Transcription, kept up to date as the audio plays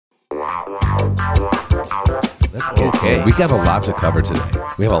Let's get okay. We got a lot to cover today.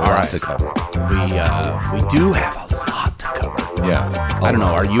 We have a lot to cover. We do have a lot to cover. Yeah. I don't know.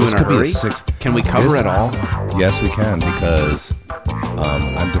 Are you in a hurry? Can we cover it all? Yes, we can, because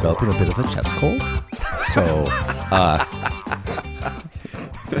I'm developing a bit of a chest cold.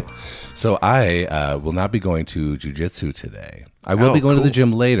 So I will not be going to jiu-jitsu today. I will be going to the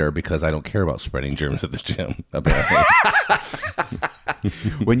gym later because I don't care about spreading germs at the gym, apparently.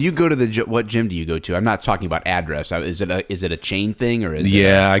 When you go to the gym, what gym do you go to? I'm not talking about address. Is it a chain thing or is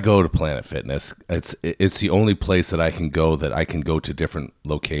it? I go to Planet Fitness. It's the only place that I can go to different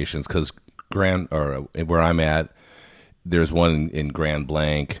locations because where I'm at, there's one in Grand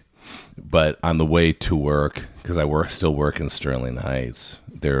Blanc, but on the way to work, because I still work in Sterling Heights,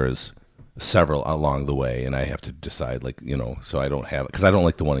 there's several along the way, and I have to decide, so I don't have it because I don't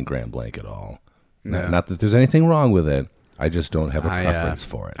like the one in Grand Blanc at all. No. Not that there's anything wrong with it. I just don't have a preference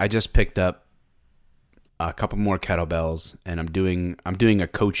for it. I just picked up a couple more kettlebells, and I'm doing a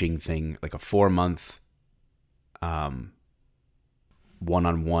coaching thing, like a 4-month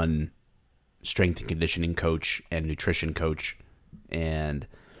one-on-one strength and conditioning coach and nutrition coach. And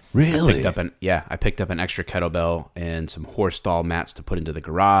really, I picked up an extra kettlebell and some horse stall mats to put into the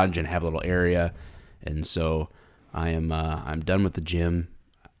garage and have a little area. And so I'm done with the gym,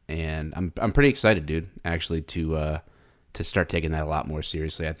 and I'm pretty excited, dude. Actually, to start taking that a lot more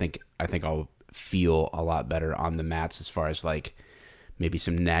seriously. I think I'll feel a lot better on the mats as far as like maybe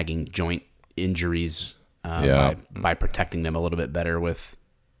some nagging joint injuries by protecting them a little bit better with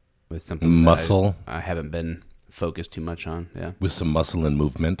something muscle. I haven't been focused too much on. Yeah, with some muscle and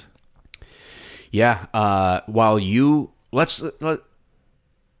movement. Yeah. While you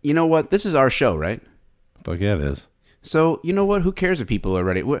you know what? This is our show, right? Fuck yeah, it is. So, you know what? Who cares if people are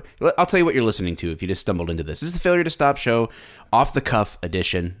ready? I'll tell you what you're listening to if you just stumbled into this. This is the Failure to Stop show, off-the-cuff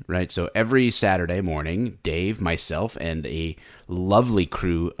edition, right? So every Saturday morning, Dave, myself, and a lovely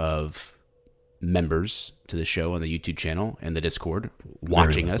crew of members to the show on the YouTube channel and the Discord,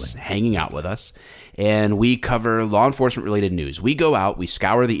 watching us, hanging out with us, and we cover law enforcement-related news. We go out, we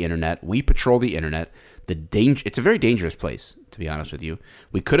scour the internet, we patrol the internet. It's a very dangerous place, to be honest with you.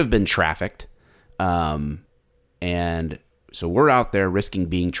 We could have been trafficked, and so we're out there risking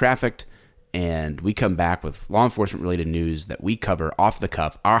being trafficked, and we come back with law enforcement-related news that we cover off the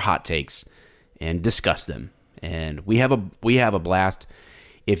cuff, our hot takes, and discuss them. And we have a blast.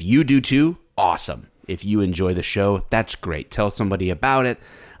 If you do too, awesome. If you enjoy the show, that's great. Tell somebody about it.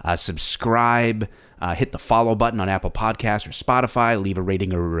 Subscribe. Hit the follow button on Apple Podcasts or Spotify. Leave a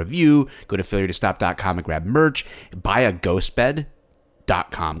rating or a review. Go to failuretostop.com and grab merch. Buy a ghost bed.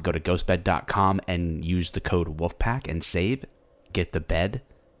 Go to ghostbed.com and use the code Wolfpack and save. Get the bed.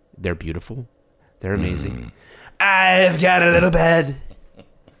 They're beautiful. They're amazing. I've got a little bed.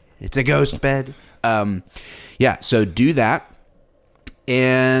 It's a ghost bed. So do that.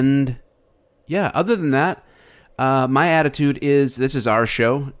 And other than that, my attitude is this is our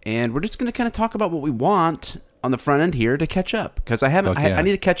show, and we're just going to kind of talk about what we want on the front end here to catch up, because I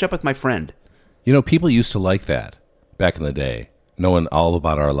need to catch up with my friend. You know, people used to like that back in the day. Knowing all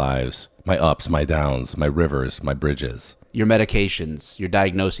about our lives, my ups, my downs, my rivers, my bridges. Your medications, your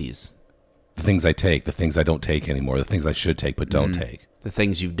diagnoses. The things I take, the things I don't take anymore, the things I should take but don't take. The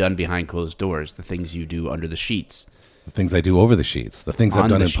things you've done behind closed doors, the things you do under the sheets. The things I do over the sheets, the things I've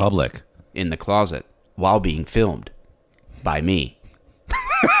done in public. In the closet, while being filmed by me.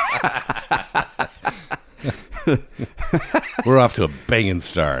 We're off to a banging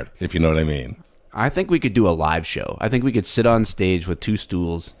start, if you know what I mean. I think we could do a live show. I think we could sit on stage with 2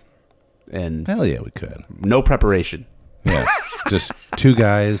 stools and... Hell yeah, we could. No preparation. Yeah, just 2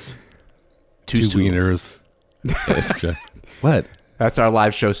 guys, 2 wieners. What? That's our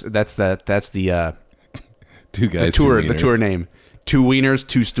live show. That's the 2 guys, the tour name. 2 wieners,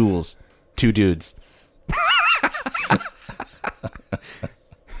 2 stools, 2 dudes.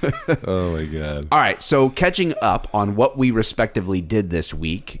 Oh my God. All right, so catching up on what we respectively did this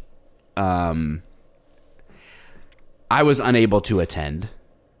week... I was unable to attend,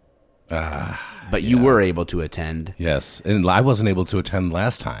 but you were able to attend. Yes, and I wasn't able to attend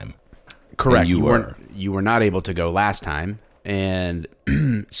last time. Correct. You were. You were not able to go last time, and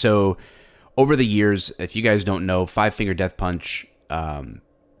so over the years, if you guys don't know, Five Finger Death Punch,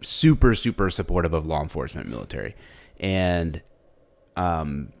 super supportive of law enforcement, military, and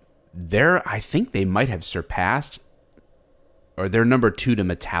I think they might have surpassed. Or they're number 2 to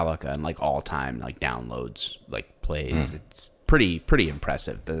Metallica in like all time like downloads, like plays. It's pretty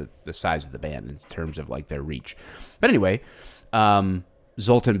impressive the size of the band in terms of like their reach. But anyway,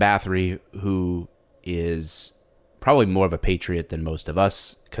 Zoltan Bathory, who is probably more of a patriot than most of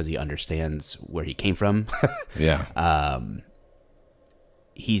us, because he understands where he came from. Yeah.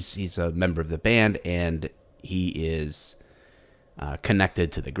 He's a member of the band, and he is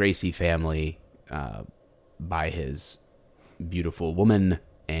connected to the Gracie family by his beautiful woman,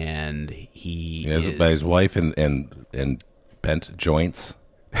 and he is by his wife and bent joints.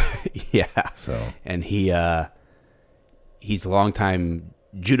 yeah. So And he's a longtime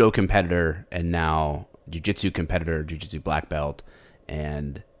judo competitor and now jiu-jitsu competitor, jiu-jitsu black belt,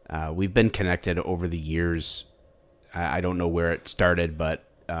 and we've been connected over the years. I don't know where it started, but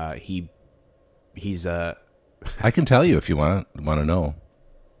he's a. I can tell you if you want to know.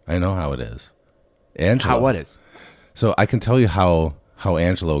 I know how it is. Angelo. What is? So I can tell you how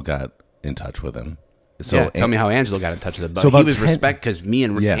Angelo got in touch with him. So yeah, tell me how Angelo got in touch with him. But so he was respect because me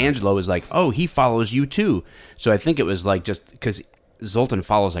and Yeah. Angelo was like, oh, he follows you too. So I think it was like just because Zoltan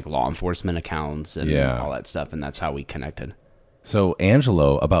follows like law enforcement accounts and Yeah. all that stuff, and that's how we connected. So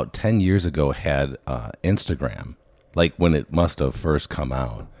Angelo, about 10 years ago, had Instagram, like when it must have first come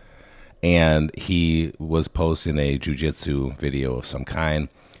out. And he was posting a jiu-jitsu video of some kind,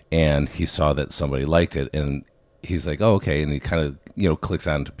 and he saw that somebody liked it, and he's like, oh, okay. And he kind of, clicks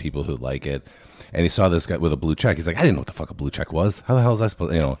on to people who like it. And he saw this guy with a blue check. He's like, I didn't know what the fuck a blue check was. How the hell is I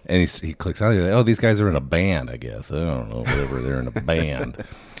supposed to, And he clicks on it. He's like, oh, these guys are in a band, I guess. I don't know, whatever. They're in a band.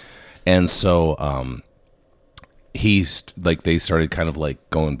 And so they started kind of like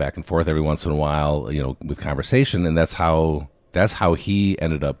going back and forth every once in a while, with conversation. And that's how he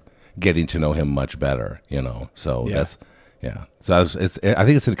ended up getting to know him much better, So Yeah. that's, yeah. So I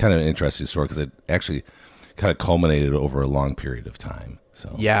think it's a kind of an interesting story because it actually kind of culminated over a long period of time.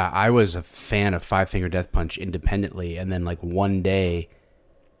 So Yeah, I was a fan of Five Finger Death Punch independently, and then like one day,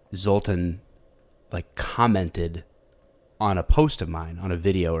 Zoltan like commented on a post of mine on a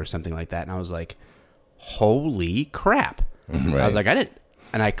video or something like that, and I was like, "Holy crap!" Right. I was like, I didn't,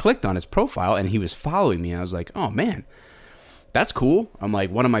 and I clicked on his profile, and he was following me, and I was like, "Oh man, that's cool." I'm like,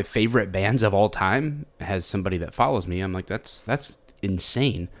 one of my favorite bands of all time has somebody that follows me. I'm like, that's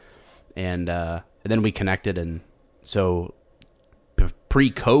insane, and then we connected, and so.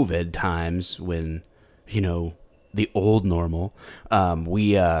 Pre-COVID times when, the old normal,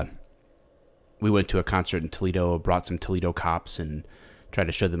 we went to a concert in Toledo, brought some Toledo cops and tried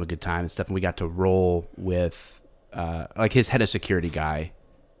to show them a good time and stuff. And we got to roll with, like his head of security guy,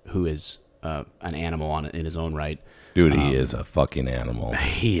 who is an animal in his own right. Dude, he is a fucking animal.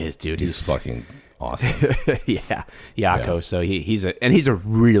 He is, dude. He's fucking awesome. yeah, Yako. So he's a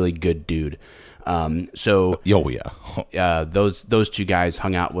really good dude. So yeah. those two guys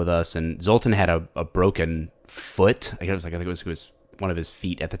hung out with us, and Zoltan had a broken foot. I think it was one of his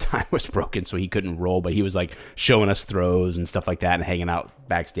feet at the time was broken, so he couldn't roll. But he was like showing us throws and stuff like that, and hanging out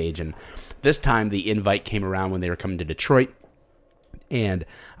backstage. And this time, the invite came around when they were coming to Detroit, and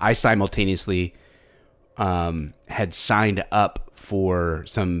I simultaneously had signed up for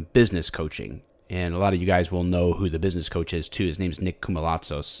some business coaching. And a lot of you guys will know who the business coach is, too. His name's Nick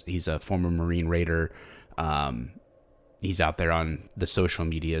Kumalatzos. He's a former Marine Raider. He's out there on the social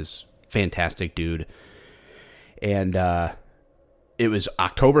medias. Fantastic dude. And it was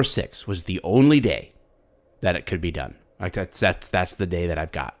October 6th was the only day that it could be done. Like that's the day that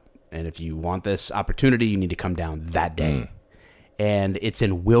I've got. And if you want this opportunity, you need to come down that day. And it's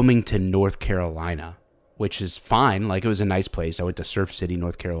in Wilmington, North Carolina, which is fine. Like, it was a nice place. I went to Surf City,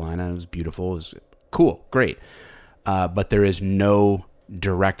 North Carolina. It was beautiful. It was cool. Great. But there is no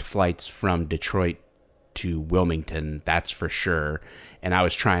direct flights from Detroit to Wilmington. That's for sure. And I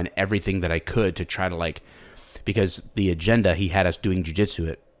was trying everything that I could to try to because the agenda, he had us doing jiu-jitsu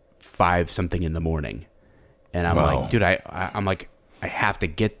at 5 something in the morning. And I'm like, dude, I'm like, I have to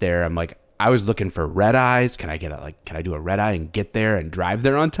get there. I'm like, I was looking for red eyes. Can I do a red eye and get there and drive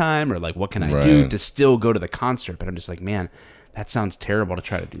there on time? Or what can I do to still go to the concert? But I'm just like, man, that sounds terrible to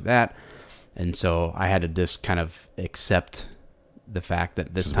try to do that. And so I had to just kind of accept the fact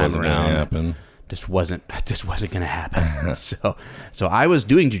that this time around just wasn't going to happen. so I was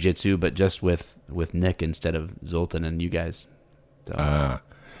doing jiu-jitsu, but just with Nick instead of Zoltan and you guys. So.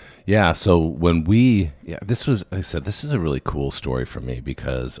 Yeah. So when this is a really cool story for me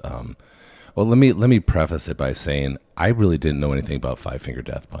because, well, let me preface it by saying I really didn't know anything about Five Finger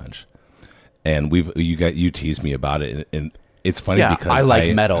Death Punch, and you teased me about it, and it's funny because I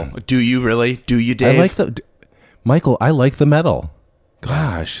like metal. Do you really? Do you, Dave? I like Michael. I like the metal.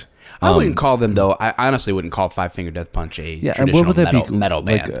 Gosh, I wouldn't call them though. I honestly wouldn't call Five Finger Death Punch a traditional what would that metal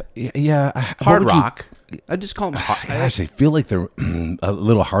band. Hard rock. I just call them hard. Gosh, I feel like they're a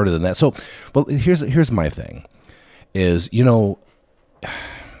little harder than that. So, well, here's my thing, is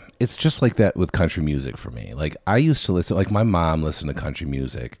it's just like that with country music for me. Like I used to listen, like my mom listened to country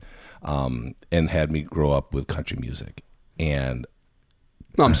music, and had me grow up with country music. And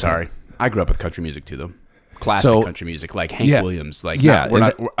No, I'm sorry. I grew up with country music too, though. Classic country music, like Hank Williams. Like,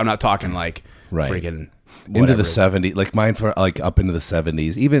 I'm not talking like freaking whatever. Into the 70s, like mine for like up into the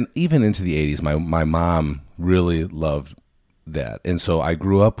 70s, even into the 80s. My mom really loved that, and so I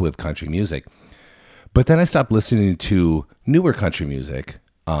grew up with country music. But then I stopped listening to newer country music.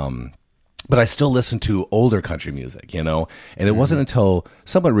 But I still listen to older country music, you know? And it wasn't until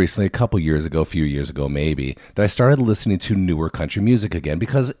somewhat recently, a few years ago maybe, that I started listening to newer country music again,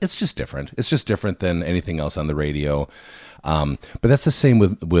 because it's just different. It's just different than anything else on the radio. But that's the same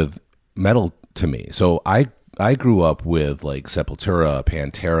with metal to me. So I grew up with like Sepultura,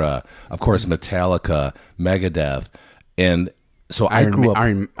 Pantera, of course Metallica, Megadeth, and so I grew up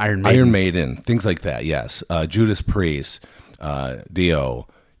Iron Maiden, things like that. Yes, Judas Priest, Dio.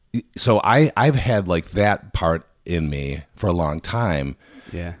 So I've had like that part in me for a long time.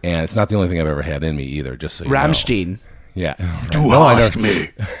 Yeah, and it's not the only thing I've ever had in me either. Just so you Rammstein. know. Yeah, Do ask me.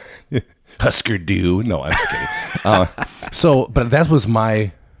 Husker Du. No, I'm just kidding. But that was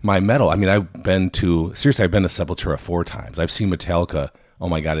my metal. I mean, I've been to Sepultura 4 times. I've seen Metallica. Oh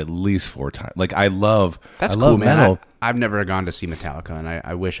my God, at least 4 times. Like I love cool, metal. Man. I've never gone to see Metallica, and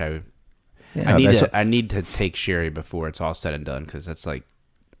I wish I would. Yeah, I need to take Sherry before it's all said and done, because that's like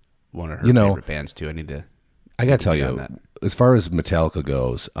one of her favorite bands too. I gotta tell you, as far as Metallica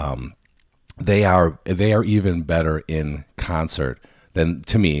goes, they are even better in concert than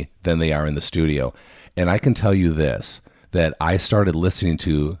they are in the studio. And I can tell you this, that I started listening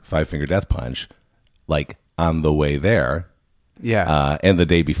to Five Finger Death Punch like on the way there, and the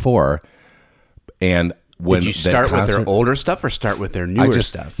day before. And when did you start with their older stuff or start with their newer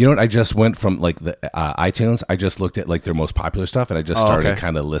stuff? You know what? I just went from like the iTunes. I just looked at like their most popular stuff, and I just started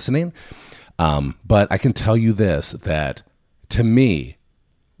kind of listening. But I can tell you this, that to me,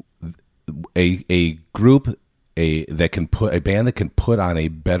 a band that can put on a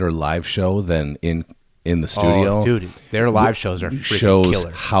better live show than in the studio. Oh, dude, their live shows are freaking shows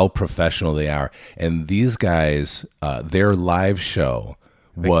killer. How professional they are. And these guys, their live show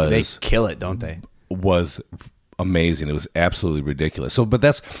they kill it, don't they? Was amazing. It was absolutely ridiculous. So, but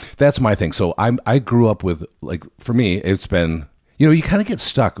that's my thing. So I grew up with, like, for me, it's been, you know, you kind of get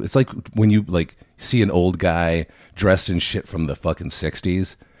stuck. It's like when you like see an old guy dressed in shit from the fucking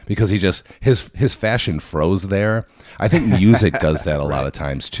 60s, because he just his fashion froze there. I think music does that a lot of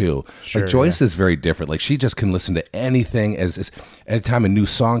times too. Sure, like Joyce is very different. Like she just can listen to anything as anytime a new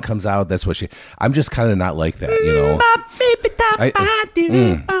song comes out. That's what I'm just kind of not like that, you know.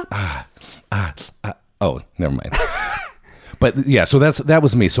 Oh, never mind. But yeah, so that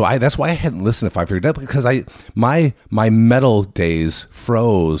was me. So that's why I hadn't listened to Five Finger Death, because my metal days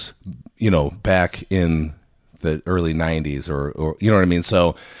froze, you know, back in the early 90s or you know what I mean?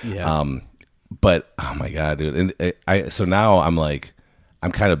 So, but oh my God, dude. And so now I'm like,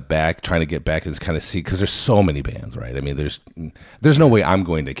 I'm kind of back, trying to get back and kind of see, because there's so many bands, right? I mean, there's no way I'm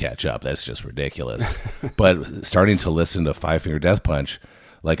going to catch up. That's just ridiculous. But starting to listen to Five Finger Death Punch,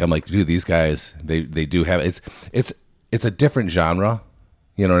 like I'm like, dude, these guys, they do have, it's a different genre.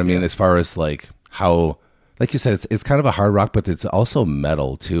 You know what I mean? As far as like how, like you said, it's kind of a hard rock, but it's also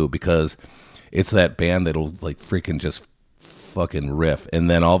metal too, because it's that band that'll like freaking just fucking riff, and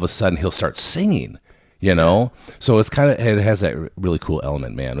then all of a sudden he'll start singing, you know? So it has that really cool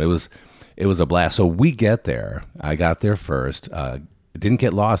element, man. It was a blast. So we get there. I got there first. Didn't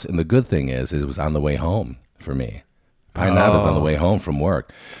get lost. And the good thing is it was on the way home for me. Pine Knot is on the way home from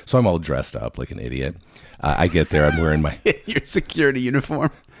work. So I'm all dressed up like an idiot. I get there. I'm wearing my... Your security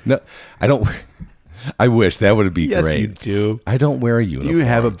uniform? No, I don't... I wish. That would be great. Yes, you do. I don't wear a uniform. You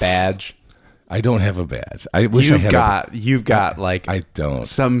have a badge. I don't have a badge. I wish you've I had You've got like I don't.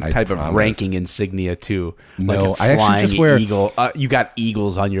 Some type promise. of ranking insignia too. No, like I actually just wear eagle. You got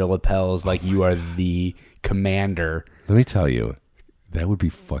eagles on your lapels, like you are the commander. Let me tell you, that would be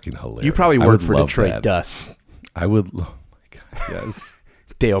fucking hilarious. You probably work for Detroit Dust. I would. Oh my God, yes.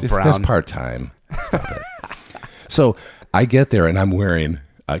 Dale Brown. That's part time. Stop it. So I get there and I'm wearing.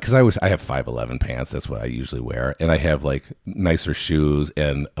 Because I have 5'11" pants. That's what I usually wear, and I have like nicer shoes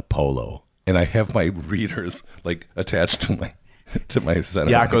and a polo. And I have my readers like attached to my center.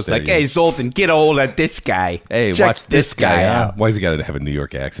 Yako's like, hey, Zoltan, get a hold of this guy. Hey, check watch this guy out. Why has he got to have a New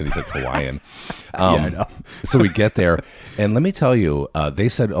York accent? He's like Hawaiian. I know. So we get there, and let me tell you, they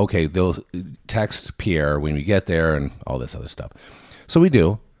said, okay, they'll text Pierre when we get there and all this other stuff. So we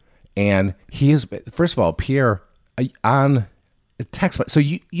do, and he is, first of all, Pierre on a text. So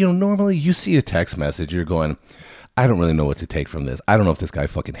you know, normally you see a text message, you're going, I don't really know what to take from this. I don't know if this guy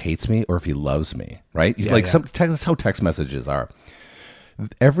fucking hates me or if he loves me, right? Like some text, that's how text messages are.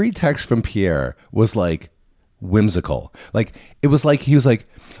 Every text from Pierre was like whimsical. Like it was like he was like,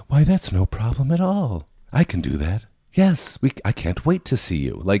 "Why, that's no problem at all. I can do that. Yes, I can't wait to see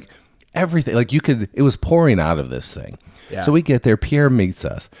you." Like everything, like it was pouring out of this thing. Yeah. So we get there, Pierre meets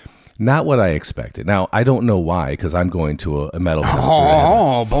us. Not what I expected. Now, I don't know why, because I'm going to a metal concert.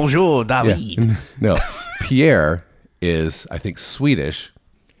 Oh, bonjour, David. Yeah. No, Pierre is, I think, Swedish,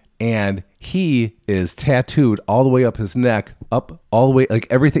 and he is tattooed all the way up his neck, up all the way, like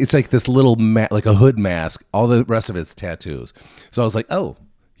everything. It's like this little, like a hood mask. All the rest of it's tattoos. So I was like, oh,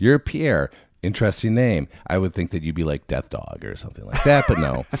 you're Pierre. Interesting name. I would think that you'd be like Death Dog or something like that, but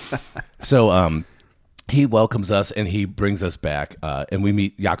no. So he welcomes us, and he brings us back, and we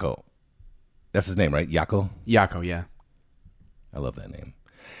meet Yako. That's his name, right? Yako? Yako, yeah. I love that name.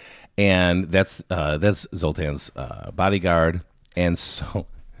 And that's Zoltan's bodyguard. And so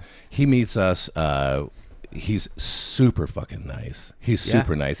he meets us. He's super fucking nice. He's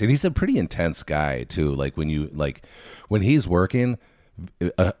super nice. And he's a pretty intense guy, too. Like, when he's working,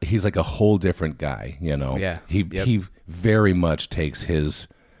 he's like a whole different guy, you know? Yeah. He very much takes his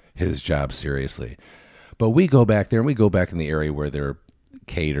job seriously. But we go back there, and we go back in the area where they're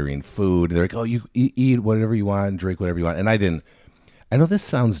catering food. They're like, "Oh, you eat whatever you want, drink whatever you want." And I know this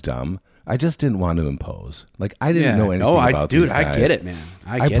sounds dumb. I just didn't want to impose. Like, I didn't know anything about these guys. I get it, man.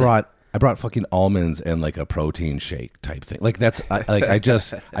 I brought fucking almonds and like a protein shake type thing. Like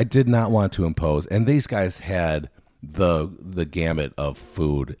I did not want to impose. And these guys had the gamut of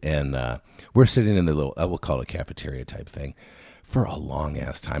food, and we're sitting in the little, I will call it a cafeteria type thing, for a long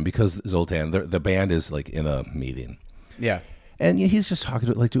ass time, because Zoltan, the band is like in a meeting. Yeah. And he's just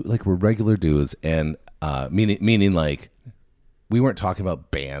talking to like we're regular dudes, and meaning like we weren't talking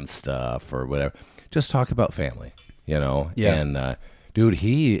about band stuff or whatever, just talk about family, you know. Yeah. And dude,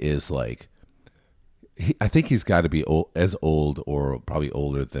 he is like, I think he's got to be as old or probably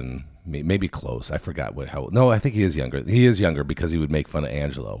older than me, maybe close. I forgot how. No, I think he is younger. He is younger because he would make fun of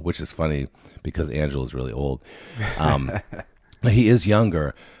Angelo, which is funny because Angelo is really old. He is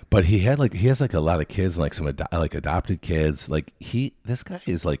younger. But he has like a lot of kids, like some adopted kids. Like this guy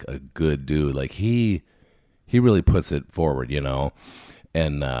is like a good dude. Like he really puts it forward, you know,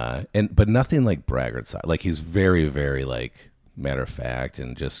 and but nothing like braggart side. Like he's very, very like matter of fact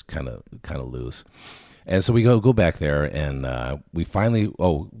and just kind of loose. And so we go back there, and we finally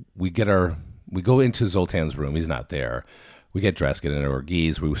we go into Zoltan's room. He's not there. We get dressed, get into our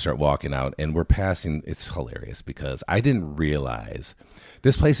gis. We start walking out, and we're passing. It's hilarious because I didn't realize.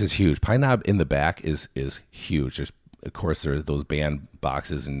 This place is huge. Pine Knob in the back is huge. There's, of course, there's those band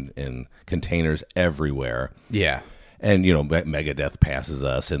boxes and containers everywhere. Yeah. And, you know, Megadeth passes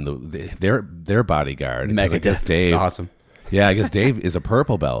us, and their bodyguard. Megadeth, Dave. That's awesome. Yeah, I guess Dave is a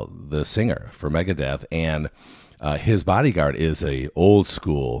purple belt, the singer for Megadeth, and his bodyguard is a old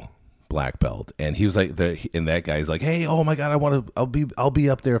school black belt. And he was like, and that guy's like, "Hey, oh my God, I'll be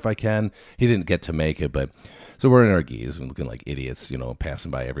up there if I can." He didn't get to make it, but. So we're in our gis and looking like idiots, you know,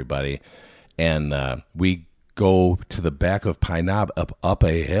 passing by everybody. And we go to the back of Pine Knob up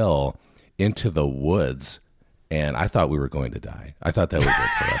a hill into the woods. And I thought we were going to die. I thought that was it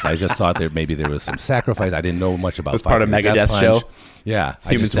for us. I just thought maybe there was some sacrifice. I didn't know much about it. Was part of Megadeth's show? Yeah.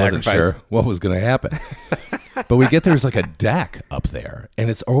 I just wasn't sure what was going to happen. But we get there's like a deck up there.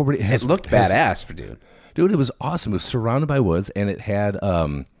 And it's already... It looked badass, dude. Dude, it was awesome. It was surrounded by woods, and it had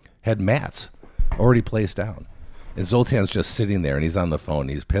mats already placed down. And Zoltan's just sitting there, and he's on the phone.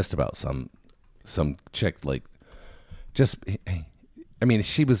 He's pissed about some chick, like, just, I mean,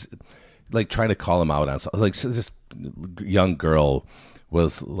 she was, like, trying to call him out on something. Like, this young girl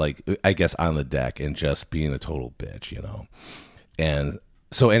was, like, I guess on the deck and just being a total bitch, you know. And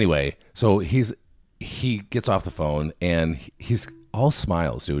so anyway, he gets off the phone, and he's all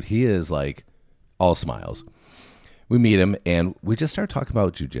smiles, dude. He is, like, all smiles. We meet him, and we just start talking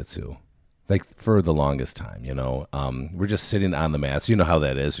about jiu-jitsu. Like for the longest time, you know, we're just sitting on the mats. You know how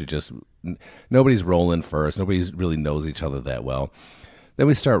that is. Nobody's rolling first. Nobody really knows each other that well. Then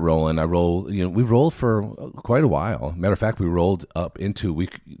we start rolling. We rolled for quite a while. Matter of fact, we rolled up into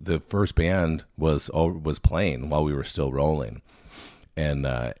the first band was playing while we were still rolling, and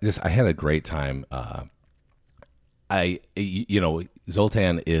I had a great time.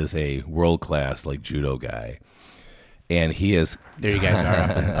 Zoltan is a world-class like judo guy. And he is. There you guys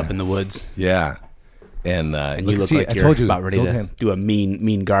are up in the woods. Yeah, and you look like you're about ready to do a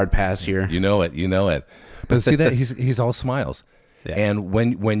mean guard pass here. You know it. But see that he's all smiles. Yeah. And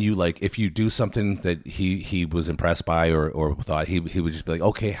when you like, if you do something that he was impressed by or thought, he would just be like,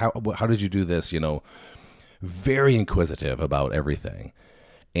 okay, how did you do this? You know, very inquisitive about everything.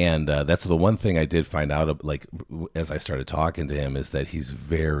 And that's the one thing I did find out, like, as I started talking to him, is that he's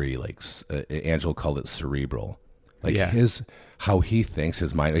very, like, Angelo called it cerebral. Like, how he thinks,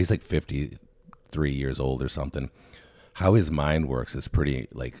 his mind, he's like 53 years old or something. How his mind works is pretty,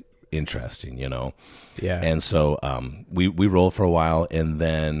 like, interesting, you know? Yeah. And so we rolled for a while, and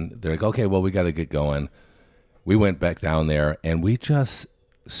then they're like, okay, well, we got to get going. We went back down there, and we just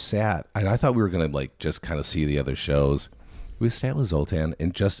sat, and I thought we were going to, like, just kind of see the other shows. We sat with Zoltan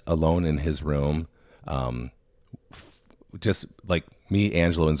and just alone in his room, just like me,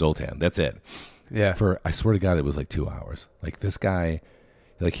 Angelo, and Zoltan. That's it. Yeah. I swear to God, it was like 2 hours. Like, this guy,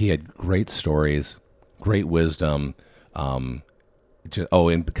 like, he had great stories, great wisdom. And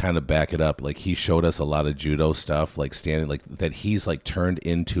kind of back it up, like, he showed us a lot of judo stuff, like standing, like, that he's like turned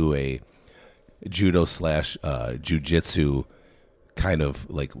into a judo / jujitsu kind of,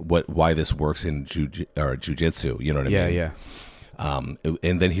 like, why this works in jujitsu, you know what I mean? Yeah.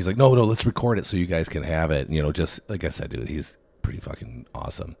 And then he's like, no, let's record it so you guys can have it. You know, just like I said, dude, he's pretty fucking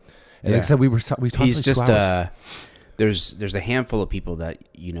awesome. And like I said, we talked. He's like just 2 hours. There's a handful of people that,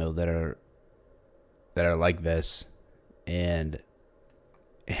 you know, that are like this, and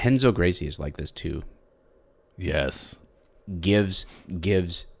Renzo Gracie is like this too. Yes. Gives,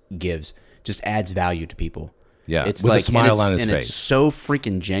 just adds value to people. Yeah, it's with like a smile on his and face. It's so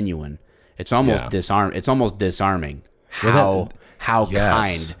freaking genuine. It's almost It's almost disarming how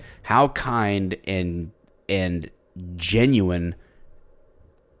Yes. kind and genuine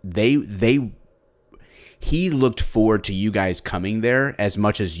he looked forward to you guys coming there as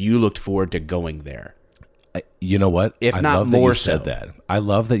much as you looked forward to going there. You know what? If I not love more that you so. said that. I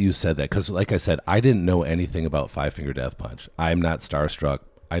love that you said that because, like I said, I didn't know anything about Five Finger Death Punch. I'm not starstruck.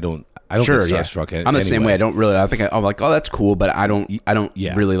 I don't Sure, get yeah. starstruck. I'm the same way. I'm like, oh, that's cool, but I don't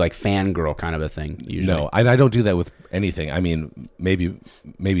Yeah. really like fangirl kind of a thing usually. No, I don't do that with anything. I mean, maybe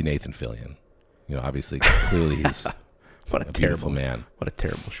Nathan Fillion. You know, obviously, clearly he's What a a terrible beautiful man. What a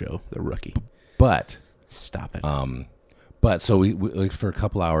terrible show. The Rookie. But Stop it. But so we like, for a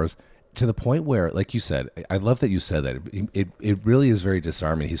couple hours, to the point where, like you said, I love that you said that. It really is very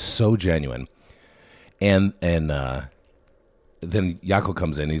disarming. He's so genuine. And then Jaco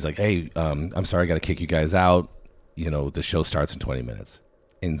comes in. He's like, hey, I'm sorry, I got to kick you guys out. You know, the show starts in 20 minutes.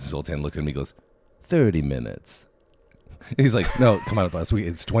 And Zoltan looked at me and goes, 30 minutes. And he's like, no, come on, boss.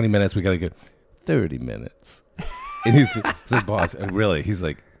 It's 20 minutes. We got to get 30 minutes. And he's like, boss, really? He's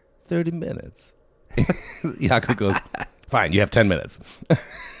like, 30 minutes. Jaco goes, fine, you have 10 minutes.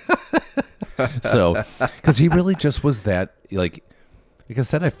 So, because he really just was that, like I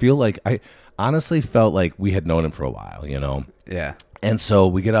said, I feel like I honestly felt like we had known him for a while, you know? Yeah. And so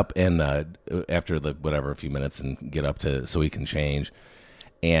we get up and after a few minutes and get up so he can change.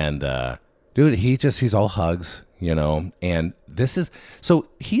 And dude, he's all hugs, you know? And so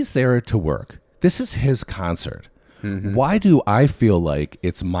he's there to work. This is his concert. Mm-hmm. Why do I feel like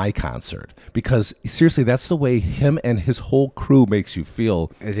it's my concert? Because seriously, that's the way him and his whole crew makes you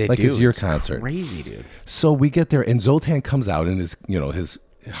feel. It's your concert. Crazy, dude. So we get there, and Zoltan comes out in his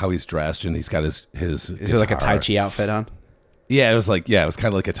how he's dressed, and he's got his. Is it like a Tai Chi outfit on? Yeah, it was kind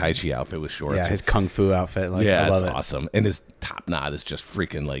of like a Tai Chi outfit with shorts. Yeah, his kung fu outfit. Like, yeah, I love it's it. awesome, and his top knot is just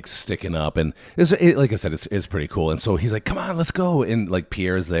freaking like sticking up, and like I said, it's pretty cool. And so he's like, "Come on, let's go!" And like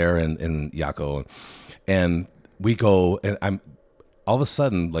Pierre's there, and Jaco, and we go, and I'm all of a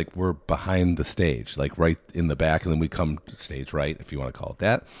sudden like we're behind the stage, like right in the back, and then we come to stage right, if you want to call it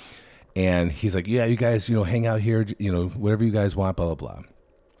that. And he's like, "Yeah, you guys, hang out here, whatever you guys want, blah blah blah."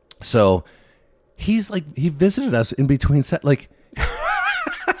 So he's like, he visited us in between set, like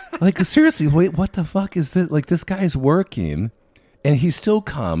seriously, wait, what the fuck is this? Like, this guy's working, and he still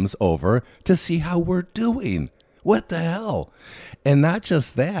comes over to see how we're doing. What the hell? And not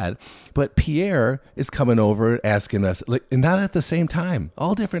just that, but Pierre is coming over asking us, like, and not at the same time,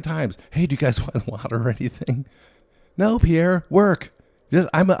 all different times. Hey, do you guys want water or anything? No, Pierre, work.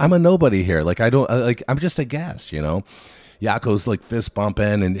 I'm a nobody here. Like, I don't I'm just a guest, Jaco's like fist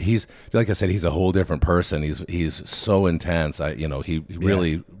bumping, and he's, like I said, he's a whole different person. He's so intense. He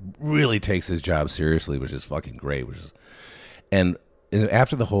really takes his job seriously, which is fucking great. And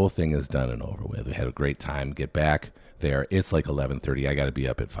after the whole thing is done and over with, we had a great time. Get back there. It's like 11:30. I got to be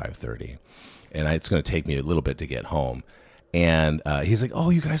up at 5:30, and it's going to take me a little bit to get home. And he's like, "Oh,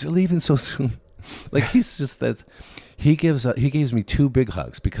 you guys are leaving so soon." Like, he's just that. He gives me two big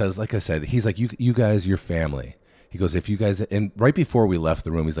hugs because, like I said, he's like, "You guys, you're family." He goes, "If you guys," and right before we left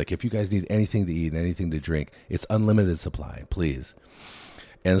the room, he's like, "If you guys need anything to eat and anything to drink, it's unlimited supply, please."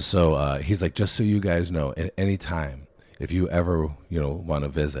 And so he's like, "Just so you guys know, at any time, if you ever want to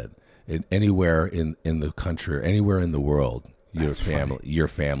visit, anywhere in the country or anywhere in the world, That's funny. your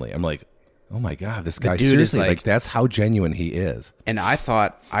family. I'm like, oh my God, this guy, dude is seriously, like- that's how genuine he is. And I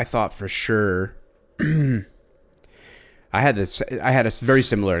thought for sure I had a very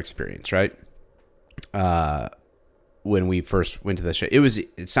similar experience, right? When we first went to the show,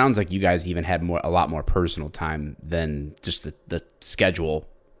 it sounds like you guys even had a lot more personal time than just the schedule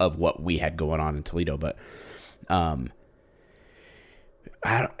of what we had going on in Toledo. But I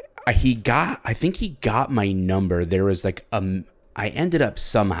think he got my number. There was like I ended up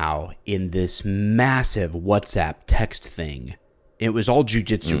somehow in this massive WhatsApp text thing. It was all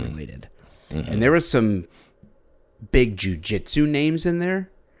jiu-jitsu related. Mm-hmm. And there was some big jiu-jitsu names in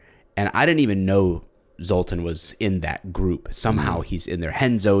there. And I didn't even know Zoltan was in that group. Somehow he's in there.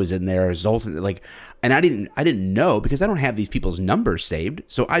 Henzo's in there. Zoltan, like, and I didn't know because I don't have these people's numbers saved.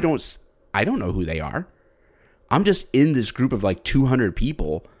 So I don't know who they are. I'm just in this group of like 200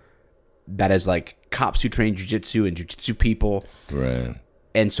 people that is like cops who train jiu-jitsu and jiu-jitsu people. Right.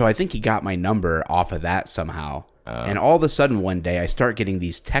 And so I think he got my number off of that somehow. And all of a sudden one day I start getting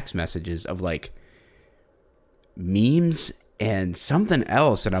these text messages of like memes and something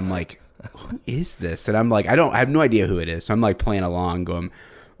else. And I'm like, who is this? And I'm like, I have no idea who it is. So I'm like playing along going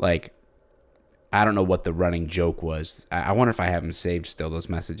like, I don't know what the running joke was. I wonder if I have them saved still, those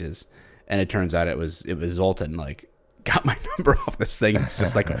messages. And it turns out it was Zoltan, like, got my number off this thing. It was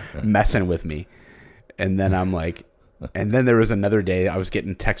just like messing with me. And then I'm like, and then there was another day I was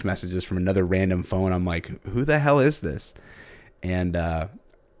getting text messages from another random phone. I'm like, who the hell is this? And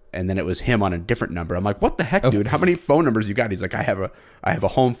then it was him on a different number. I'm like, what the heck, dude? How many phone numbers you got? He's like, I have a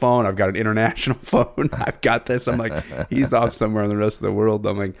home phone. I've got an international phone. I've got this. I'm like, he's off somewhere in the rest of the world.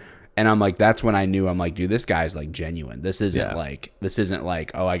 I'm like, that's when I knew. I'm like, dude, this guy's like genuine. This isn't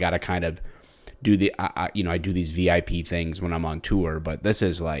like, oh, I got to kind of do I do these VIP things when I'm on tour, but this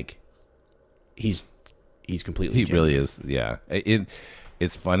is like, he's completely He genuine. really is. Yeah.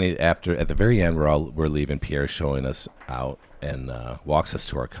 It's funny at the very end, we're leaving. Pierre's showing us out and walks us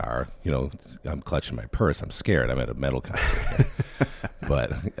to our car. You know, I'm clutching my purse. I'm scared. I'm at a metal concert.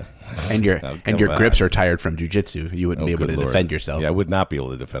 But and your grips are tired from jiu-jitsu. You wouldn't be able to good Lord. defend yourself. Yeah, I would not be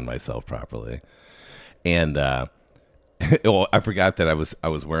able to defend myself properly. And well, I forgot that I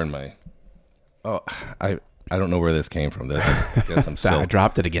was wearing my. Oh, I don't know where this came from. I guess I'm still I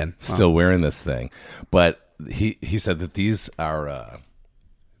dropped it again. still wearing this thing. But he said that these are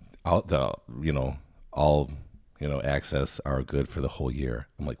all access are good for the whole year.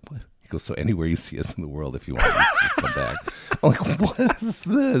 I'm like, what? He goes, so anywhere you see us in the world, if you want, you just come back. I'm like, what is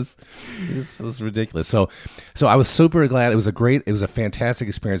this? This is ridiculous. So I was super glad. It was a fantastic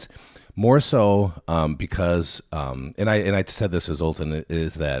experience. More so because and I said this as Zoltan,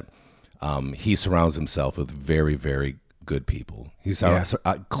 is that he surrounds himself with very, very good people. He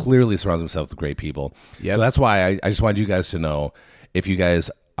clearly surrounds himself with great people. Yep. So that's why I just wanted you guys to know, if you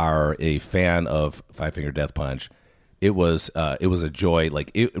guys are a fan of Five Finger Death Punch, it was a joy.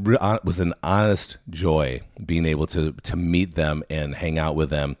 Like it was an honest joy being able to meet them and hang out with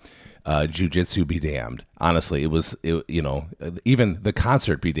them. Jiu-jitsu be damned. Honestly, even the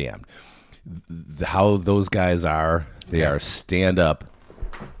concert be damned. How those guys are, they are stand-up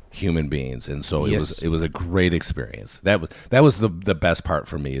human beings, and so it was a great experience. That was the best part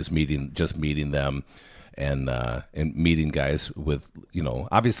for me, is meeting them and meeting guys with,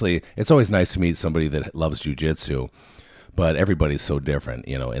 obviously it's always nice to meet somebody that loves jiu-jitsu, but everybody's so different,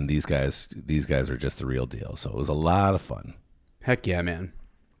 and these guys are just the real deal. So it was a lot of fun. Heck yeah, man.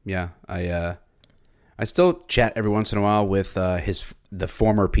 Yeah, I still chat every once in a while with the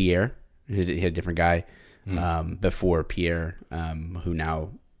former Pierre. He had a different guy before Pierre, who now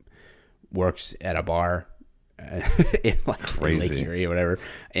works at a bar in like Crazy. Lake Erie or whatever,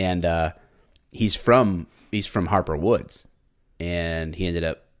 and he's from Harper Woods, and he ended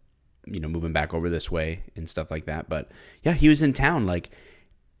up moving back over this way and stuff like that. But yeah, he was in town, like,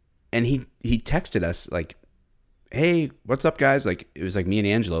 and he texted us like, hey, what's up, guys? Like, it was like me and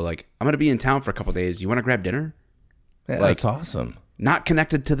Angelo, like, I'm gonna be in town for a couple days. You want to grab dinner? Yeah, Like, that's awesome. Not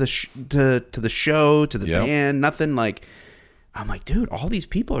connected to the to the show, to the Yep. band, nothing. Like, I'm like, dude, all these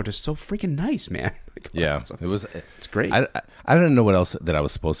people are just so freaking nice, man. Like, Yeah, so it's great. I didn't know what else that I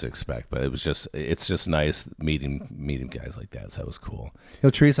was supposed to expect, but it's just nice meeting guys like that. So that was cool.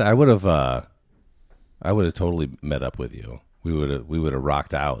 Teresa, I would have totally met up with you. We would have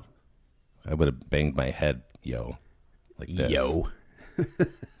rocked out. I would have banged my head, like this,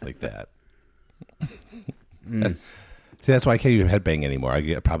 like that. See, that's why I can't even headbang anymore.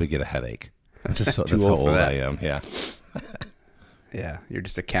 I probably get a headache. I'm just Too that's how old for old that. I am. Yeah. Yeah, you're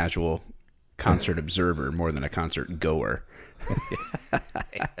just a casual concert observer more than a concert goer.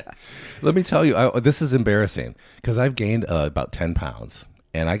 Let me tell you, this is embarrassing because I've gained about 10 pounds.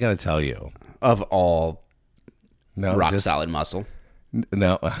 And I got to tell you. Of all No, solid muscle.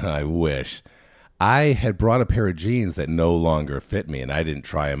 No, I wish. I had brought a pair of jeans that no longer fit me, and I didn't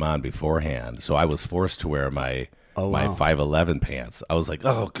try them on beforehand. So I was forced to wear my 5'11" pants. I was like,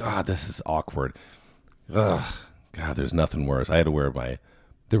 oh, God, this is awkward. Ugh, God, there's nothing worse. I had to wear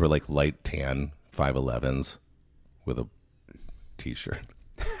they were like light tan 5'11s with a T-shirt.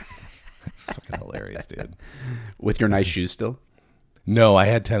 It's fucking hilarious, dude. With your nice shoes still? No, I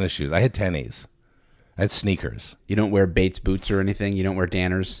had tennis shoes. I had tennies. I had sneakers. You don't wear Bates boots or anything? You don't wear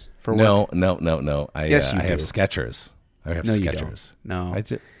Danners for work? No. Yes, you I have do. Skechers. I have No, you Skechers. don't. No. I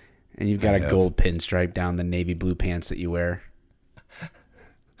do. And you've got a gold pinstripe down the navy blue pants that you wear.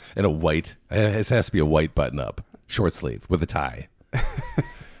 And a white. It has to be a white button-up, short sleeve with a tie.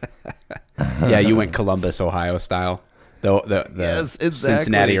 Yeah, you went Columbus, Ohio style. The Yes, exactly.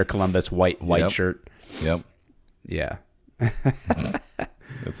 Cincinnati or Columbus white Yep. shirt. Yep. Yeah.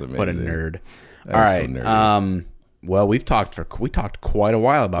 That's amazing. What a nerd. That All was so right. nerdy. Well, we talked quite a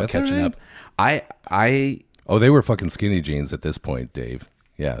while about That's catching all right. up. I Oh, they were fucking skinny jeans at this point, Dave.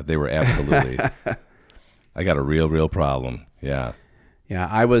 Yeah, they were absolutely. I got a real problem. Yeah.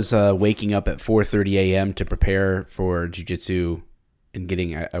 I was waking up at 4:30 a.m. to prepare for jiu-jitsu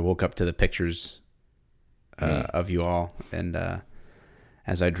and I woke up to the pictures of you all, and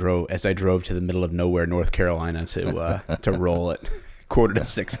as I drove to the middle of nowhere, North Carolina, to roll at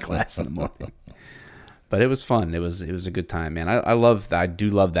 5:45 class in the morning. But it was fun. It was a good time, man. I do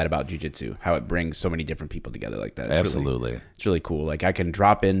love that about jiu-jitsu, how it brings so many different people together like that. Absolutely. It's really cool. Like I can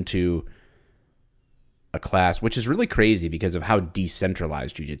drop into a class, which is really crazy because of how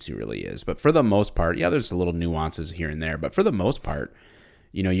decentralized jiu-jitsu really is. But for the most part, yeah, there's a little nuances here and there, but for the most part,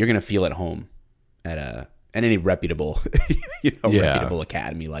 you're going to feel at home at any reputable, reputable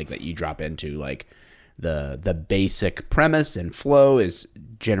academy like that you drop into. Like the basic premise and flow is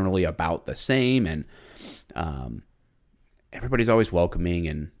generally about the same, and everybody's always welcoming,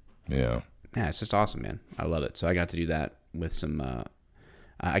 and it's just awesome, man. I love it. So I got to do that with some.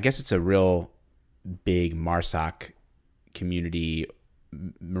 I guess it's a real big MARSOC community,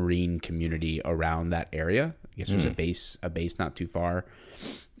 Marine community around that area. I guess there's a base not too far,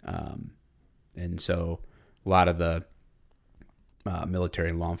 and so a lot of the military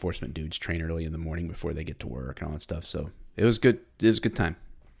and law enforcement dudes train early in the morning before they get to work and all that stuff. So it was good. It was a good time.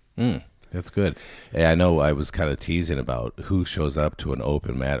 That's good. Hey, I know I was kind of teasing about who shows up to an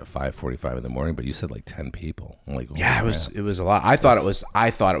open mat at 5:45 in the morning, but you said like 10 people. I'm like, it was a lot. I thought it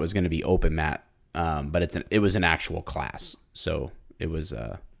was going to be open mat, but it was an actual class. So it was,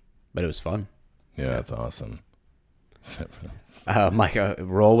 but it was fun. Yeah, that's awesome. Mike,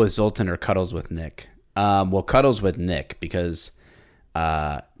 roll with Zoltan or cuddles with Nick? Well, cuddles with Nick because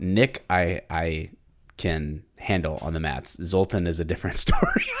Nick, I can handle on the mats. Zoltan is a different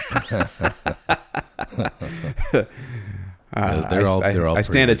story. They're all I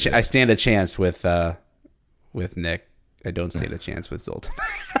stand a chance with Nick. I don't stand a chance with Zoltan.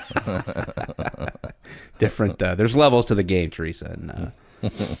 Different. There's levels to the game, Teresa, and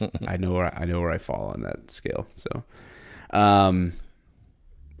I know where I fall on that scale. So,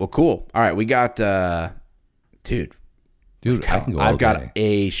 well, cool. All right, we got dude. I've got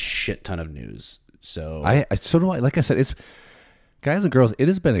a shit ton of news. So so do I. Like I said, it's guys and girls. It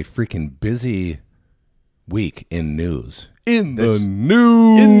has been a freaking busy week in news. In the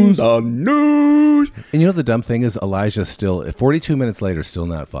news. And the dumb thing is, Elijah still 42 minutes later, still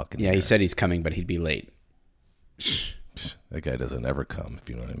not fucking. Yeah, here. he said he's coming, but he'd be late. That guy doesn't ever come. If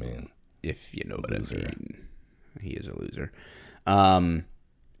you know what I mean. If you know what I mean, he is a loser.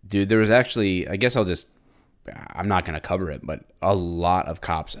 Dude, there was actually. I guess I'm not going to cover it, but a lot of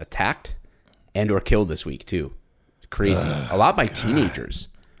cops attacked and or killed this week too. It's crazy. A lot by teenagers.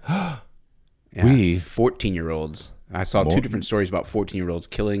 14-year-olds. I saw two different stories about 14-year-olds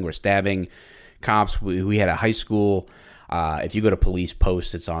killing or stabbing cops. We had a high school. If you go to police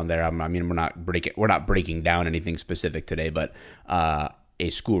posts, it's on there. I mean, we're not breaking down anything specific today, but a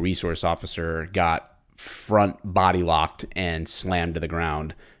school resource officer got front body locked and slammed to the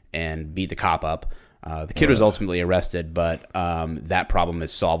ground and beat the cop up. The kid was ultimately arrested, but that problem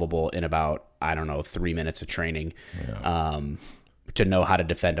is solvable in about 3 minutes of training to know how to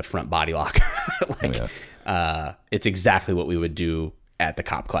defend a front body lock. It's exactly what we would do at the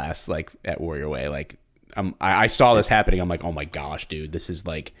cop class, like at Warrior Way. Like I saw this happening. I'm like, oh my gosh, dude, this is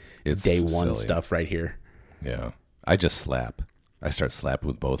like it's day one silly stuff right here. Yeah, I just slap. I start slapping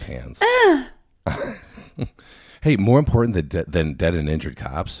with both hands. Hey, more important than dead and injured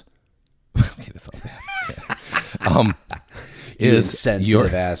cops, Okay, that's not bad. Okay. You Is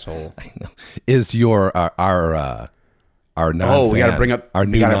insensitive asshole. is your our non Oh, we got to bring up. our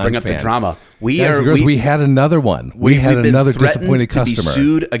We new got to bring up non-fan. the drama. Guys and girls, we had another one. We had we've been another threatened disappointed to be customer.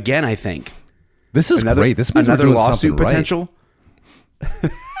 sued again. I think This is great. This means another we're doing lawsuit something right. potential.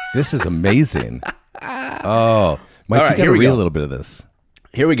 This is amazing. Oh, Mike, All right, you got here to we read go. a little bit of this.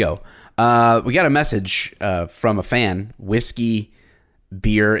 Here we go. We got a message from a fan, Whiskey,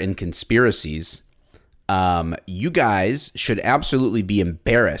 Beer, and Conspiracies. You guys should absolutely be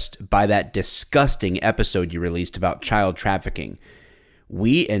embarrassed by that disgusting episode you released about child trafficking.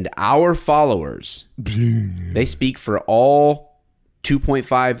 We and our followers, they speak for all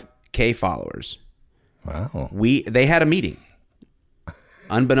 2.5K followers. Wow. They had a meeting.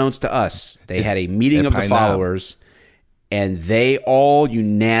 Unbeknownst to us, they had a meeting of the Pine followers, and they all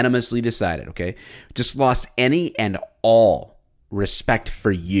unanimously decided, okay, just lost any and all respect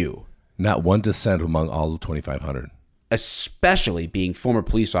for you, Not one dissent among all of 2,500. especially being former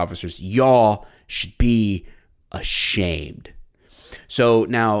police officers. Y'all should be ashamed. So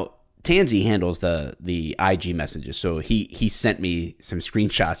now Tansy handles the IG messages. So he sent me some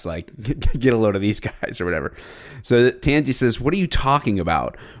screenshots like, get a load of these guys or whatever. So Tansy says, what are you talking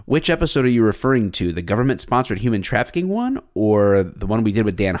about? Which episode are you referring to? The government-sponsored human trafficking one or the one we did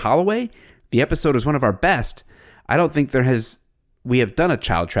with Dan Holloway? The episode is one of our best. I don't think we have done a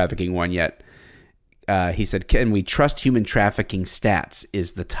child trafficking one yet. He said, can we trust human trafficking stats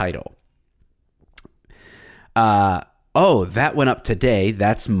is the title. Oh, that went up today.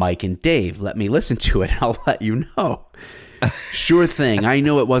 That's Mike and Dave. Let me listen to it. I'll let you know. Sure thing. I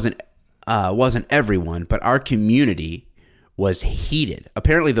know it wasn't everyone, but our community was heated.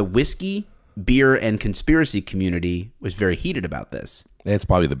 Apparently the whiskey, beer, and conspiracy community was very heated about this. It's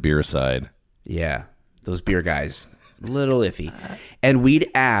probably the beer side. Yeah, those beer guys, a little iffy. And we'd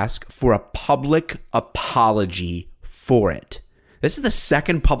ask for a public apology for it. This is the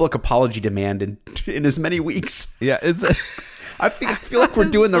second public apology demand in as many weeks. Yeah, it's. I feel like we're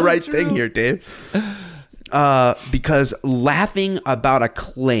doing the right thing here, Dave. Because laughing about a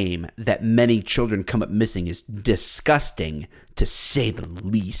claim that many children come up missing is disgusting, to say the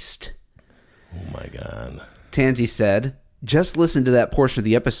least. Oh my God. Tansy said, just listen to that portion of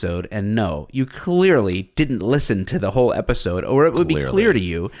the episode and no, you clearly didn't listen to the whole episode, or it would be clear to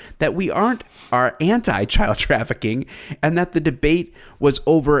you that we are anti-child trafficking and that the debate was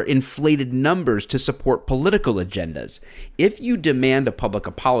over inflated numbers to support political agendas. If you demand a public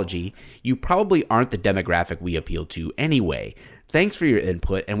apology, you probably aren't the demographic we appeal to anyway. Thanks for your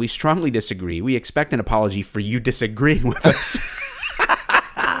input, and we strongly disagree. We expect an apology for you disagreeing with us.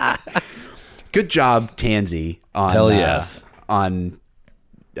 Good job, Tansy, on Hell yes. On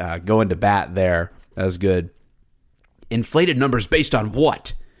going to bat there. That was good. Inflated numbers based on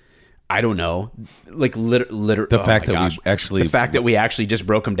what? I don't know. Like The fact that we actually just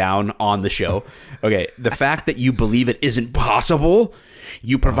broke them down on the show. Okay, the fact that you believe it isn't possible.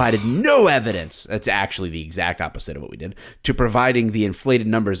 You provided no evidence. That's actually the exact opposite of what we did. To providing the inflated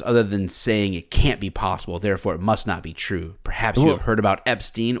numbers other than saying it can't be possible, therefore it must not be true. Perhaps you have heard about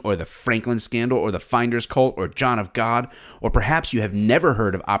Epstein or the Franklin scandal or the Finders cult or John of God, or perhaps you have never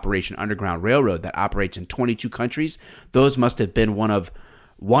heard of Operation Underground Railroad that operates in 22 countries. Those must have been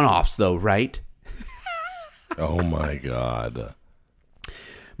one-offs though, right? Oh my God.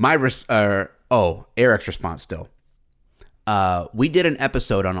 Eric's response still. We did an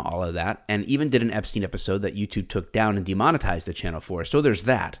episode on all of that, and even did an Epstein episode that YouTube took down and demonetized the channel for. So there's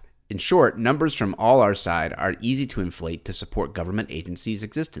that. In short, numbers from all our side are easy to inflate to support government agencies'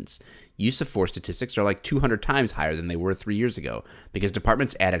 existence. Use of force statistics are like 200 times higher than they were 3 years ago because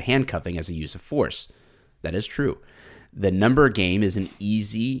departments added handcuffing as a use of force. That is true. The number game is an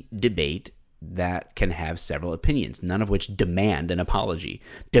easy debate that can have several opinions, none of which demand an apology.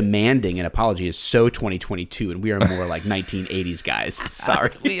 Demanding an apology is so 2022, and we are more like 1980s guys.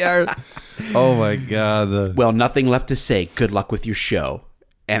 Sorry. We are. Oh my God. Well, nothing left to say. Good luck with your show.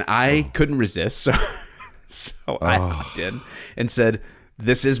 And I couldn't resist, so I hopped in and said,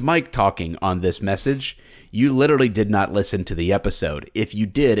 this is Mike talking on this message. You literally did not listen to the episode. If you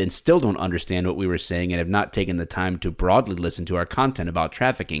did and still don't understand what we were saying and have not taken the time to broadly listen to our content about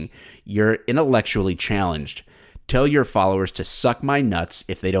trafficking, you're intellectually challenged. Tell your followers to suck my nuts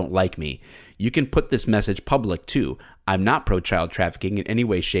if they don't like me. You can put this message public too. I'm not pro-child trafficking in any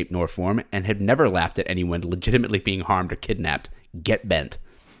way, shape, nor form, and have never laughed at anyone legitimately being harmed or kidnapped. Get bent.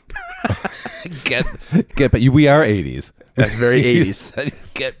 Get but we are 80s. That's very 80s.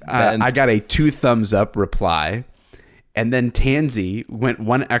 Get bent. I got a 2 thumbs up reply, and then Tansy went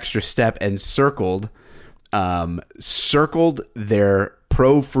one extra step and circled circled their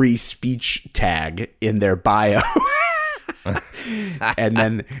pro-free speech tag in their bio.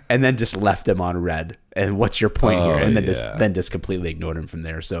 and then just left him on red. And what's your point here? And then just completely ignored him from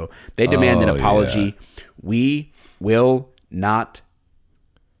there. So they demand an apology. Yeah. We will not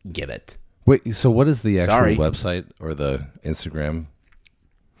give it. Wait, so what is the actual website or the Instagram?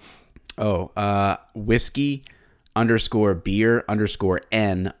 Whiskey _beer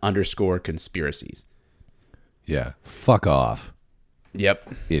 _n _conspiracies. Yeah. Fuck off.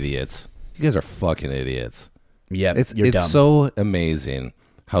 Yep. Idiots. You guys are fucking idiots. Yep. It's dumb. So amazing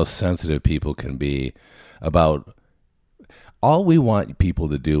how sensitive people can be about. All we want people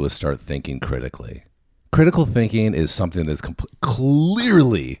to do is start thinking critically. Critical thinking is something that's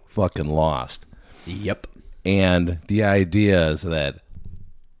clearly fucking lost. Yep. And the idea is that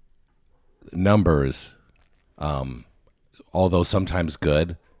numbers, although sometimes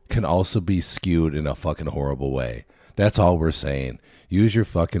good, can also be skewed in a fucking horrible way. That's all we're saying. Use your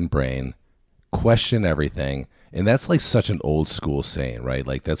fucking brain, question everything. And that's like such an old school saying, right?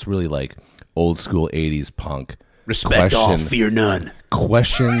 Like that's really like old school 80s punk. Respect all, fear none.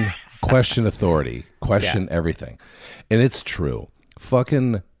 Question authority. Question everything. And it's true.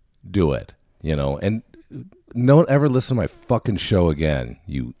 Fucking do it, and don't ever listen to my fucking show again,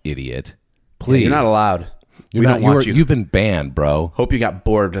 you idiot. Please. Yeah, you're not allowed. You've been banned, bro. Hope you got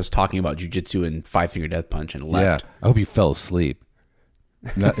bored just talking about jiu-jitsu and five-finger death punch and left. Yeah, I hope you fell asleep.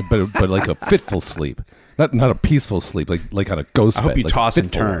 But like a fitful sleep. Not a peaceful sleep, like on a ghost bed. I hope you like toss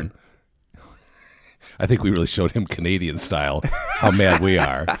and turn. I think we really showed him Canadian style how mad we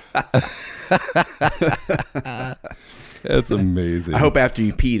are. That's amazing. I hope after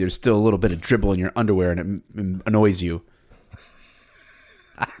you pee, there's still a little bit of dribble in your underwear and it annoys you.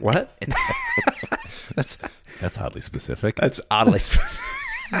 What? That's oddly specific. That's oddly specific.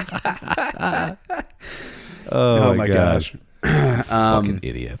 Oh my gosh. Fucking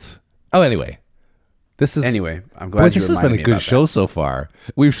idiots. Oh, anyway. I'm glad this has been a good show so far.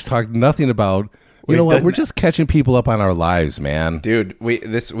 We've talked nothing about. You know what? We're just catching people up on our lives, man. Dude,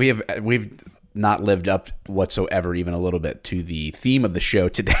 we've not lived up whatsoever, even a little bit, to the theme of the show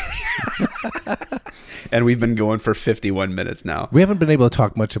today. And we've been going for 51 minutes now. We haven't been able to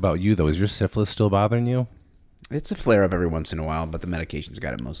talk much about you, though. Is your syphilis still bothering you? It's a flare up every once in a while, but the medication's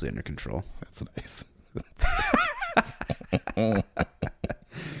got it mostly under control. That's nice.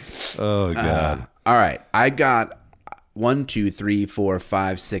 Oh, God. All right. I got 1, 2, 3, 4,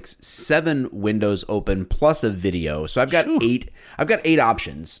 5, 6, 7 windows open plus a video. So I've got 8. I've got 8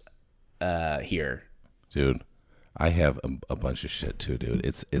 options here. Dude, I have a bunch of shit too, dude.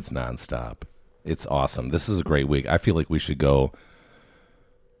 It's nonstop. It's awesome. This is a great week. I feel like we should go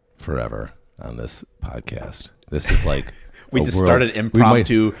forever on this podcast. This is like we just started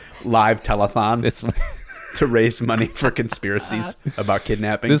impromptu live telethon to raise money for conspiracies about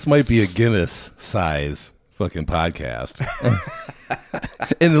kidnapping. This might be a Guinness size fucking podcast.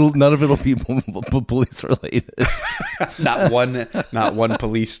 And none of it'll be police related. Not one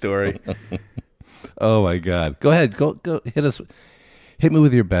police story. Oh my God. Go ahead. Go hit us. Hit me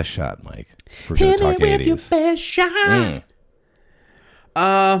with your best shot, Mike. If we're going to talk 80s. Hit me with your best shot.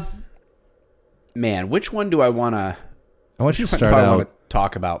 Man, which one do I want to... I want you to start out...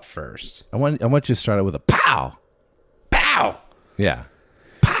 talk about first. I want you to start out with a pow. Pow! Yeah.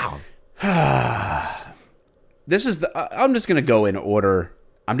 Pow. This is I'm just going to go in order.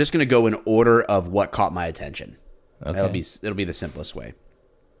 I'm just going to go in order of what caught my attention. Okay. It'll be the simplest way.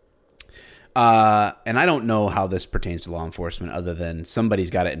 And I don't know how this pertains to law enforcement other than somebody's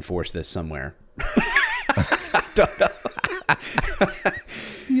got to enforce this somewhere. I don't know.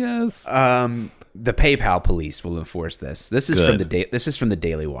 Yes. The PayPal police will enforce this. This is from the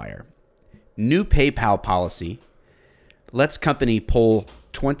Daily Wire. New PayPal policy lets company pull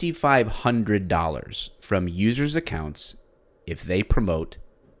 $2,500 from users' accounts if they promote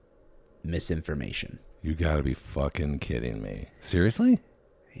misinformation. You gotta be fucking kidding me. Seriously?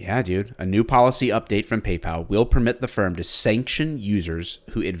 Yeah, dude. A new policy update from PayPal will permit the firm to sanction users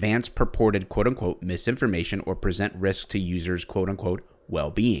who advance purported quote-unquote misinformation or present risk to users' quote-unquote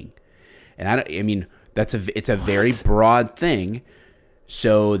well-being. And I mean, it's a very broad thing.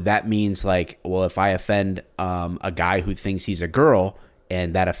 So that means like, well, if I offend a guy who thinks he's a girl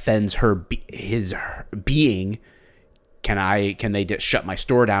and that offends his being, can they just shut my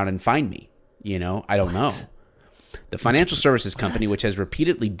store down and fine me? I don't know. The financial services company, which has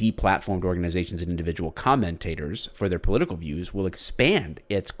repeatedly deplatformed organizations and individual commentators for their political views, will expand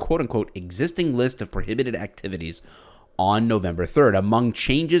its quote-unquote existing list of prohibited activities on November 3rd. Among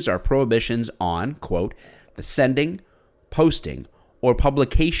changes are prohibitions on, quote, the sending, posting, or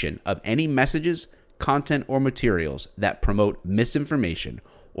publication of any messages, content, or materials that promote misinformation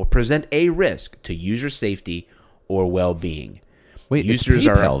or present a risk to user safety or well-being. Wait, Users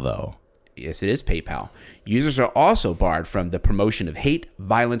it's PayPal, though. Yes, it is PayPal. Users are also barred from the promotion of hate,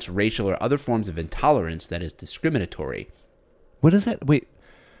 violence, racial, or other forms of intolerance that is discriminatory. What is that? Wait,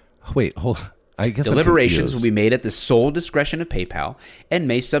 hold on. I guess Deliberations will be made at the sole discretion of PayPal and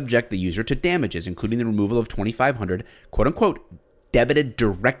may subject the user to damages, including the removal of $2,500, quote-unquote, debited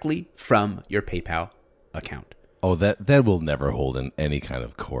directly from your PayPal account. Oh, that will never hold in any kind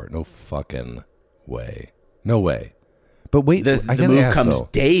of court. No fucking way. No way. But wait, The I gotta move ask, comes though.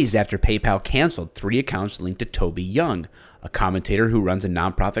 days after PayPal canceled 3 accounts linked to Toby Young, a commentator who runs a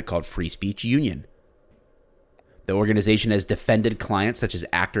nonprofit called Free Speech Union. The organization has defended clients such as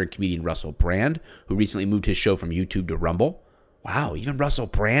actor and comedian Russell Brand, who recently moved his show from YouTube to Rumble. Wow, even Russell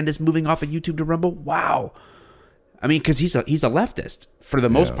Brand is moving off of YouTube to Rumble? Wow. I mean, because he's a leftist for the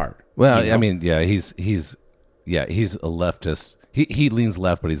most part. Well, you know? I mean, yeah, he's a leftist. He leans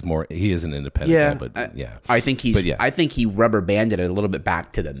left, but he is an independent guy. But I think he rubber banded it a little bit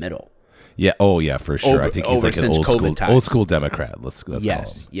back to the middle. Yeah. Oh, yeah, for sure. I think he's like an old school Democrat. Let's call him.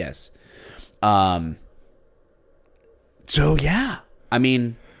 Yes. So yeah, I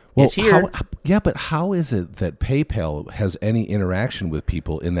mean, well, it's here. But how is it that PayPal has any interaction with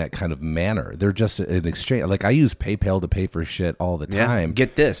people in that kind of manner? They're just an exchange. Like, I use PayPal to pay for shit all the time.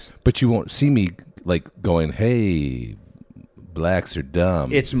 Get this, but you won't see me like going, "Hey, blacks are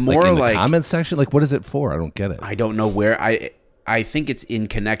dumb." It's more in like the comment section. Like, what is it for? I don't get it. I don't know where I think it's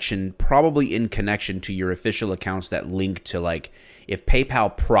probably in connection to your official accounts that link to, like, if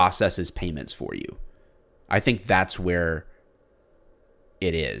PayPal processes payments for you. I think that's where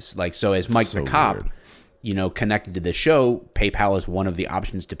it is. Like, so as Mike the Cop, weird. Connected to the show, PayPal is one of the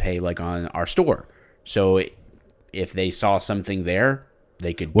options to pay, like, on our store. So if they saw something there,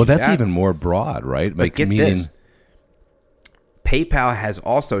 they could. Well, that's even more broad, right? Like, get this. PayPal has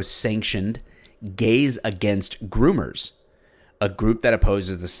also sanctioned Gays Against Groomers, a group that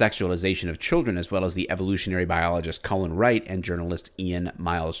opposes the sexualization of children, as well as the evolutionary biologist Colin Wright and journalist Ian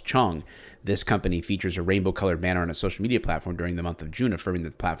Miles Chung. This company features a rainbow-colored banner on a social media platform during the month of June, affirming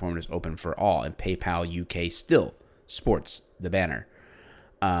that the platform is open for all, and PayPal UK still sports the banner.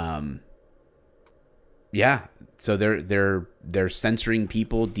 Yeah, so they're censoring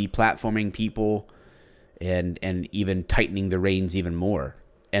people, deplatforming people, and even tightening the reins even more.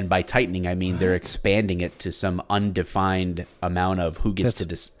 And by tightening, I mean they're expanding it to some undefined amount of who gets to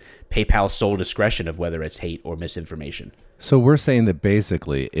PayPal's sole discretion of whether it's hate or misinformation. So we're saying that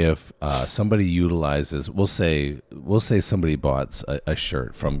basically, if somebody utilizes, we'll say somebody bought a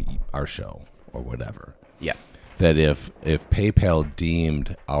shirt from our show or whatever. Yeah. That if PayPal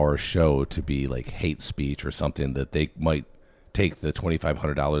deemed our show to be like hate speech or something, that they might take the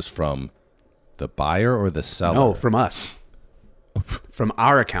 $2,500 from the buyer or the seller. No, from us. From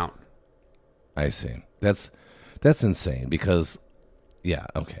our account. I see. That's insane because, yeah,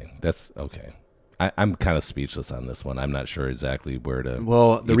 okay. That's okay. I'm kind of speechless on this one. I'm not sure exactly where to.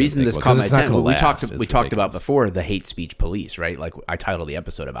 Well, the reason this caught my attention, we talked ridiculous. about before the hate speech police, right? Like, I titled the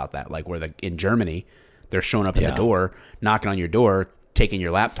episode about that, like where in Germany, they're showing up at the door, knocking on your door, taking your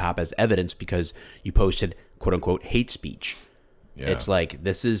laptop as evidence because you posted quote unquote hate speech. Yeah. It's like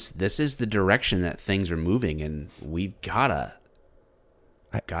this is the direction that things are moving, and we've gotta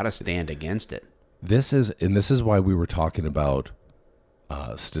stand against it. This is why we were talking about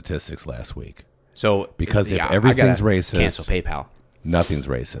statistics last week. So because if everything's racist, cancel PayPal. Nothing's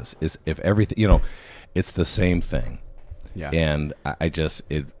racist. If everything, it's the same thing. Yeah. And I just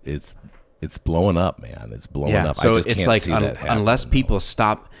it's blowing up, man. It's blowing up. So I just it's can't like see that happen, unless people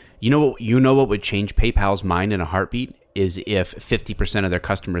stop. You know what would change PayPal's mind in a heartbeat is if 50% of their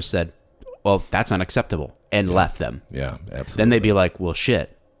customers said, "Well, that's unacceptable," and left them. Yeah, absolutely. Then they'd be like, "Well,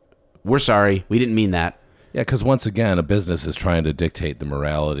 shit. We're sorry. We didn't mean that." Yeah, because once again, a business is trying to dictate the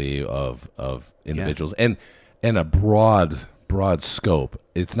morality of individuals and a broad scope.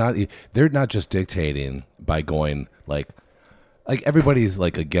 It's not. They're not just dictating by going like everybody's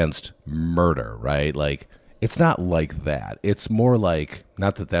like against murder, right? Like it's not like that. It's more like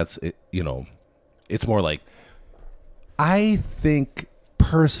not that that's it, It's more like I think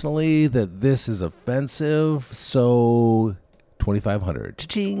personally that this is offensive, so. 2,500.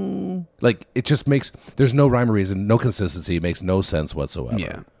 Cha-ching. Like it just makes there's no rhyme or reason, no consistency. It makes no sense whatsoever.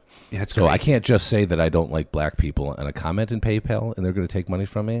 Yeah, that's so great. I can't just say that I don't like black people and a comment in PayPal and they're going to take money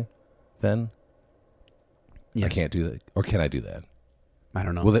from me. Then yes. I can't do that, or can I do that? I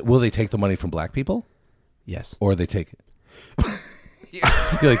don't know. Will they take the money from black people? Yes. Or they take it?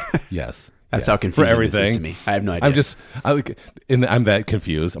 You're like yes. That's how confusing for everything. this is to me. I have no idea. I'm that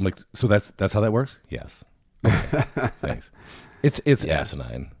confused. I'm like, so that's how that works? Yes. Okay. Thanks. It's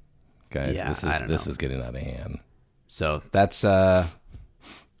asinine, guys. Yeah, this is getting out of hand. So that's the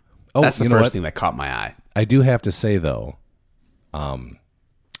first thing that caught my eye. I do have to say though,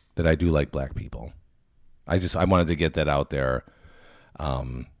 that I do like black people. I wanted to get that out there.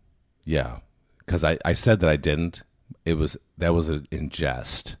 Because I said that I didn't. That was in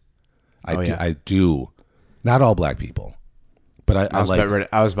jest. I do. Not all black people, but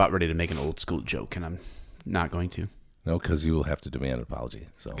I was about ready to make an old school joke, and I'm not going to. No, because you will have to demand an apology.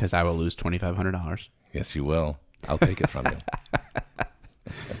 So because I will lose $2,500. Yes, you will. I'll take it from you.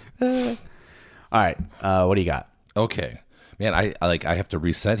 All right. What do you got? Okay, man. I have to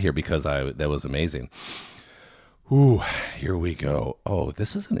reset here because that was amazing. Ooh, here we go. Oh,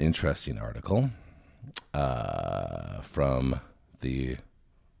 this is an interesting article from the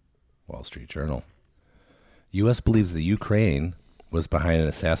Wall Street Journal. U.S. believes the Ukraine was behind an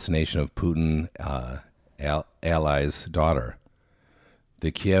assassination of Putin ally's daughter.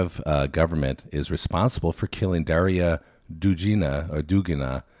 The Kiev government is responsible for killing Daria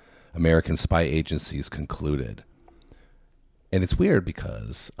Dugina, American spy agencies concluded. And it's weird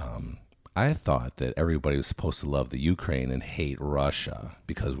because I thought that everybody was supposed to love the Ukraine and hate Russia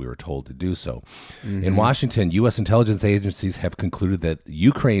because we were told to do so. Mm-hmm. In Washington, U.S. intelligence agencies have concluded that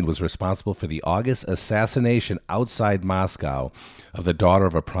Ukraine was responsible for the August assassination outside Moscow of the daughter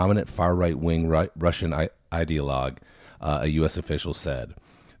of a prominent far-right wing Russian ideologue, a U.S. official said.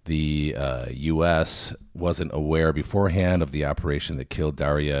 The U.S. wasn't aware beforehand of the operation that killed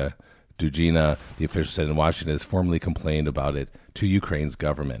Daria Dugina, the official said in Washington, has formally complained about it to Ukraine's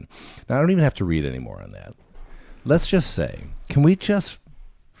government. Now, I don't even have to read any more on that. Let's just say, can we just,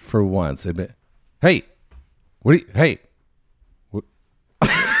 for once, admit, hey,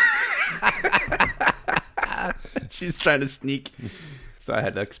 She's trying to sneak, so I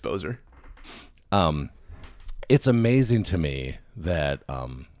had to expose her. It's amazing to me that,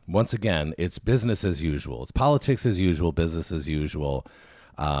 once again, it's business as usual. It's politics as usual, business as usual.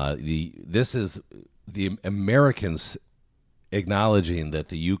 This is the Americans acknowledging that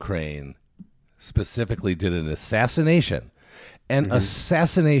the Ukraine specifically did an assassination.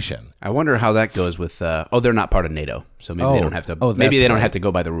 Assassination. I wonder how that goes with. They're not part of NATO, so maybe they don't have to. Maybe they don't have to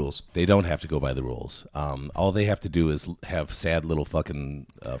go by the rules. They don't have to go by the rules. All they have to do is have sad little fucking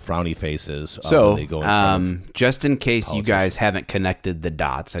frowny faces. So, when they go in front of just in case you guys haven't connected the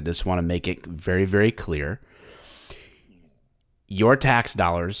dots, I just want to make it very, very clear. Your tax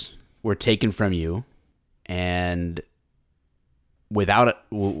dollars were taken from you, and without it,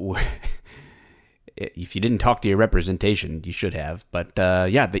 if you didn't talk to your representation, you should have. But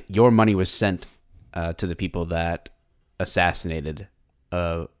your money was sent to the people that assassinated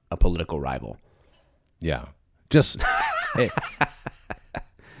a political rival. Yeah, just a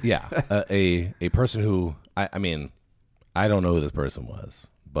person who I mean, I don't know who this person was.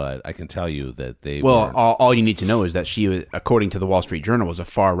 But I can tell you that they Well, all you need to know is that she, according to the Wall Street Journal, was a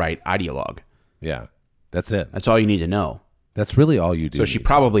far-right ideologue. Yeah, that's it. That's all you need to know. That's really all you do. So she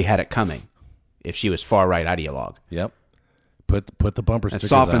probably had it coming if she was far-right ideologue. Yep. Put the bumper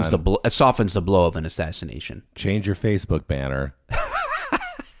stickers on. It softens the blow of an assassination. Change your Facebook banner.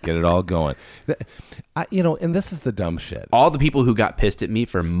 Get it all going. And this is the dumb shit. All the people who got pissed at me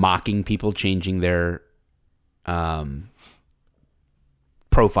for mocking people changing their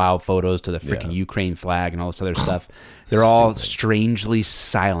profile photos to the freaking Ukraine flag and all this other stuff. They're all strangely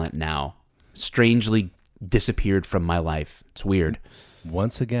silent now. Strangely disappeared from my life. It's weird.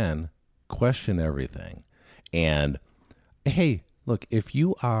 Once again, question everything. And hey, look, if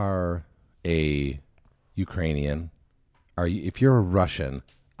you are a Ukrainian, if you're a Russian,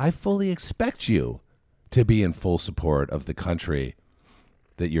 I fully expect you to be in full support of the country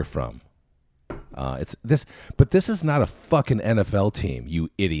that you're from. But this is not a fucking NFL team, you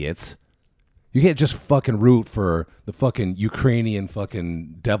idiots. You can't just fucking root for the fucking Ukrainian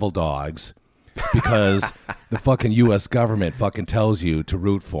fucking devil dogs because the fucking U.S. government fucking tells you to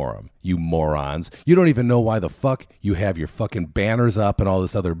root for them, you morons. You don't even know why the fuck you have your fucking banners up and all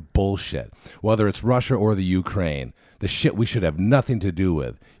this other bullshit, whether it's Russia or the Ukraine, the shit we should have nothing to do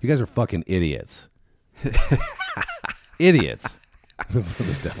with. You guys are fucking idiots. Idiots.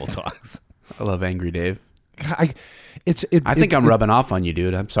 The devil dogs. I love Angry Dave. I think I'm rubbing off on you,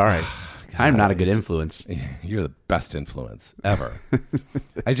 dude. I'm sorry. I'm not a good influence. You're the best influence ever.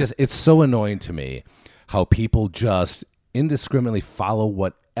 It's so annoying to me how people just indiscriminately follow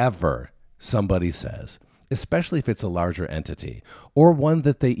whatever somebody says, especially if it's a larger entity or one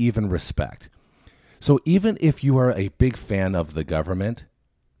that they even respect. So even if you are a big fan of the government,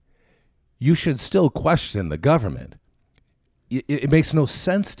 you should still question the government. It makes no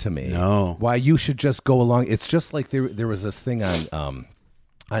sense to me. No. Why you should just go along. It's just like there was this thing on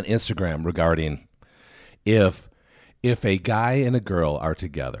Instagram regarding if a guy and a girl are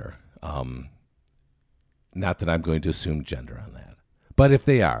together, not that I'm going to assume gender on that, but if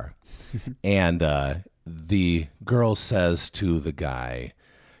they are, and the girl says to the guy,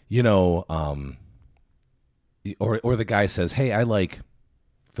 or the guy says, "Hey, I like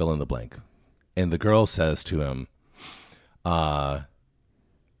fill in the blank," and the girl says to him,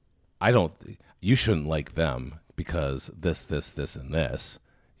 you shouldn't like them because this, and this,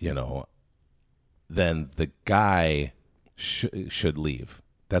 then the guy should leave.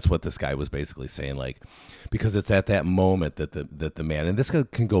 That's what this guy was basically saying, like, because it's at that moment that the man, and this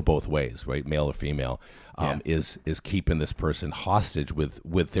can go both ways, right, male or female, is keeping this person hostage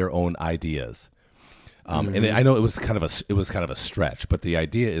with their own ideas. And I know it was kind of a stretch, but the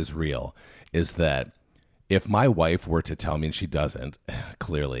idea is real. Is that if my wife were to tell me, and she doesn't,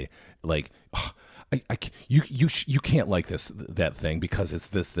 clearly, like, oh, you can't like that thing because it's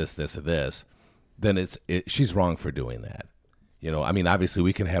this, or this, then she's wrong for doing that. I mean, obviously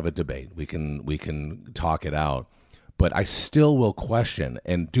we can have a debate, we can talk it out, but I still will question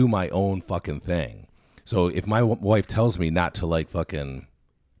and do my own fucking thing. So if my wife tells me not to like fucking,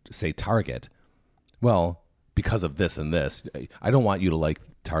 say, Target, well, because of this and this, I don't want you to like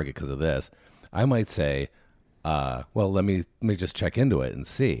Target because of this. I might say, well, let me just check into it and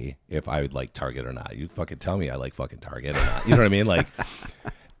see if I would like Target or not. You fucking tell me I like fucking Target or not. You know what I mean? Like,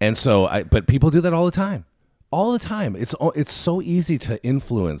 and so but people do that all the time. All the time. It's so easy to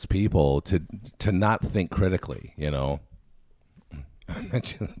influence people to not think critically, I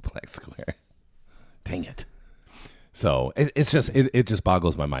mentioned the black square. Dang it. So it just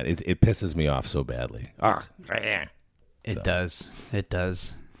boggles my mind. It pisses me off so badly. It does.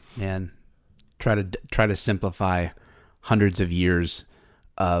 Man, try to simplify hundreds of years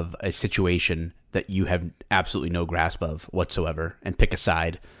of a situation that you have absolutely no grasp of whatsoever and pick a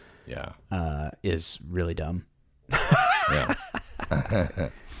side. Yeah. Is really dumb. Yeah.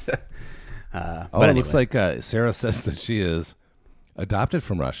 But it looks like Sarah says that she is adopted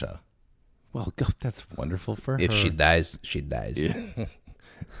from Russia. Well, God, that's wonderful for her. If she dies, she dies. Yeah.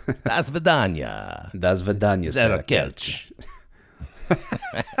 Das Vidanya. Das Vidanya, Zerakelch.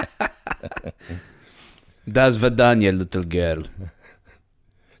 Das Vidanya, little girl.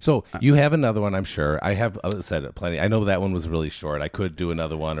 So you have another one, I'm sure. I have said plenty. I know that one was really short. I could do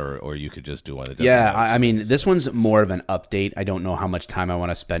another one, or you could just do one. Yeah, I mean, this one's more of an update. I don't know how much time I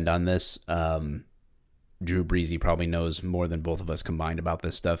want to spend on this. Drew Breezy probably knows more than both of us combined about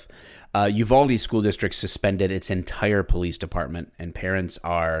this stuff. Uvalde School District suspended its entire police department, and parents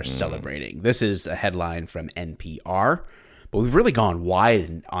are celebrating. This is a headline from NPR. But we've really gone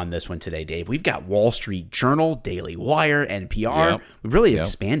wide on this one today, Dave. We've got Wall Street Journal, Daily Wire, NPR. Yep. We've really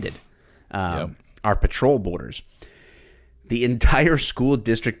expanded our patrol borders. The entire school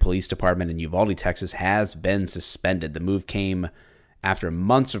district police department in Uvalde, Texas, has been suspended. The move came after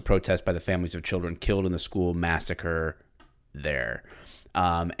months of protest by the families of children killed in the school massacre there.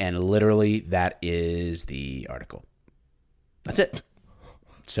 And literally, that is the article. That's it.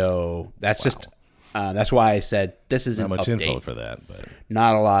 So that's just... that's why I said this is not an much update. info for that, but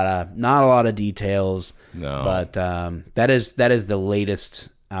not a lot of details. No, but that is the latest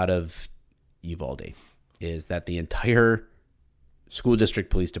out of Uvalde. Is that the entire school district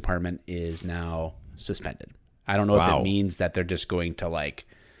police department is now suspended? I don't know if it means that they're just going to like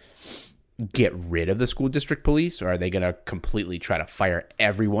get rid of the school district police, or are they going to completely try to fire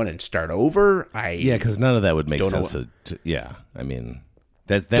everyone and start over? Because none of that would make sense. Yeah, I mean.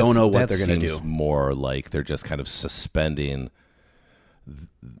 Don't know what they're going to do. More like they're just kind of suspending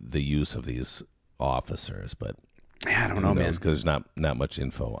the use of these officers, but I don't know, man. Because there's not much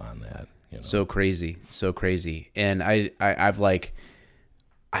info on that. So crazy, and I've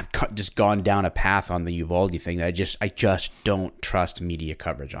just gone down a path on the Uvalde thing that I just don't trust media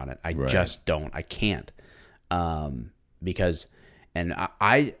coverage on it. I just don't. I can't, because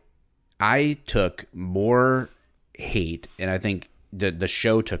I took more hate, and I think. The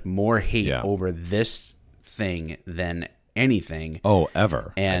show took more hate over this thing than anything. Oh,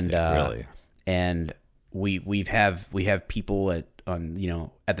 ever. And really. And we have people at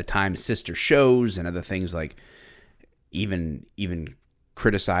the time sister shows and other things, like even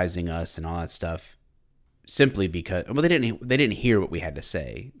criticizing us and all that stuff simply because they didn't hear what we had to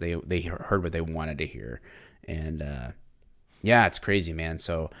say. They heard what they wanted to hear. And it's crazy, man.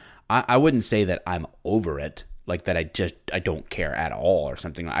 So I wouldn't say that I'm over it. Like that I don't care at all or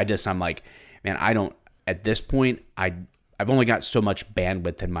something. I'm like, man, I don't, at this point, I've only got so much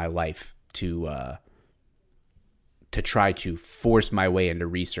bandwidth in my life to try to force my way into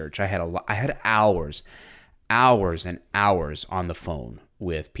research. I had hours and hours on the phone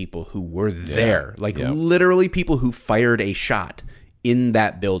with people who were there, literally people who fired a shot in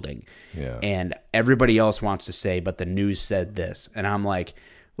that building. Yeah. And everybody else wants to say, but the news said this. And I'm like,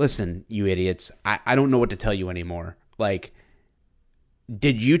 listen, you idiots, I don't know what to tell you anymore. Like,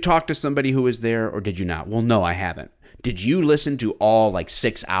 did you talk to somebody who was there or did you not? Well, no, I haven't. Did you listen to all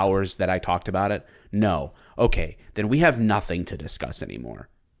 6 hours that I talked about it? No. Okay, then we have nothing to discuss anymore.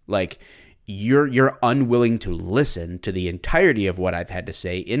 Like, you're unwilling to listen to the entirety of what I've had to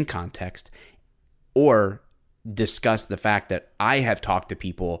say in context or discuss the fact that I have talked to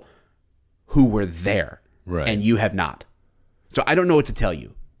people who were there, right, and you have not. So I don't know what to tell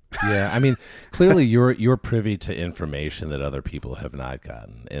you. Yeah, I mean, clearly you're privy to information that other people have not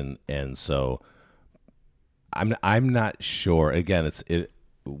gotten, and so I'm not sure. Again,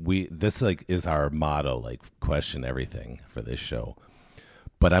 this is our motto, question everything for this show.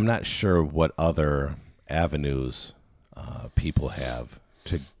 But I'm not sure what other avenues people have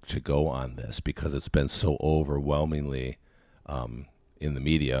to go on this, because it's been so overwhelmingly in the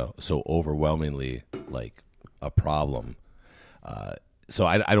media, so overwhelmingly a problem. So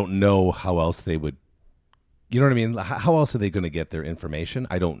I don't know how else they would, you know what I mean? How else are they going to get their information?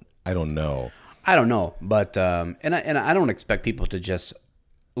 I don't know. I don't know, but and I don't expect people to just,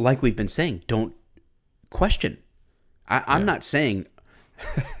 like we've been saying, don't question. I'm not saying.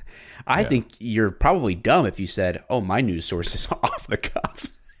 I think you're probably dumb if you said, "Oh, my news source is off the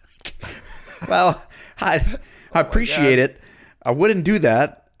cuff." Well, I appreciate it. I wouldn't do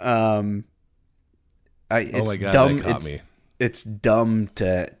that. It's oh my God, dumb. that caught me. It's dumb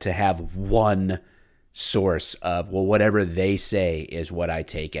to have one source of, well, whatever they say is what I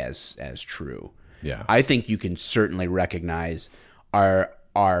take as true. Yeah. I think you can certainly recognize are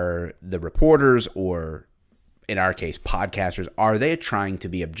the reporters, or in our case podcasters, are they trying to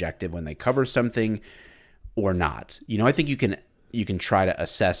be objective when they cover something or not? I think you can try to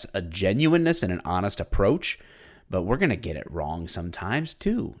assess a genuineness and an honest approach, but we're going to get it wrong sometimes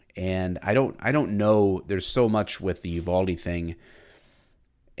too. And I don't know, there's so much with the Uvalde thing,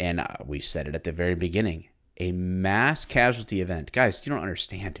 and we said it at the very beginning, a mass casualty event. Guys, you don't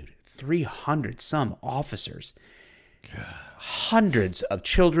understand, dude. 300 some officers, hundreds of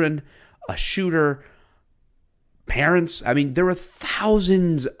children, a shooter, parents. I mean, there were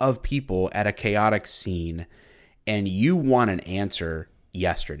thousands of people at a chaotic scene, and you want an answer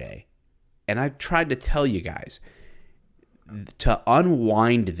yesterday. And I've tried to tell you guys, to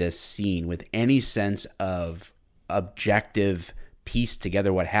unwind this scene with any sense of objective piece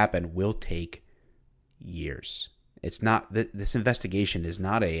together what happened will take years. It's not, this investigation is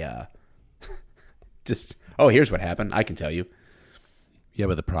not a just, oh, here's what happened, I can tell you. Yeah,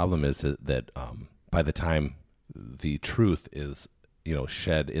 but the problem is that by the time the truth is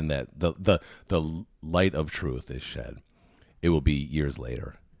shed, in that the light of truth is shed, it will be years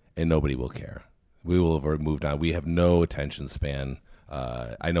later, and nobody will care. We will have already moved on. We have no attention span.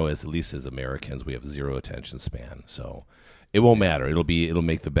 I know, at least as Americans, we have zero attention span. So it won't matter. It'll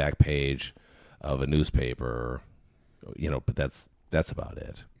make the back page of a newspaper, but that's about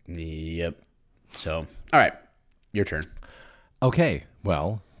it. Yep. So, all right, your turn. Okay.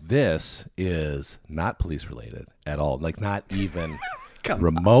 Well, this is not police related at all. Not even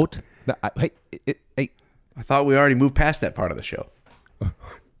remote. No, hey. I thought we already moved past that part of the show.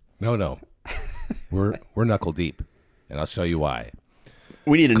 No. We're knuckle deep, and I'll show you why.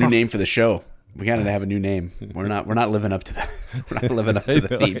 We need a new name for the show. We got to have a new name. We're not living up to that. We're not living up to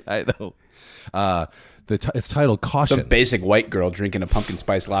the theme. I know. It's titled Caution. Some basic white girl drinking a pumpkin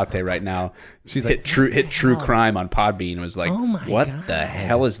spice latte right now. She's hit true crime on Podbean. Was like, oh my what God. the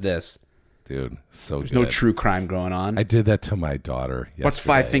hell is this? Dude, so There's good. no true crime going on. I did that to my daughter yesterday. What's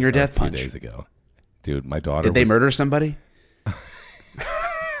Five Finger Death Punch? 2 days ago. Dude, my daughter Did they murder somebody?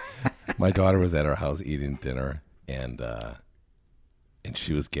 My daughter was at our house eating dinner, and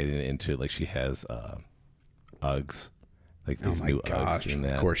she was getting into, she has Uggs, these new Uggs. And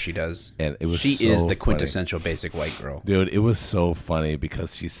that. Of course she does. And it was she so is the funny. Quintessential basic white girl. Dude, it was so funny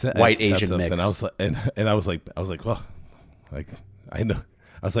because she said white said Asian something, mix. and I was like, well, I know.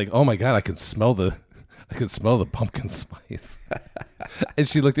 I was like, oh my God, I can smell the pumpkin spice. And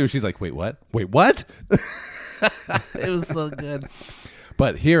she looked at me, she's like, wait, what? It was so good.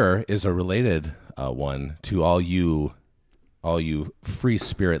 But here is a related one to all you free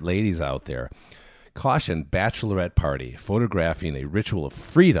spirit ladies out there. Caution, bachelorette party, photographing a ritual of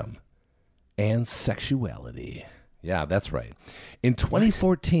freedom and sexuality. Yeah, that's right. In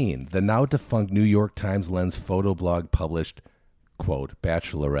 2014, the now defunct New York Times Lens photo blog published, quote,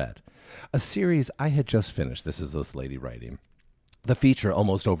 Bachelorette, A series I had just finished. This is this lady writing. The feature,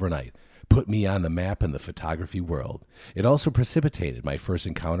 almost overnight, put me on the map in the photography world. It also precipitated my first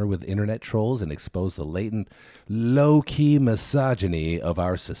encounter with internet trolls and exposed the latent, low-key misogyny of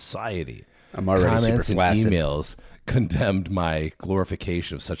our society. I'm already Comments super and flaccid. emails condemned my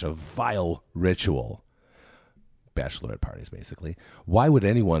glorification of such a vile ritual. Bachelorette parties, basically. Why would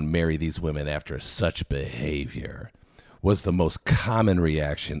anyone marry these women after such behavior? Was the most common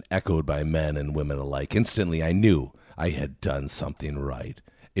reaction, echoed by men and women alike. Instantly, I knew I had done something right.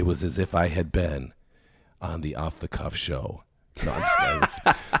 It was as if I had been on the Off the Cuff show. No,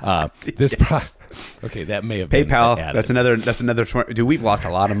 I'm just okay, that may have been PayPal. added. That's another. Dude, we've lost a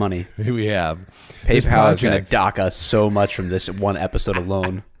lot of money. We have. This PayPal is going to project- dock us so much from this one episode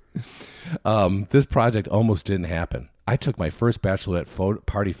alone. This project almost didn't happen. I took my first bachelorette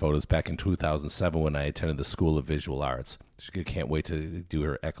party photos back in 2007 when I attended the School of Visual Arts. She can't wait to do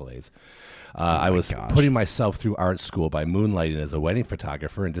her accolades. I was putting myself through art school by moonlighting as a wedding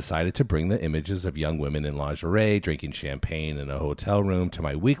photographer and decided to bring the images of young women in lingerie, drinking champagne in a hotel room to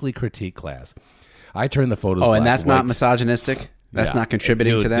my weekly critique class. I turned the photos Oh, black and that's not white. misogynistic? That's Yeah. not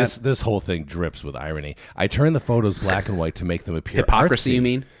contributing Dude, to that? This whole thing drips with irony. I turned the photos black and white to make them appear Hypocrisy, artsy. you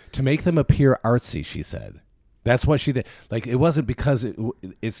mean? To make them appear artsy, she said. That's what she did. Like, it wasn't because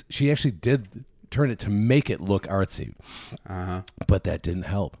it's. She actually did turn it to make it look artsy. But that didn't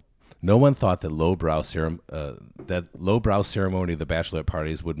help. No one thought that lowbrow ceremony of the bachelorette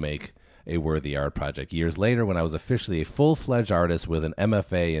parties would make a worthy art project. Years later, when I was officially a full-fledged artist with an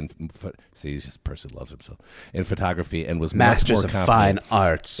MFA in this person loves himself in photography and was Masters much of more Fine confident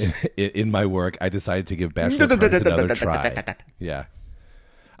Arts. in my work, I decided to give bachelor parties another try. Yeah.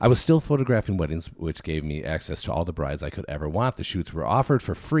 I was still photographing weddings, which gave me access to all the brides I could ever want. The shoots were offered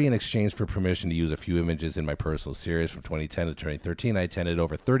for free in exchange for permission to use a few images in my personal series. From 2010 to 2013, I attended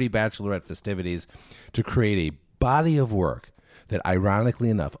over 30 bachelorette festivities to create a body of work that,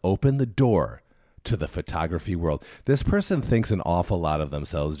 ironically enough, opened the door to the photography world. This person thinks an awful lot of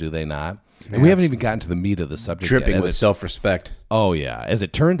themselves, do they not? And we haven't even gotten to the meat of the subject Dripping yet. with self-respect. Oh, yeah. As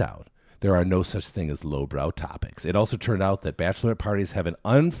it turned out, there are no such thing as lowbrow topics. It also turned out that bachelorette parties have an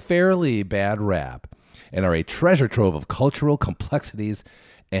unfairly bad rap and are a treasure trove of cultural complexities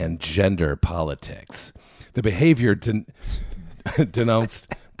and gender politics. The behavior denounced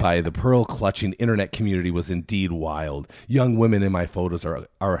by the pearl-clutching internet community was indeed wild. Young women in my photos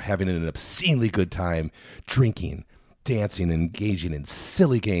are having an obscenely good time drinking, dancing, and engaging in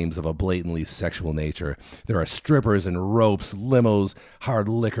silly games of a blatantly sexual nature. There are strippers and ropes, limos, hard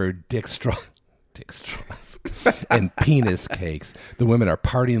liquor, dick straws, and penis cakes. The women are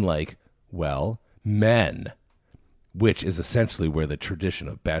partying like, well, men, which is essentially where the tradition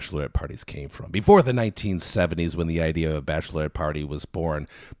of bachelorette parties came from. Before the 1970s, when the idea of a bachelorette party was born,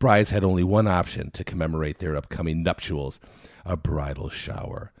 brides had only one option to commemorate their upcoming nuptials: a bridal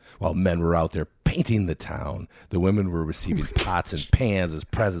shower. While men were out there painting the town, the women were receiving pots and pans as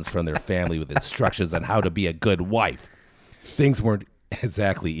presents from their family with instructions on how to be a good wife. Things weren't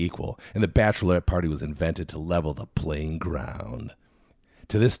exactly equal, and the bachelorette party was invented to level the playing ground.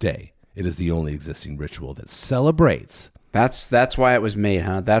 To this day, it is the only existing ritual that celebrates. That's why it was made,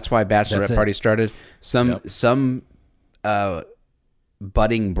 huh? That's why That's bachelorette it. party started. Some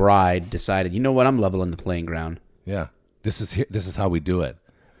budding bride decided, you know what? I'm leveling the playing ground. Yeah, this is how we do it.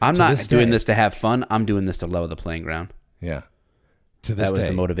 I'm To not this doing day. this to have fun. I'm doing this to level the playing ground. Yeah. To this That was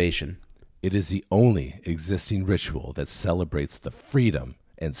day, the motivation. it is the only existing ritual that celebrates the freedom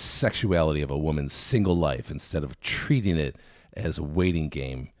and sexuality of a woman's single life instead of treating it as a waiting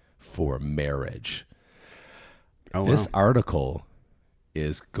game for marriage. Oh, This wow. article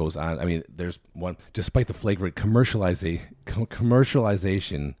goes on. I mean, there's one. Despite the flagrant commercializing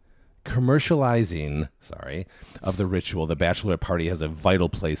of the ritual, the bachelorette party has a vital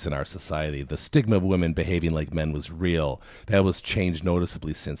place in our society. The stigma of women behaving like men was real. That was changed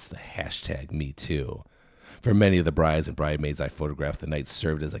noticeably since the hashtag #MeToo. For many of the brides and bridesmaids I photographed, the night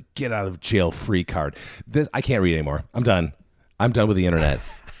served as a get-out-of-jail-free card. I can't read anymore. I'm done. I'm done with the internet.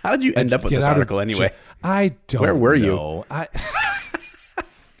 How did you end up with Get this out of article anyway? jail. I don't. Where were you? know.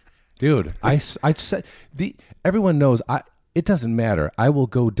 Dude, I said everyone knows. It doesn't matter. I will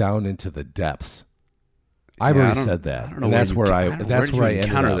go down into the depths. I've Yeah, I already don't- said that, I don't know and where that's you where ca- I. I don't know, That's where where I did you ended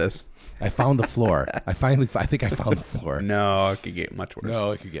encounter up. this? I found the floor. I think I found the floor. No, it could get much worse.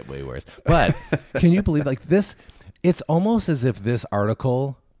 No, it could get way worse. But can you believe like this? It's almost as if this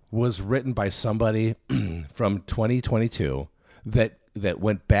article was written by somebody from 2022 that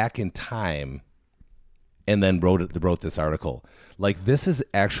went back in time and then wrote this article. Like, this is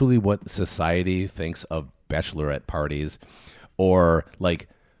actually what society thinks of bachelorette parties, or like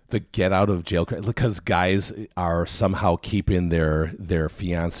the get out of jail card, because guys are somehow keeping their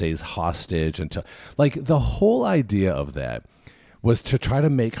fiancés hostage until, like, the whole idea of that was to try to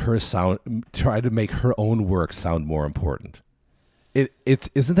make her own work sound more important. It's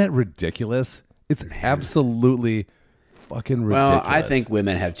isn't that ridiculous? It's absolutely fucking ridiculous. Well, I think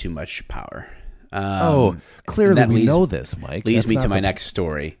women have too much power. Clearly we know this, Mike. Leads me to my next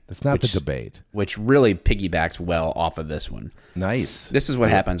story. That's not the debate. Which really piggybacks well off of this one. Nice. This is what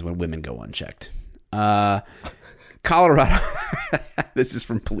happens when women go unchecked. Colorado. This is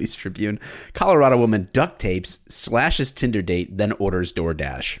from Police Tribune. Colorado woman duct tapes, slashes Tinder date, then orders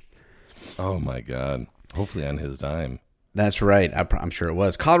DoorDash. Oh my God. Hopefully on his dime. That's right. I'm sure it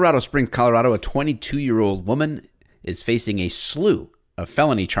was. Colorado Springs, Colorado. A 22-year-old woman is facing a slew of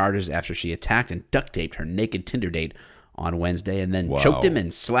felony charges after she attacked and duct taped her naked Tinder date on Wednesday and then choked him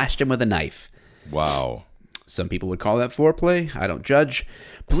and slashed him with a knife. Wow. Some people would call that foreplay. I don't judge.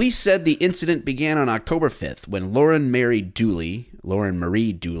 Police said the incident began on October 5th when Lauren Marie Dooley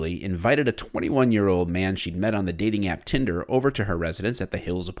invited a 21-year-old man she'd met on the dating app Tinder over to her residence at the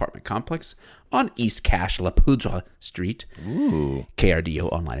Hills apartment complex on East Cache La Poudre Street. Ooh.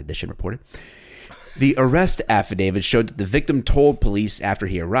 KRDO Online Edition reported. The arrest affidavit showed that the victim told police after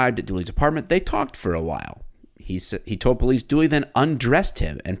he arrived at Dooley's apartment they talked for a while. He told police Dooley then undressed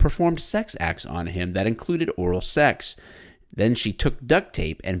him and performed sex acts on him that included oral sex. Then she took duct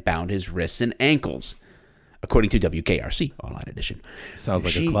tape and bound his wrists and ankles, according to WKRC Online Edition. Sounds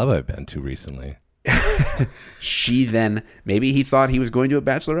like a club I've been to recently. She then, maybe he thought he was going to a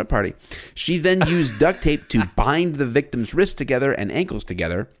bachelorette party. She then used duct tape to bind the victim's wrists together and ankles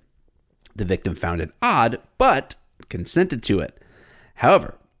together. The victim found it odd, but consented to it.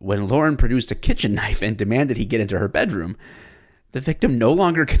 However, when Lauren produced a kitchen knife and demanded he get into her bedroom, the victim no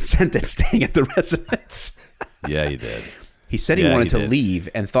longer consented staying at the residence. Yeah, he did. He said he wanted to leave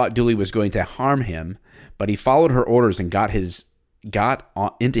and thought Dooley was going to harm him, but he followed her orders and got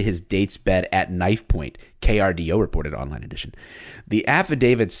into his date's bed at knife point, KRDO reported Online Edition. The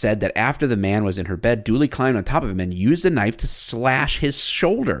affidavit said that after the man was in her bed, Dooley climbed on top of him and used a knife to slash his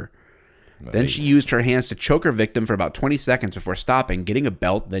shoulder. Nice. Then she used her hands to choke her victim for about 20 seconds before stopping, getting a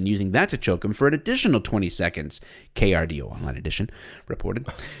belt, then using that to choke him for an additional 20 seconds, KRDO Online Edition reported.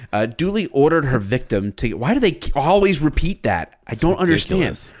 Dooley ordered her victim to... Why do they always repeat that? I don't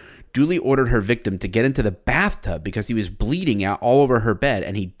understand. Dooley ordered her victim to get into the bathtub because he was bleeding out all over her bed,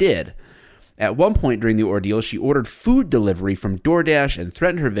 and he did. At one point during the ordeal, she ordered food delivery from DoorDash and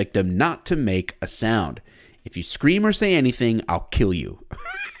threatened her victim not to make a sound. If you scream or say anything, I'll kill you.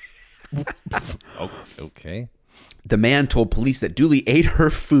 Okay. The man told police that Dooley ate her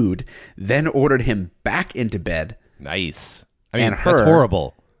food, then ordered him back into bed. Nice. I mean, that's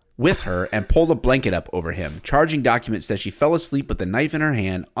horrible. With her and pulled a blanket up over him. Charging document says she fell asleep with the knife in her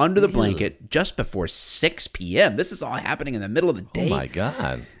hand under the blanket just before 6 p.m. This is all happening in the middle of the day. Oh, my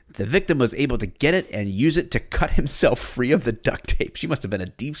God. The victim was able to get it and use it to cut himself free of the duct tape. She must have been a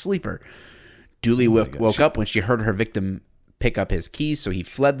deep sleeper. Dooley woke up when she heard her victim pick up his keys, so he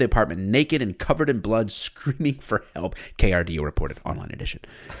fled the apartment naked and covered in blood, screaming for help, KRDO reported Online Edition.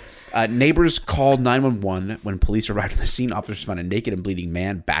 Neighbors called 911 when police arrived on the scene. Officers found a naked and bleeding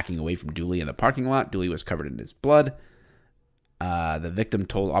man backing away from Dooley in the parking lot. Dooley was covered in his blood. The victim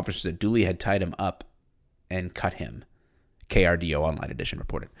told officers that Dooley had tied him up and cut him, KRDO Online Edition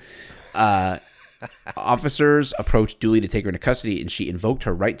reported. Officers approached Dooley to take her into custody, and she invoked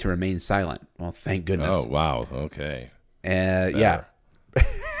her right to remain silent. Well, thank goodness. Oh, wow. Okay. Yeah.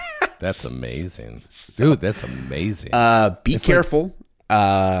 That's amazing. Dude, that's amazing. Be careful.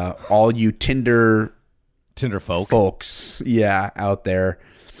 All you Tinder folks. Yeah, out there.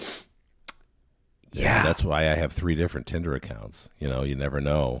 Yeah. That's why I have 3 different Tinder accounts. You know, you never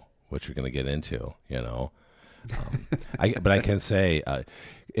know what you're going to get into, you know. But I can say,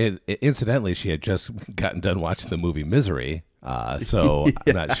 incidentally, she had just gotten done watching the movie Misery. So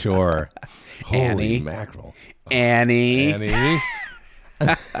I'm not sure. Holy Annie. mackerel. Annie.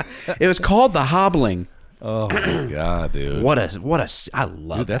 It was called The Hobbling. Oh my God, dude. I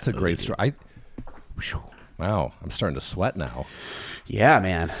love dude, that's that a great story. Wow, I'm starting to sweat now. Yeah,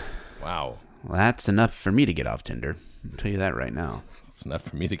 man. Wow. Well, that's enough for me to get off Tinder. I'll tell you that right now. It's enough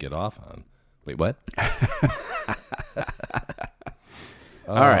for me to get off on. Wait, what?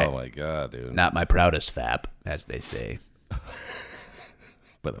 All right. Oh my God, dude. Not my proudest fap, as they say.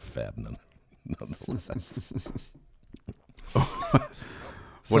 But a fab nonetheless.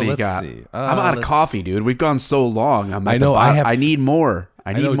 What do you got? I'm out of coffee, dude. We've gone so long. I know. I need more.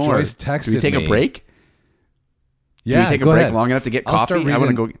 I need more. Joyce texted Do we take me. A break? Yeah, Do we take a go break ahead. long enough to get coffee? I want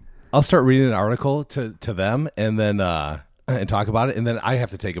to go. I'll start reading an article to them, and then and talk about it, and then I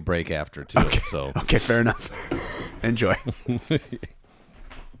have to take a break after too. Okay. So Okay, fair enough. Enjoy.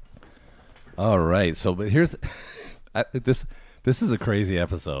 all right. So, but here's this. This is a crazy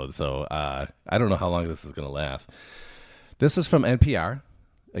episode. So I don't know how long this is going to last. This is from NPR,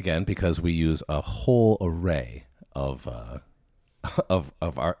 again, because we use a whole array of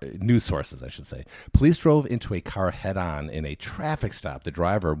our news sources, I should say. Police drove into a car head-on in a traffic stop. The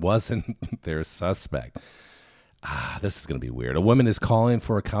driver wasn't their suspect. This is going to be weird. A woman is calling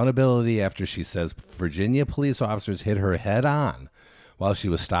for accountability after she says Virginia police officers hit her head-on while she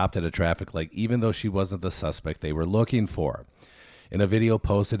was stopped at a traffic light, even though she wasn't the suspect they were looking for. In a video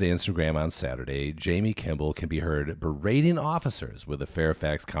posted to Instagram on Saturday, Jamie Kimball can be heard berating officers with the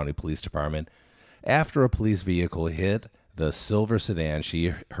Fairfax County Police Department after a police vehicle hit the silver sedan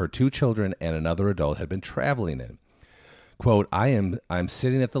she, her 2 children, and another adult had been traveling in. Quote, I'm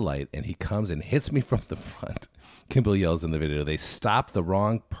sitting at the light, and he comes and hits me from the front. Kimball yells in the video, they stopped the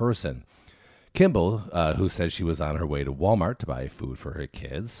wrong person. Kimball, who said she was on her way to Walmart to buy food for her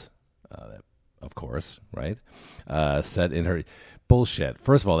kids, of course, right, said in her... Bullshit.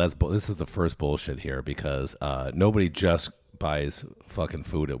 First of all, this is the first bullshit here because nobody just buys fucking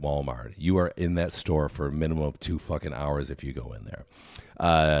food at Walmart. You are in that store for a minimum of 2 fucking hours if you go in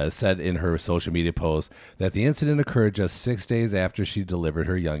there. Said in her social media post that the incident occurred just 6 days after she delivered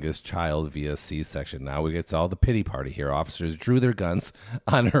her youngest child via C-section. Now we get to all the pity party here. Officers drew their guns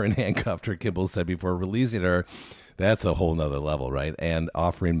on her and handcuffed her, Kimball said before releasing her. That's a whole nother level, right? And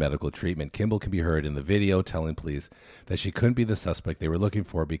offering medical treatment. Kimball can be heard in the video telling police that she couldn't be the suspect they were looking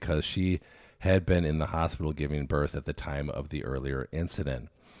for because she had been in the hospital giving birth at the time of the earlier incident.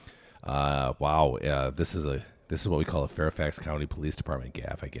 Wow. This is what we call a Fairfax County Police Department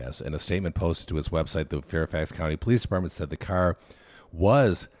gaffe, I guess. In a statement posted to its website, the Fairfax County Police Department said the car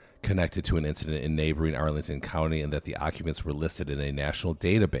was connected to an incident in neighboring Arlington County and that the occupants were listed in a national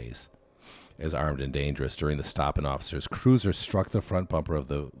database as armed and dangerous. During the stop, an officer's cruiser struck the front bumper of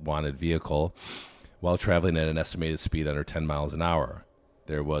the wanted vehicle while traveling at an estimated speed under 10 miles an hour.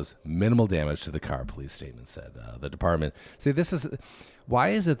 There was minimal damage to the car, police statement said. The department... See, why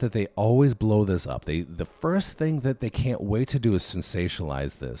is it that they always blow this up? The first thing that they can't wait to do is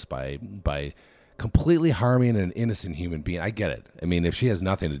sensationalize this by completely harming an innocent human being. I get it. I mean, if she has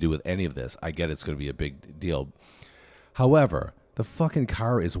nothing to do with any of this, I get it's going to be a big deal. However... the fucking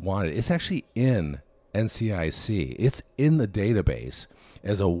car is wanted. It's actually in NCIC. It's in the database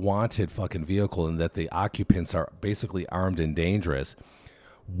as a wanted fucking vehicle and that the occupants are basically armed and dangerous.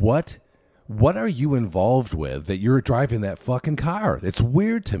 What are you involved with that you're driving that fucking car? It's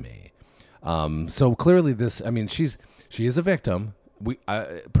weird to me. So clearly she is a victim.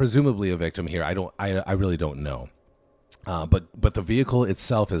 Presumably a victim here. I really don't know. But the vehicle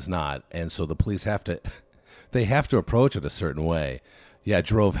itself is not. And so the police have to approach it a certain way. Yeah, it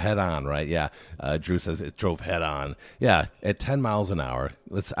drove head on, right? Yeah, Drew says it drove head on. Yeah, at 10 miles an hour.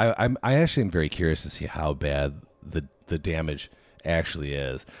 I actually am very curious to see how bad the damage actually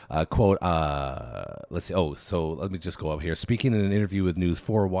is. Quote, let's see. Oh, so let me just go up here. Speaking in an interview with News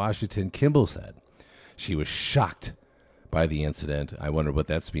 4 Washington, Kimball said she was shocked by the incident. I wonder what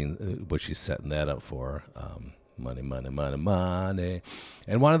what she's setting that up for. Money, money, money, money.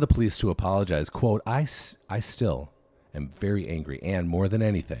 And wanted the police to apologize. Quote, I still am very angry and, more than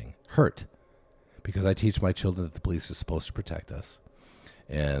anything, hurt because I teach my children that the police is supposed to protect us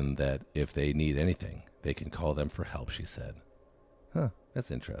and that if they need anything, they can call them for help, she said. Huh,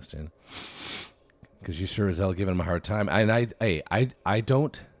 that's interesting. Because you sure as hell giving them a hard time. And I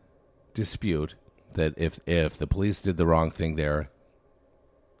don't dispute that if the police did the wrong thing there,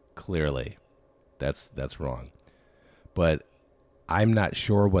 clearly that's wrong. But I'm not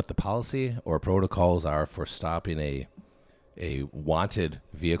sure what the policy or protocols are for stopping a wanted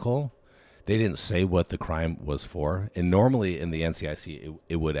vehicle. They didn't say what the crime was for. And normally in the NCIC,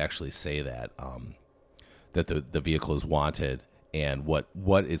 it would actually say that that the vehicle is wanted and what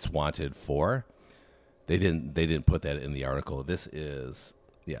it's wanted for. They didn't put that in the article. This is,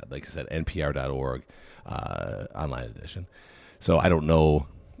 like I said, npr.org online edition. So I don't know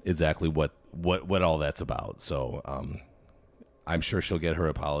exactly what all that's about. So I'm sure she'll get her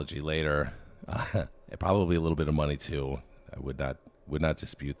apology later. Probably a little bit of money too. I would not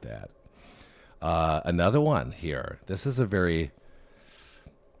dispute that. Another one here. This is a very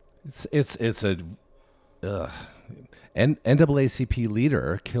it's a NAACP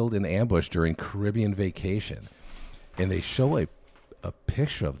leader killed in ambush during Caribbean vacation. And they show a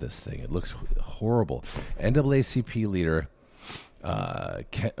picture of this thing. It looks horrible. NAACP leader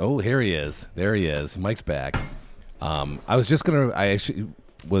here he is. There he is. Mike's back. I actually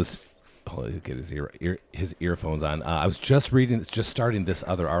was hold on, get his earphones on. I was just starting this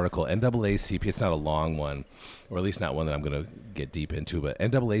other article. NAACP. It's not a long one, or at least not one that I'm going to get deep into. But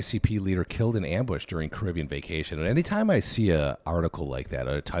NAACP leader killed in ambush during Caribbean vacation. And anytime I see a article like that,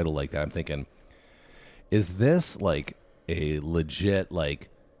 or a title like that, I'm thinking, is this like a legit like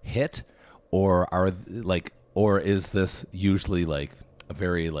hit, or is this usually like a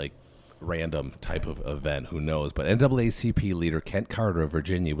very like random type of event? Who knows? But NAACP leader Kent Carter of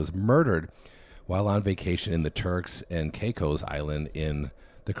Virginia was murdered while on vacation in the Turks and Caicos Island in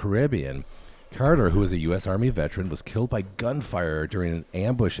the Caribbean. Carter, who is a U.S. Army veteran, was killed by gunfire during an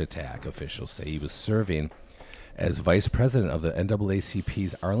ambush attack. Officials say he was serving as vice president of the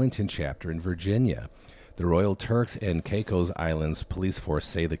NAACP's Arlington chapter in Virginia. The Royal Turks and Caicos Islands police force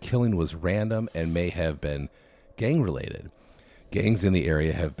say the killing was random and may have been gang-related. Gangs in the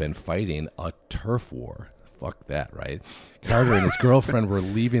area have been fighting a turf war. Fuck that, right? Carter and his girlfriend were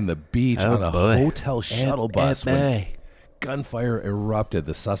leaving the beach on a hotel shuttle bus when gunfire erupted.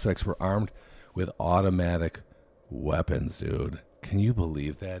 The suspects were armed with automatic weapons, dude. Can you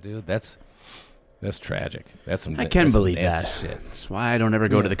believe that, dude? That's tragic. I can believe that. Shit. That's why I don't ever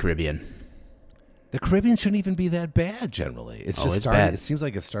go to the Caribbean. The Caribbean shouldn't even be that bad generally. It's just it's starting. bad. It seems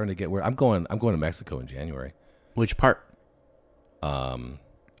like it's starting to get weird. I'm going to Mexico in January. Which part? I'm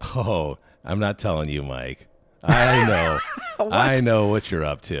not telling you, Mike. I know. I know what you're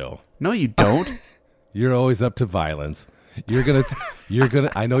up to. No, you don't. You're always up to violence. You're gonna.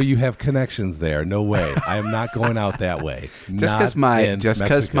 I know you have connections there. No way. I am not going out that way. Just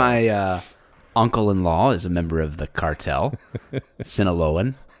because my uncle-in-law is a member of the cartel,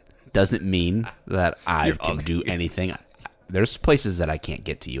 Sinaloan, doesn't mean that I can do anything. There's places that I can't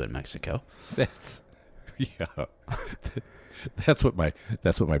get to you in Mexico. That's what my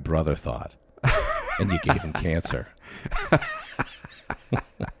brother thought, and you gave him cancer.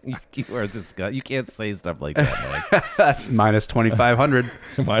 You are disgusting. You can't say stuff like that, Mike. That's minus 2,500.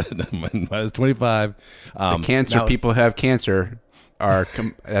 minus 25. The cancer people have cancer.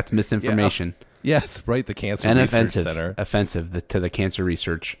 That's misinformation. Yes, right. The Cancer and Research Center. Offensive to the cancer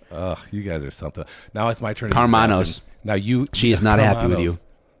research. You guys are something. Now it's my turn. Carmanos. Now she is not happy with you.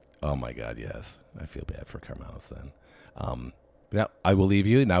 Oh my God, yes. I feel bad for Carmanos then. Now I will leave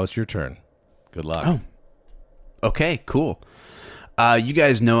you. Now it's your turn. Good luck. Oh. Okay, cool. You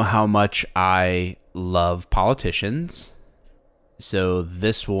guys know how much I love politicians. So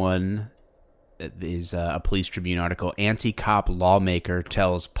this one is a Police Tribune article. Anti-cop lawmaker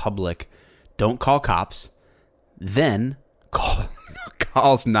tells public, don't call cops, then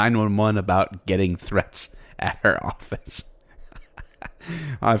calls 911 about getting threats at her office.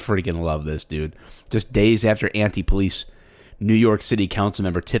 I freaking love this, dude. Just days after anti-police New York City Council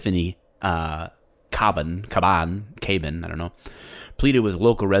member Tiffany Caban, I don't know, pleaded with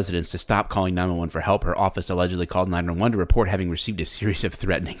local residents to stop calling 911 for help. Her office allegedly called 911 to report having received a series of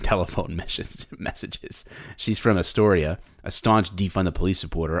threatening telephone messages. She's from Astoria. A staunch defund the police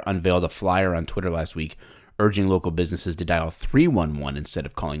supporter unveiled a flyer on Twitter last week urging local businesses to dial 311 instead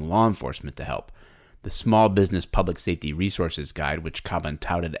of calling law enforcement to help. The Small Business Public Safety Resources Guide, which Caban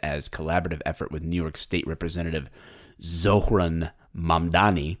touted as collaborative effort with New York State Representative Zohran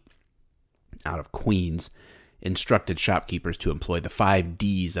Mamdani out of Queens, instructed shopkeepers to employ the 5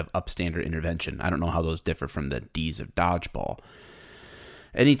 Ds of upstander intervention. I don't know how those differ from the Ds of dodgeball.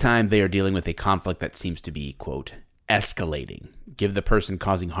 Anytime they are dealing with a conflict that seems to be, quote, escalating, give the person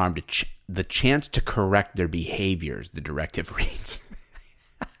causing harm the chance to correct their behaviors, the directive reads.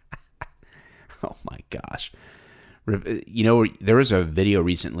 Oh my gosh. You know, there was a video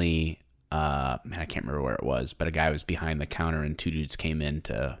recently, I can't remember where it was, but a guy was behind the counter and 2 dudes came in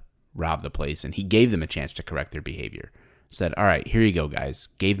to rob the place, and he gave them a chance to correct their behavior. Said, all right, here you go, guys.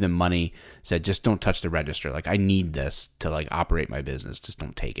 Gave them money. Said, just don't touch the register. Like, I need this to, like, operate my business. Just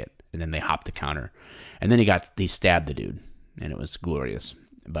don't take it. And then they hopped the counter. And then he stabbed the dude, and it was glorious.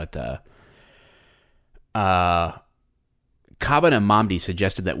 But, Caban and Mamdi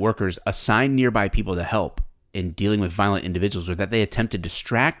suggested that workers assign nearby people to help in dealing with violent individuals, or that they attempt to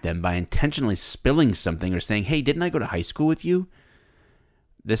distract them by intentionally spilling something or saying, hey, didn't I go to high school with you?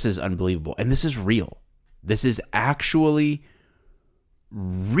 This is unbelievable. And this is real. This is actually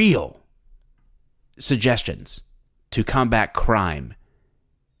real suggestions to combat crime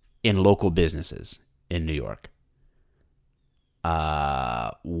in local businesses in New York.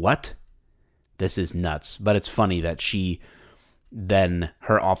 What? This is nuts. But it's funny that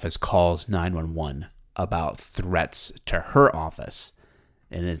her office calls 911 about threats to her office.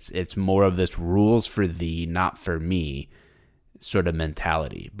 And it's more of this rules for thee, not for me sort of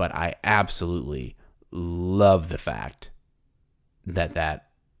mentality. But I absolutely love the fact that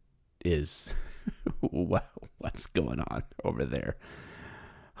is what's going on over there.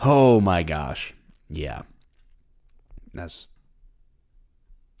 Oh my gosh. Yeah. That's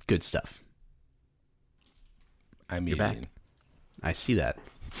good stuff. I'm You're eating. back. I see that.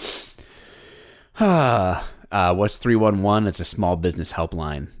 What's 311? It's a small business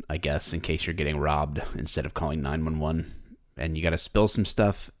helpline, I guess, in case you're getting robbed instead of calling 911. And you got to spill some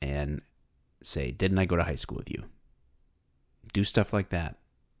stuff and say, didn't I go to high school with you? Do stuff like that.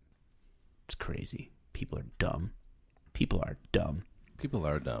 It's crazy. People are dumb. People are dumb. People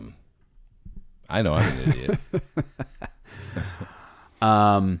are dumb. I know I'm an idiot.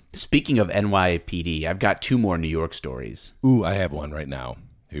 Speaking of NYPD, I've got 2 more New York stories. Ooh, I have one right now.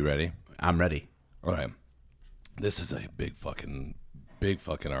 Are you ready? I'm ready. All right. This is a big fucking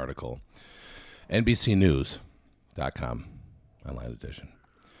article. NBCnews.com, online edition.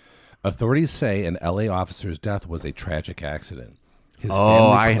 Authorities say an LA officer's death was a tragic accident. His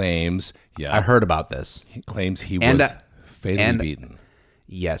family claims, I heard about this. He claims he was fatally beaten.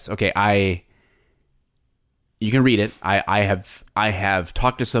 Yes. Okay. You can read it. I have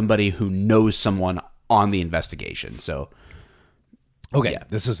talked to somebody who knows someone on the investigation. So, okay, yeah.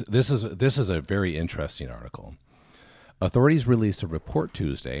 This is a very interesting article. Authorities released a report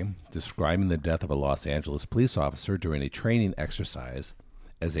Tuesday describing the death of a Los Angeles police officer during a training exercise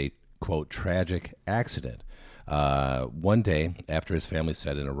as a, quote, tragic accident. One day after his family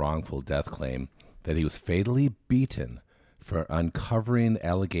said in a wrongful death claim that he was fatally beaten for uncovering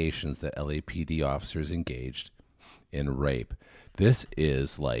allegations that LAPD officers engaged in rape. This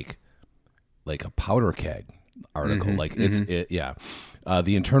is like a powder keg article. The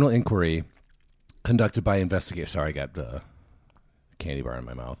internal inquiry conducted by investigators. Sorry, I got candy bar in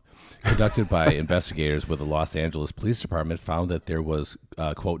my mouth. Conducted by investigators with the Los Angeles Police Department found that there was,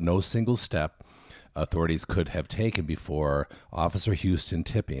 quote, no single step authorities could have taken before Officer Houston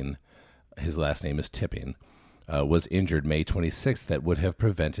Tipping, his last name is Tipping, was injured May 26th that would have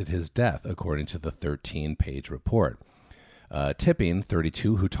prevented his death, according to the 13-page report. Tipping,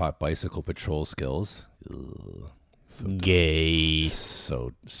 32, who taught bicycle patrol skills. Gay.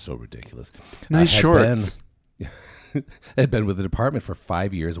 So ridiculous. Nice shorts. Had been with the department for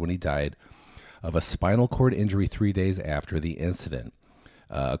 5 years when he died of a spinal cord injury 3 days after the incident,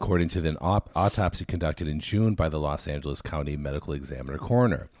 according to the autopsy conducted in June by the Los Angeles County Medical Examiner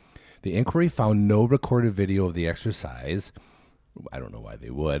Coroner. The inquiry found no recorded video of the exercise. I don't know why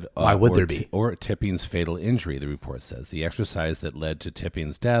they would. Why would there be? Or Tipping's fatal injury, the report says. The exercise that led to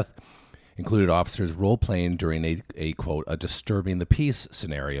Tipping's death included officers role-playing during a quote, a disturbing the peace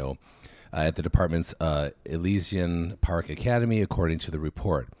scenario at the department's Elysian Park Academy, according to the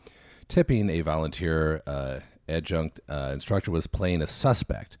report. Tipping, a volunteer adjunct instructor, was playing a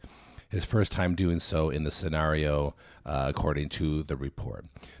suspect, his first time doing so in the scenario, according to the report.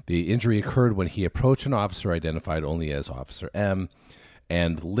 The injury occurred when he approached an officer identified only as Officer M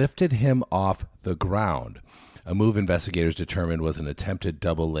and lifted him off the ground, a move investigators determined was an attempted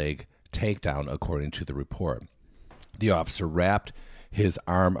double-leg takedown, according to the report. The officer wrapped his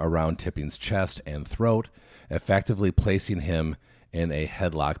arm around Tipping's chest and throat, effectively placing him in a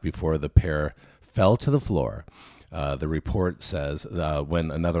headlock before the pair fell to the floor. The report says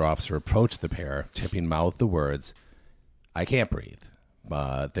when another officer approached the pair, Tipping mouthed the words, "I can't breathe."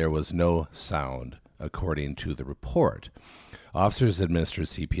 There was no sound, according to the report. Officers administered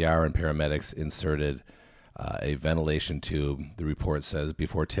CPR and paramedics inserted a ventilation tube. The report says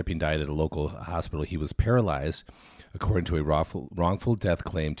before Tipping died at a local hospital, he was paralyzed, according to a wrongful death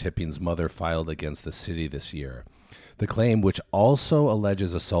claim Tipping's mother filed against the city this year. The claim, which also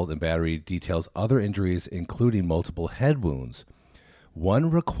alleges assault and battery, details other injuries, including multiple head wounds.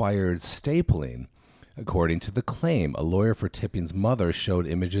 One required stapling. According to the claim, a lawyer for Tipping's mother showed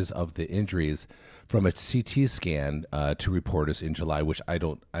images of the injuries from a CT scan to reporters in July, which I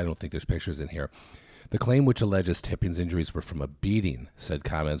don't think there's pictures in here. The claim, which alleges Tipping's injuries were from a beating, said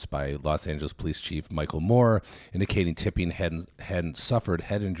comments by Los Angeles Police Chief Michael Moore, indicating Tipping hadn't suffered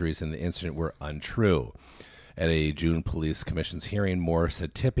head injuries in the incident, were untrue. At a June Police Commission's hearing, Moore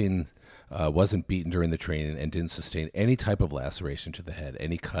said Tipping wasn't beaten during the training and didn't sustain any type of laceration to the head,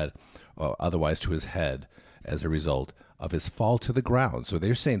 any cut or otherwise to his head as a result of his fall to the ground. So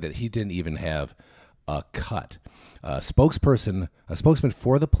they're saying that he didn't even have a cut. A spokesman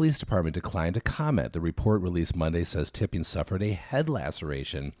for the police department declined to comment. The report released Monday says Tipping suffered a head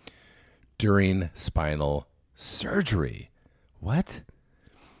laceration during spinal surgery. What?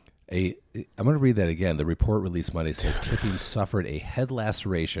 I'm going to read that again. The report released Monday says Tipping suffered a head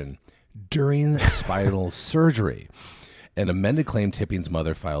laceration during spinal surgery. An amended claim Tipping's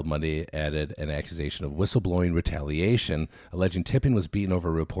mother filed Monday added an accusation of whistleblowing retaliation, alleging Tipping was beaten over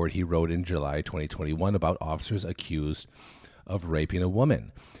a report he wrote in July 2021 about officers accused of raping a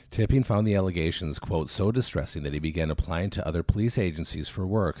woman. Tipping found the allegations, quote, so distressing that he began applying to other police agencies for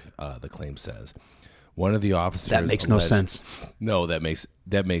work, the claim says. One of the officers... That makes no sense. No, that makes...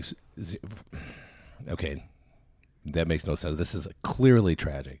 Okay, that makes no sense. This is clearly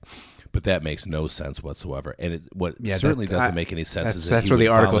tragic. But that makes no sense whatsoever, and what certainly doesn't make any sense is that that's where the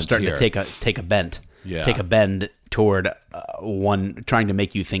article is starting to take a bend, take a bend toward one trying to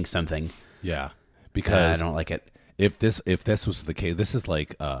make you think something. Yeah, because I don't like it. If this was the case, this is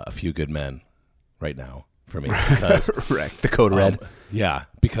like A Few Good Men right now for me. Because the code red. Yeah,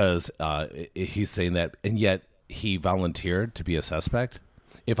 because he's saying that, and yet he volunteered to be a suspect.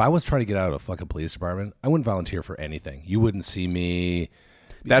 If I was trying to get out of a fucking police department, I wouldn't volunteer for anything. You wouldn't see me.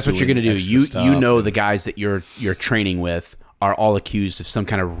 That's what you're going to do. You know the guys that you're training with are all accused of some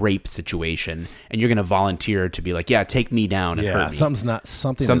kind of rape situation, and you're going to volunteer to be like, yeah, take me down and hurt me.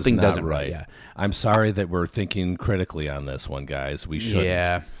 Something doesn't right. Yeah. I'm sorry that we're thinking critically on this one, guys. We shouldn't.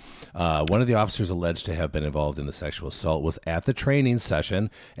 Yeah. One of the officers alleged to have been involved in the sexual assault was at the training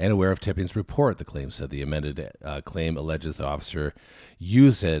session and aware of Tipping's report, the claim said. The amended claim alleges the officer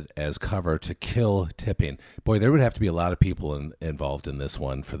used it as cover to kill Tipping. Boy, there would have to be a lot of people involved in this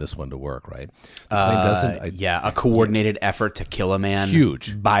one for this one to work, right? The claim doesn't... a coordinated effort to kill a man.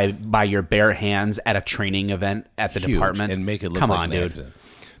 Huge. By your bare hands at a training event at the department. And make it look like an accident.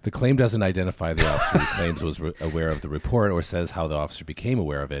 The claim doesn't identify the officer who claims was aware of the report or says how the officer became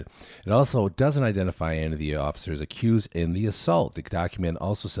aware of it. It also doesn't identify any of the officers accused in the assault. The document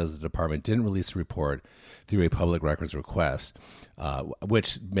also says the department didn't release the report through a public records request,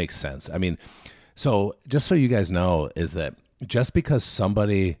 which makes sense. I mean, so just so you guys know, is that just because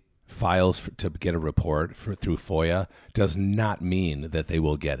somebody files to get a report through FOIA does not mean that they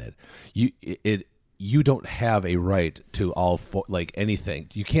will get it. You don't have a right to anything.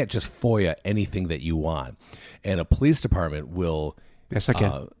 You can't just FOIA anything that you want. And a police department will... Yes, I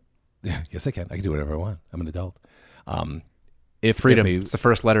can. Yes, I can. I can do whatever I want. I'm an adult. Freedom. It's the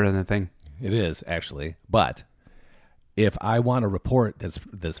first letter in the thing. It is, actually. But if I want a report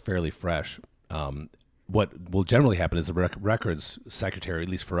that's fairly fresh, what will generally happen is the records secretary, at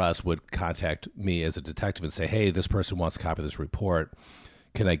least for us, would contact me as a detective and say, hey, this person wants a copy of this report.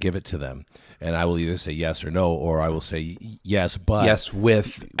 Can I give it to them? And I will either say yes or no, or I will say yes, but... Yes,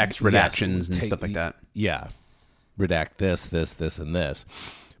 with X redactions and stuff like that. Yeah. Redact this, and this.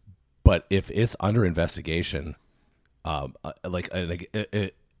 But if it's under investigation, like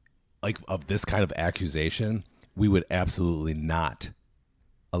of this kind of accusation, we would absolutely not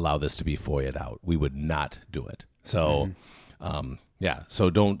allow this to be FOIA'd out. We would not do it. So, so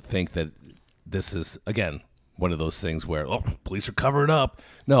don't think that this is, again... one of those things where, police are covering up.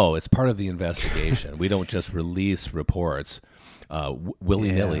 No, it's part of the investigation. We don't just release reports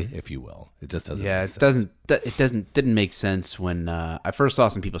willy-nilly, if you will. It just doesn't make sense. Didn't make sense when I first saw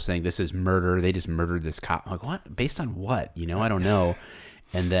some people saying this is murder. They just murdered this cop. I'm like, what? Based on what? I don't know.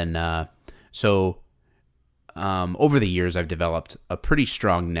 And then, over the years, I've developed a pretty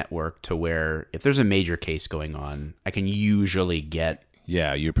strong network to where if there's a major case going on, I can usually get...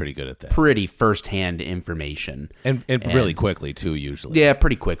 Yeah, you're pretty good at that. Pretty firsthand information. And really quickly, too, usually. Yeah,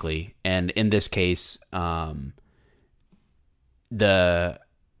 pretty quickly. And in this case, someone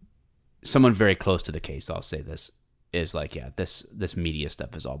very close to the case, I'll say this, is like, yeah, this media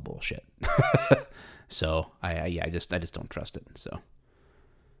stuff is all bullshit. So, I just don't trust it, so.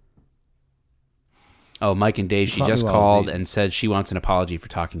 Oh, Mike and Dave, she just called and said she wants an apology for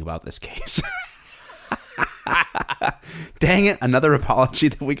talking about this case. Dang it, another apology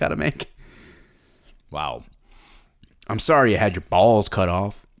that we got to make. Wow. I'm sorry you had your balls cut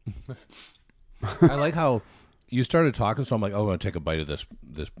off. I like how you started talking, so I'm like, I'm going to take a bite of this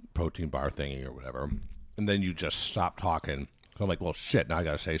protein bar thingy or whatever. And then you just stopped talking. So I'm like, well, shit, now I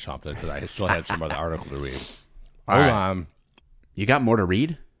got to say something because I still had some other article to read. Hold on. You got more to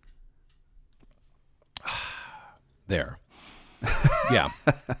read? There. Yeah.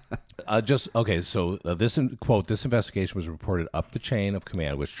 So this investigation was reported up the chain of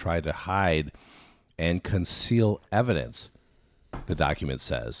command, which tried to hide and conceal evidence, the document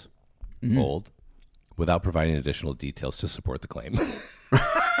says, bold, without providing additional details to support the claim.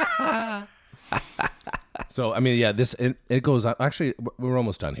 So, I mean, yeah, it goes on. Actually, we're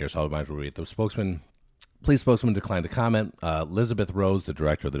almost done here, so I might as well read. The police spokesman declined to comment. Elizabeth Rose, the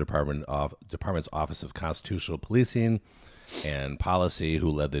director of the Department's Office of Constitutional Policing and Policy, who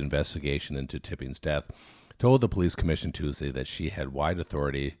led the investigation into Tipping's death, told the police commission Tuesday that she had wide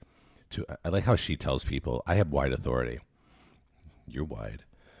authority to... I like how she tells people, I have wide authority. you're wide,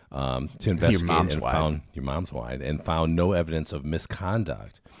 to investigate mom's and wide. found your mom's wide and found no evidence of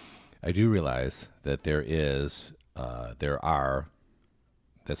misconduct. I do realize that there are.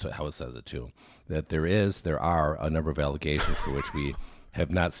 That's how it says it too. That there are a number of allegations for which we have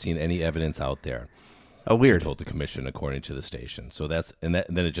not seen any evidence out there. Oh, She weird. told the commission, according to the station. So then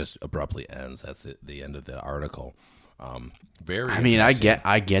it just abruptly ends. That's the end of the article. Very. I mean, I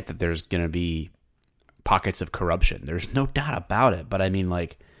interesting. get that there's going to be pockets of corruption. There's no doubt about it. But I mean,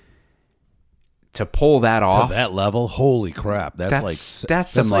 like, to pull that off, to that level. Holy crap! That's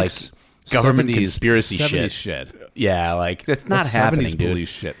some, like, government conspiracy 70s shit. Yeah, like that's not That's happening, 70s dude. police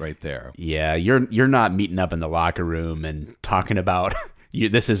shit right there. Yeah, you're not meeting up in the locker room and talking about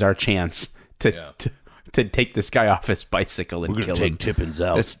this is our chance to take this guy off his bicycle and kill him. Tippins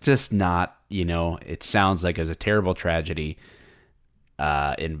out. It's just not, it sounds like it was a terrible tragedy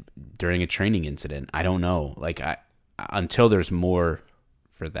during a training incident. I don't know. Like until there's more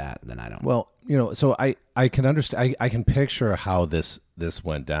for that, then I don't. Well, so I can understand. I can picture how this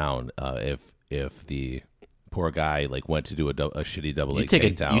went down. If the poor guy went to do a shitty double leg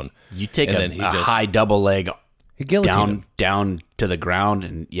takedown, you take and a, then he a just high double leg he guillotined him. down to the ground,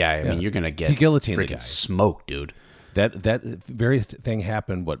 and I mean you're gonna get He guillotined the guy. freaking smoked, dude. That very thing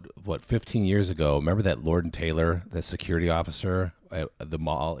happened. What 15 years ago? Remember that Lord and Taylor, the security officer at the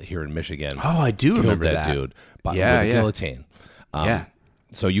mall here in Michigan? Oh, I do killed remember that that dude. With Yeah, a yeah. guillotine. Yeah.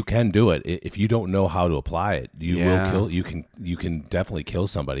 So you can do it if you don't know how to apply it. You Yeah. will kill. You can definitely kill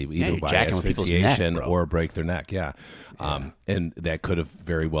somebody either you're by jacking with people's neck, asphyxiation bro. or break their neck. Yeah. And that could have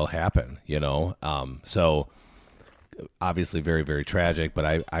very well happened. So obviously very, very tragic.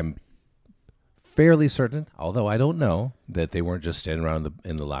 But I'm fairly certain, although I don't know, that they weren't just standing around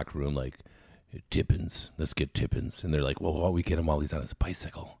in the locker room like Tippins. Let's get Tippins, and they're like, well, why don't we get him while he's on his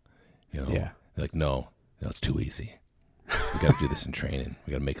bicycle? Yeah. They're like, no, it's too easy. We got to do this in training.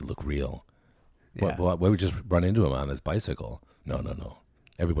 We got to make it look real. Yeah. Why we just run into him on his bicycle? No.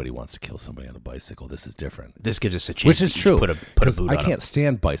 Everybody wants to kill somebody on a bicycle. This is different. This gives us a chance. Which is to true. Put a 'cause boot I on can't him.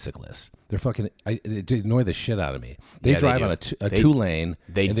 stand bicyclists. They're fucking. They annoy the shit out of me. They Yeah, they drive do. on a They- two lane.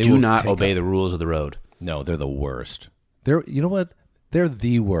 They and do will not take obey off. the rules of the road. No, they're the worst. You know what? They're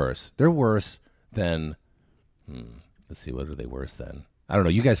the worst. They're worse than. Let's see. What are they worse than? I don't know.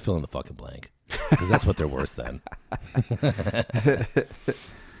 You guys fill in the fucking blank, because that's what they're worse than.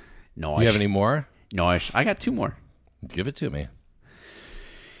 No, Do you have any more? No, I got two more. Give it to me.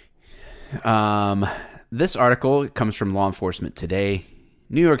 This article comes from Law Enforcement Today.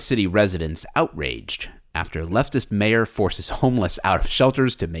 New York City residents outraged after leftist mayor forces homeless out of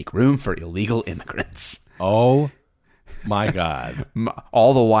shelters to make room for illegal immigrants. Oh my God.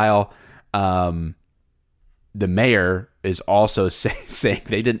 All the while, the mayor is also saying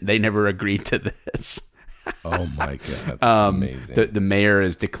they never agreed to this. Oh my God. That's amazing. The mayor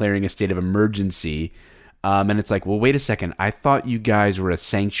is declaring a state of emergency. And it's like, well, wait a second. I thought you guys were a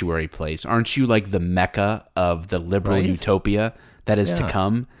sanctuary place. Aren't you like the mecca of the liberal Right? utopia that is to Yeah.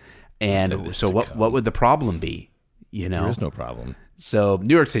 come? And That is so to what come. would the problem be? There is no problem. So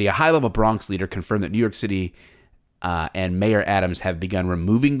New York City, a high-level Bronx leader confirmed that New York City and Mayor Adams have begun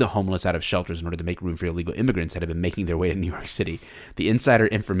removing the homeless out of shelters in order to make room for illegal immigrants that have been making their way to New York City. The insider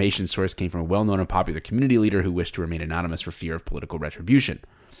information source came from a well-known and popular community leader who wished to remain anonymous for fear of political retribution.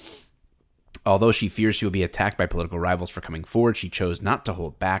 Although she fears she will be attacked by political rivals for coming forward, she chose not to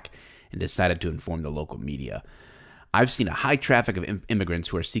hold back and decided to inform the local media. I've seen a high traffic of immigrants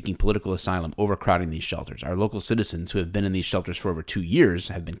who are seeking political asylum overcrowding these shelters. Our local citizens who have been in these shelters for over 2 years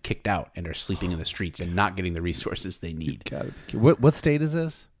have been kicked out and are sleeping in the streets and not getting the resources they need. What state is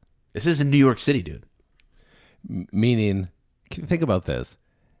this? This is in New York City, dude. Meaning, think about this.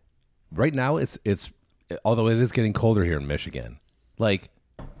 Right now, it's although it is getting colder here in Michigan. Like,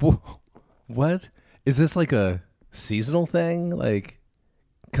 what is this, like a seasonal thing? Like,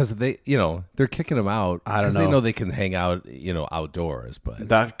 because they're kicking them out. I don't 'cause know. They know they can hang out, outdoors. But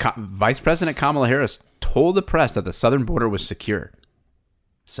Vice President Kamala Harris told the press that the southern border was secure.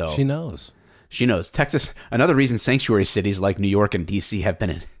 So she knows. She knows. Texas, another reason sanctuary cities like New York and D.C. have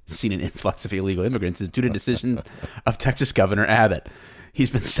seen an influx of illegal immigrants is due to decision of Texas Governor Abbott. He's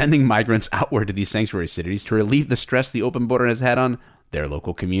been sending migrants outward to these sanctuary cities to relieve the stress the open border has had on their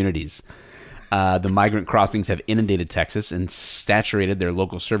local communities. The migrant crossings have inundated Texas and saturated their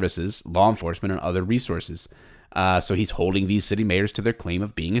local services, law enforcement, and other resources. So he's holding these city mayors to their claim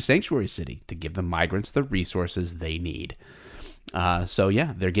of being a sanctuary city to give the migrants the resources they need.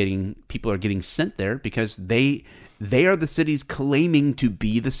 People are getting sent there because they are the cities claiming to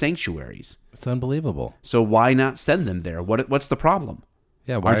be the sanctuaries. It's unbelievable. So why not send them there? What's the problem?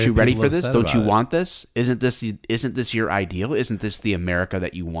 Yeah, why Aren't are you ready people for this? upset Don't you about it? want this? Isn't this your ideal? Isn't this the America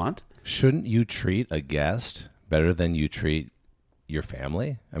that you want? Shouldn't you treat a guest better than you treat your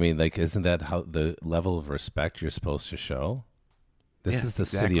family? I mean, like, isn't that how the level of respect you're supposed to show? This Yeah, is the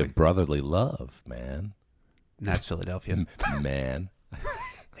exactly. city of brotherly love, man. And that's Philadelphia. Man.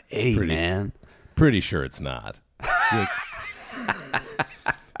 Hey, Pretty- man. Pretty sure it's not. Like,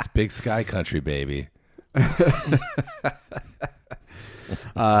 it's big sky country, baby.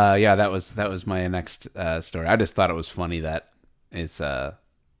 Yeah, that was my next story. I just thought it was funny that it's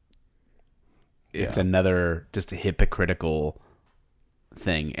another just a hypocritical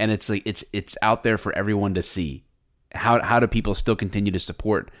thing, and it's like it's out there for everyone to see. How do people still continue to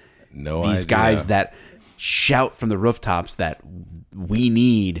support No these idea. guys that shout from the rooftops that we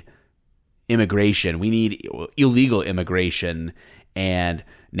need immigration, we need illegal immigration, and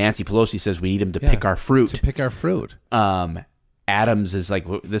Nancy Pelosi says we need them to pick our fruit. To pick our fruit. Adams is like,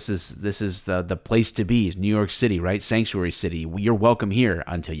 this is the place to be, New York City, right? Sanctuary city. You're welcome here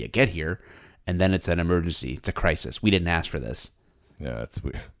until you get here, and then it's an emergency. It's a crisis. We didn't ask for this. Yeah, that's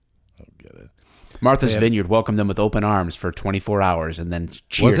weird. I don't get it. Martha's Vineyard welcomed them with open arms for 24 hours, and then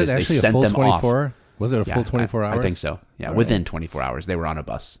cheered Was it as they actually a sent full them 24? off. Was it a Yeah, full 24 hours? I think so. Yeah, All within right. 24 hours, they were on a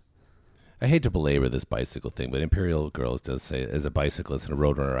bus. I hate to belabor this bicycle thing, but Imperial Girls does say, as a bicyclist and a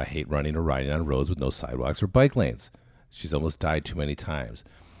road runner, I hate running or riding on roads with no sidewalks or bike lanes. She's almost died too many times.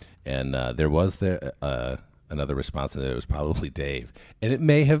 And there was another response, and it was probably Dave. And it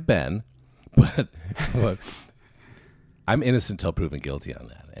may have been, but I'm innocent till proven guilty on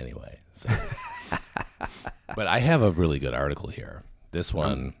that anyway. So. But I have a really good article here. This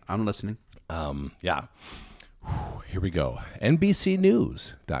one, I'm listening. yeah. Here we go.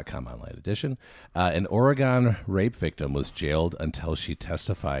 NBCnews.com online edition. An Oregon rape victim was jailed until she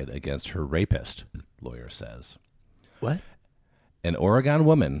testified against her rapist, lawyer says. What? An Oregon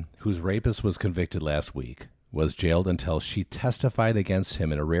woman whose rapist was convicted last week was jailed until she testified against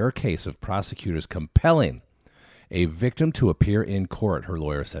him in a rare case of prosecutors compelling a victim to appear in court, her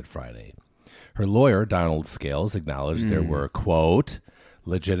lawyer said Friday. Her lawyer, Donald Scales, acknowledged there were, quote,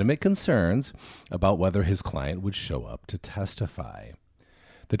 legitimate concerns about whether his client would show up to testify.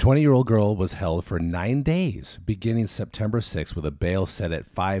 The 20-year-old girl was held for 9 days, beginning September 6th, with a bail set at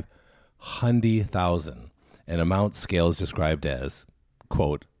 $500,000, an amount Scales described as,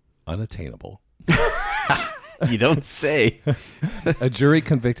 quote, unattainable. You don't say. A jury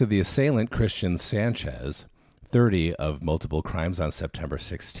convicted the assailant, Christian Sanchez, 30, of multiple crimes on September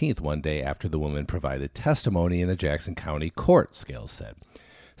 16th, one day after the woman provided testimony in a Jackson County court, Scales said.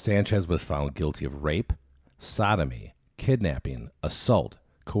 Sanchez was found guilty of rape, sodomy, kidnapping, assault,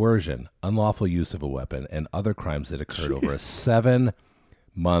 coercion, unlawful use of a weapon, and other crimes that occurred over a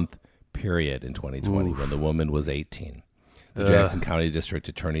 7-month period in 2020 when the woman was 18. The Jackson County District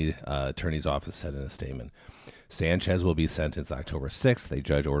Attorney's Office said in a statement. Sanchez will be sentenced October 6th. A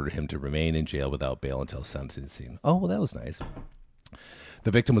judge ordered him to remain in jail without bail until sentencing. Oh, well, that was nice.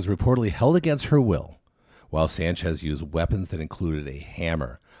 The victim was reportedly held against her will, while Sanchez used weapons that included a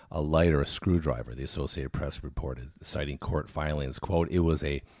hammer, a lighter, a screwdriver, the Associated Press reported, citing court filings. Quote, it was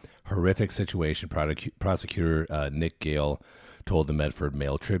a horrific situation, prosecutor Nick Gale told the Medford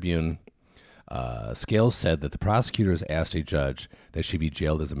Mail Tribune. Scales said that the prosecutors asked a judge that she be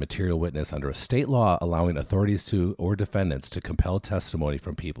jailed as a material witness under a state law allowing authorities to or defendants to compel testimony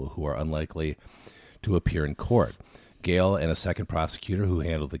from people who are unlikely to appear in court. Gale and a second prosecutor who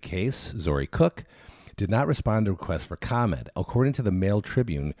handled the case, Zori Cook, did not respond to requests for comment. According to the Mail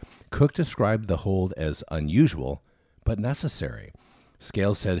Tribune, Cook described the hold as unusual but necessary.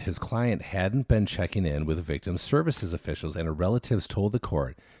 Scales said his client hadn't been checking in with the victim's services officials, and her relatives told the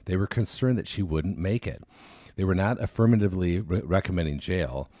court they were concerned that she wouldn't make it. They were not affirmatively recommending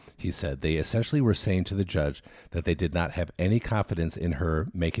jail, he said. They essentially were saying to the judge that they did not have any confidence in her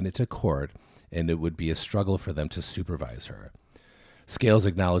making it to court, and it would be a struggle for them to supervise her. Scales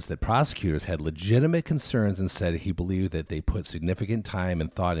acknowledged that prosecutors had legitimate concerns and said he believed that they put significant time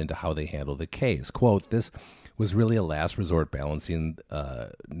and thought into how they handled the case. Quote, this was really a last resort, balancing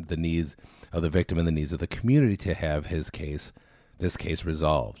the needs of the victim and the needs of the community to have this case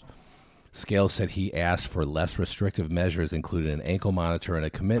resolved. Scales said he asked for less restrictive measures, including an ankle monitor and a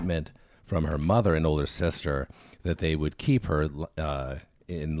commitment from her mother and older sister that they would keep her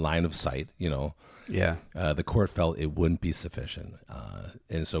in line of sight, you know. Yeah. The court felt it wouldn't be sufficient.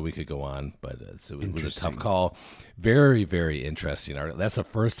 And so we could go on, but it was a tough call. Very, very interesting article. That's the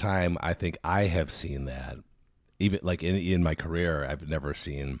first time I think I have seen that. Even like in my career, I've never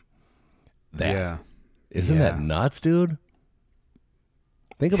seen that. Yeah. Isn't that nuts, dude?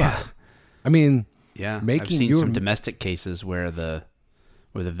 Think about it. I mean, Yeah. making I've seen your- some domestic cases where the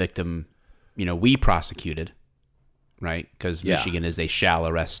where the victim, we prosecuted, right? Because Yeah. Michigan is a shall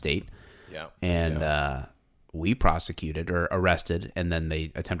arrest state. Yeah. And we prosecuted or arrested, and then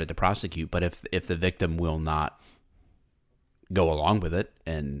they attempted to prosecute. But if the victim will not go along with it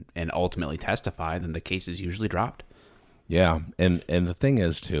and ultimately testify, then the case is usually dropped. Yeah, and the thing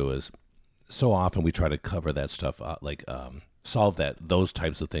is too is so often we try to cover that stuff, solve those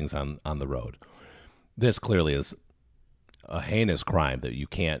types of things on the road. This clearly is a heinous crime that you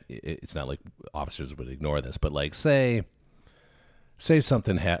can't. It's not like officers would ignore this, but like say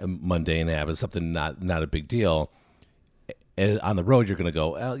something mundane happens, something not a big deal. And on the road, you're going to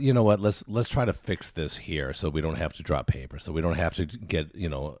go, well, you know what? Let's try to fix this here, so we don't have to drop paper, so we don't have to get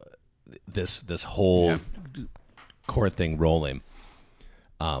this whole court thing rolling.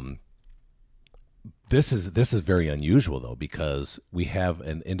 This is very unusual though, because we have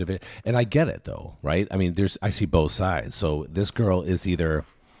an individual, and I get it though, right? I mean, I see both sides. So this girl is either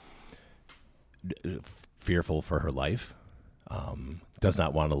fearful for her life, does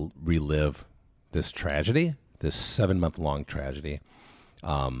not want to relive this tragedy, this 7-month-long tragedy.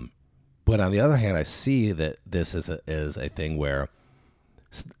 But on the other hand, I see that this is a thing where,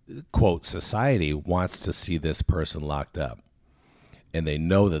 quote, society wants to see this person locked up. And they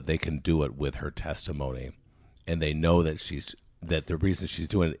know that they can do it with her testimony. And they know that the reason she's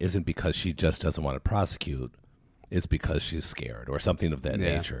doing it isn't because she just doesn't want to prosecute. It's because she's scared or something of that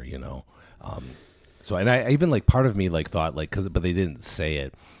nature, So, and I even part of me thought but they didn't say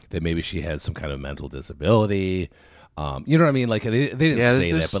it, that maybe she had some kind of mental disability. You know what I mean? They didn't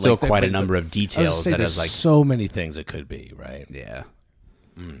say that, but still quite a number of details that there's so many things it could be, right? Yeah.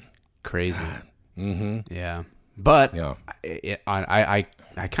 Crazy. Mm-hmm. Yeah. But I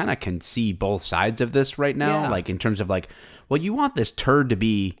kind of can see both sides of this right now, in terms of well, you want this turd to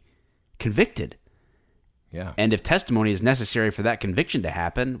be convicted. Yeah. And if testimony is necessary for that conviction to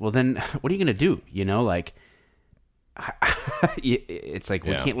happen, well, then what are you going to do? It's we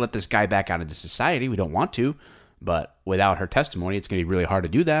can't let this guy back out into society. We don't want to, but without her testimony, it's going to be really hard to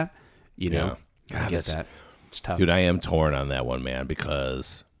do that. Yeah. I get that. It's tough. Dude, I am torn on that one, man,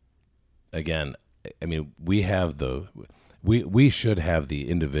 because again, I mean, we should have the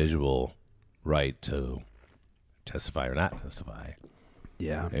individual right to testify or not testify.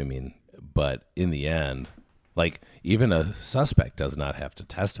 Yeah. I mean, but in the end, even a suspect does not have to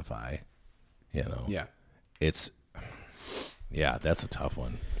testify, Yeah. That's a tough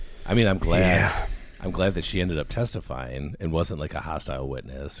one. I mean, I'm glad that she ended up testifying and wasn't a hostile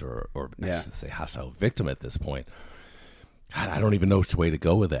witness or I should say hostile victim at this point. God, I don't even know which way to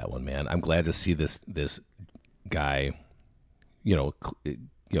go with that one, man. I'm glad to see this guy,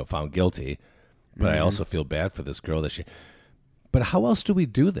 found guilty, but I also feel bad for this girl But how else do we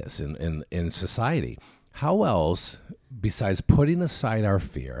do this in society? How else, besides putting aside our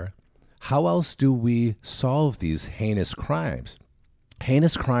fear, how else do we solve these heinous crimes?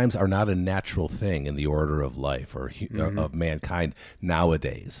 Heinous crimes are not a natural thing in the order of life or of mankind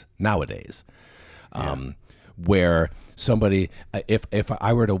nowadays. Where somebody, if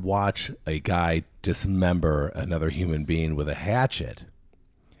I were to watch a guy dismember another human being with a hatchet,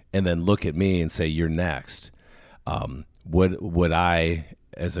 and then look at me and say, "You're next," would I,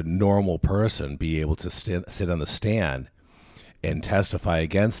 as a normal person, be able to sit on the stand and testify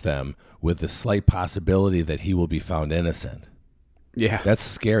against them with the slight possibility that he will be found innocent? Yeah, that's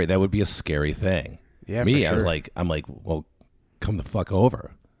scary. That would be a scary thing. Yeah, me, for sure. I'm like, well, come the fuck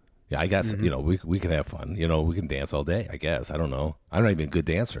over. Yeah, I guess we can have fun. We can dance all day. I guess I don't know. I'm not even a good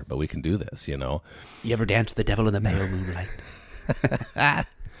dancer, but we can do this. You ever dance with the devil in the pale moonlight?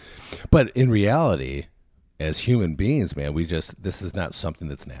 But in reality, as human beings, man, this is not something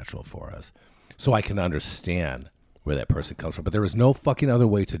that's natural for us. So I can understand where that person comes from, but there is no fucking other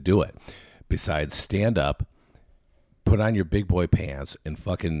way to do it besides stand up, put on your big boy pants, and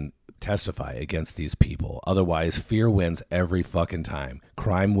fucking testify against these people. Otherwise, fear wins every fucking time.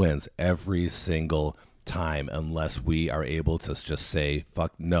 Crime wins every single time unless we are able to just say,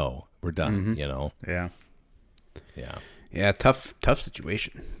 fuck no, we're done, Yeah. Yeah. Yeah, tough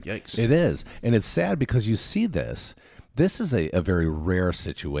situation. Yikes. It is. And it's sad because you see this. This is a very rare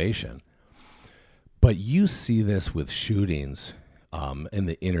situation. But you see this with shootings in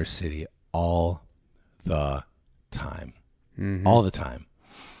the inner city all the time. All the time.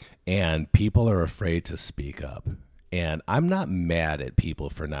 And people are afraid to speak up. And I'm not mad at people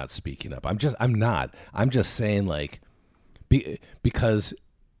for not speaking up. I'm not. I'm just saying because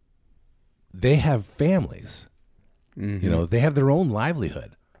they have families. They have their own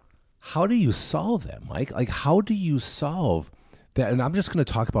livelihood. How do you solve that, Mike? How do you solve that? And I'm just going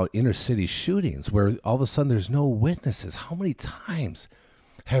to talk about inner city shootings where all of a sudden there's no witnesses. How many times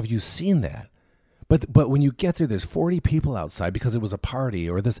Have you seen that? But when you get there, there's 40 people outside because it was a party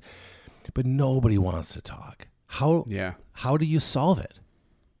or this, but nobody wants to talk. How do you solve it?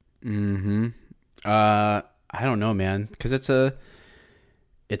 I don't know, man, because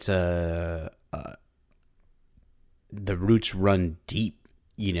the roots run deep,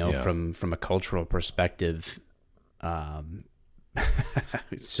 from a cultural perspective.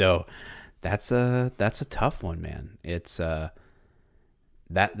 So that's a tough one, man. It's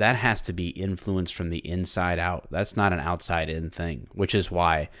that has to be influenced from the inside out. That's not an outside in thing, which is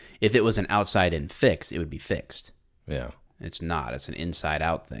why if it was an outside in fix, it would be fixed. Yeah. It's not. It's an inside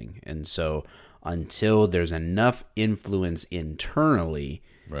out thing. And so until there's enough influence internally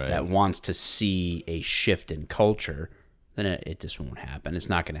that wants to see a shift in culture, then it just won't happen. It's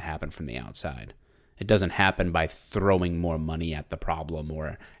not going to happen from the outside. It doesn't happen by throwing more money at the problem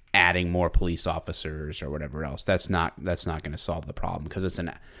or adding more police officers or whatever else. That's not going to solve the problem, because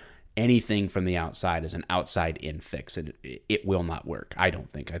anything from the outside is an outside in fix. It will not work. I don't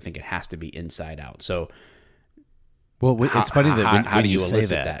think. I think it has to be inside out. So, well, it's funny that how when do you say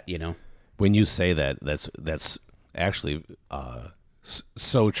elicit that, that? When you say that, that's actually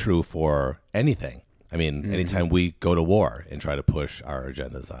so true for anything. I mean, anytime we go to war and try to push our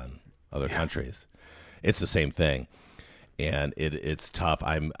agendas on other countries, it's the same thing. And it's tough.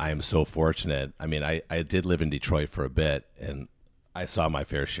 I'm so fortunate. I mean, I did live in Detroit for a bit, and I saw my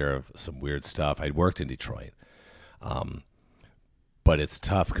fair share of some weird stuff. I worked in Detroit. But it's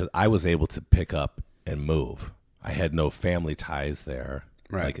tough because I was able to pick up and move. I had no family ties there.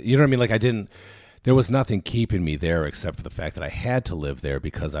 Right. Like, you know what I mean? Like there was nothing keeping me there except for the fact that I had to live there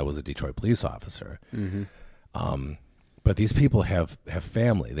because I was a Detroit police officer. Mm-hmm. But these people have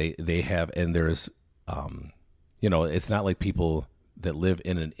family. They have, and there's, it's not like people that live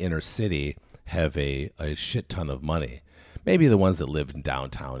in an inner city have a shit ton of money. Maybe the ones that live in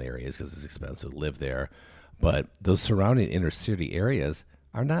downtown areas because it's expensive to live there. But those surrounding inner city areas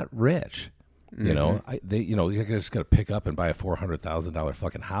are not rich. Mm-hmm. You're just going to pick up and buy a $400,000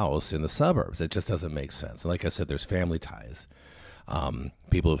 fucking house in the suburbs. It just doesn't make sense. And like I said, there's family ties.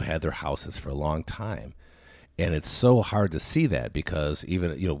 People have had their houses for a long time. And it's so hard to see that because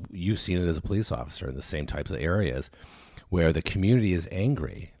even, you've seen it as a police officer in the same types of areas where the community is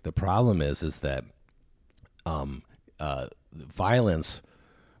angry. The problem is that violence,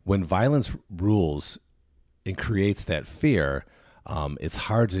 when violence rules and creates that fear, it's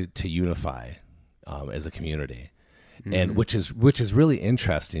hard to unify as a community, and which is really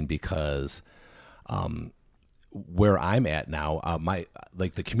interesting because where I'm at now,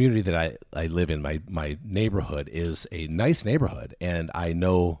 the community that I live in, my neighborhood is a nice neighborhood, and I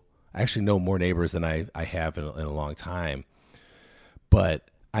actually know more neighbors than I have in a long time. But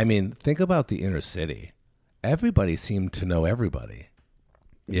I mean, think about the inner city. Everybody seemed to know everybody.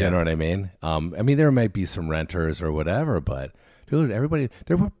 You know what I mean? There might be some renters or whatever, but dude,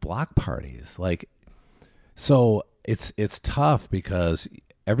 there were block parties. So it's tough because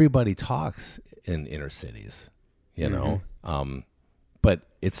everybody talks in inner cities, but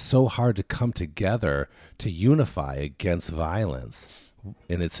it's so hard to come together to unify against violence.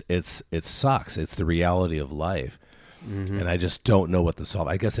 And it sucks. It's the reality of life. Mm-hmm. And I just don't know what the solve.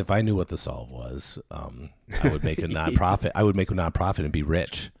 I guess if I knew what the solve was, I would make a nonprofit. I would make a nonprofit and be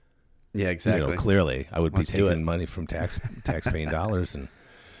rich. Yeah, exactly. Clearly, I would be taking money from tax-paying dollars, and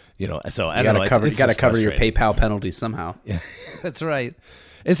So I don't know. You got to cover your PayPal penalties somehow. Yeah, that's right.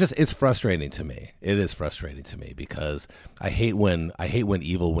 It's frustrating to me. It is frustrating to me because I hate when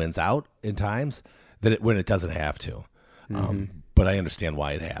evil wins out in times when it doesn't have to. Mm-hmm. But I understand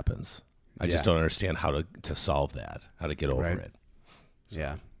why it happens. I just don't understand how to solve that, how to get over it. So.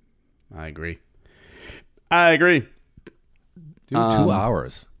 Yeah, I agree. Dude, 2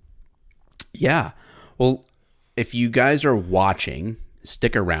 hours. Yeah. Well, if you guys are watching,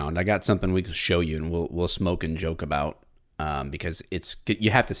 stick around. I got something we can show you, and we'll smoke and joke about because you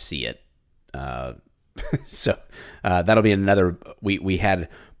have to see it. So that'll be another. We had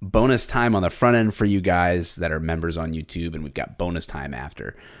bonus time on the front end for you guys that are members on YouTube, and we've got bonus time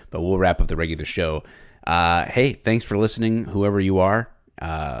after. But we'll wrap up the regular show. Hey, thanks for listening, whoever you are.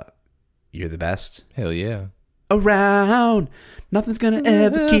 You're the best. Hell yeah. Around. Nothing's going to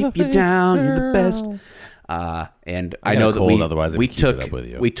ever keep you down. You're the best. And I know that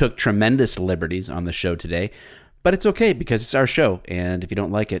we took tremendous liberties on the show today, but it's okay because it's our show. And if you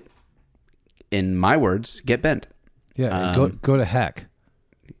don't like it, in my words, get bent. Yeah, go to heck.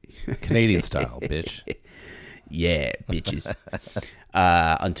 Canadian style, bitch. Yeah, bitches.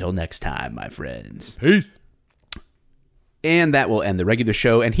 Until next time, my friends. Peace. And that will end the regular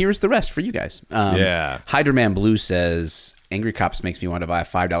show. And here's the rest for you guys. Hyderman Blue says, Angry Cops makes me want to buy a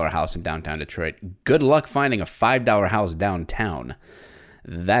 $5 house in downtown Detroit. Good luck finding a $5 house downtown.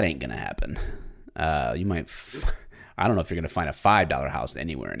 That ain't going to happen. You might... I don't know if you're going to find a $5 house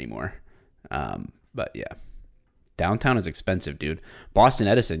anywhere anymore. But yeah. Downtown is expensive, dude. Boston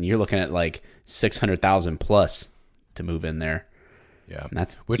Edison, you're looking at like $600,000 plus to move in there. Yeah. And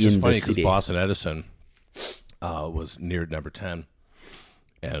that's which is funny because Boston Edison was near number 10.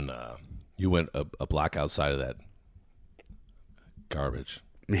 And you went a block outside of that. Garbage.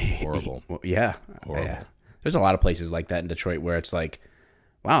 Horrible. Well, yeah. Horrible. Yeah. There's a lot of places like that in Detroit where it's like,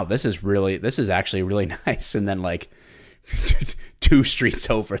 wow, this is actually really nice. And then like 2 streets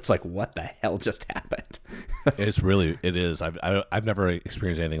over, it's like, what the hell just happened? It is. I've never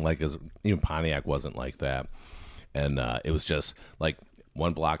experienced anything like this. Even Pontiac wasn't like that. And it was just like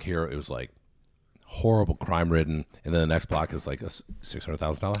one block here, it was like horrible, crime ridden. And then the next block is like a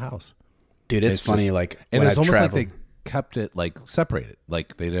 $600,000 house. Dude, it's funny. Just, like, and it's almost like they kept it like separated.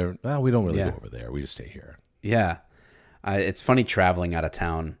 Like they don't, we don't really Yeah. go over there. We just stay here. Yeah. It's funny traveling out of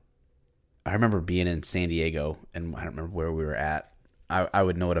town. I remember being in San Diego, and I don't remember where we were at. I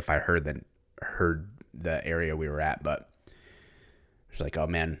would know it if I heard the area we were at, but it's like, oh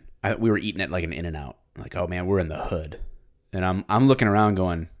man, we were eating at like an In-N-Out. Like, oh man, we're in the hood, and I'm looking around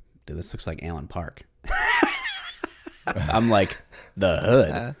going, dude, this looks like Allen Park. I'm like, the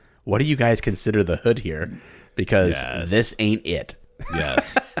hood. What do you guys consider the hood here? Because this ain't it.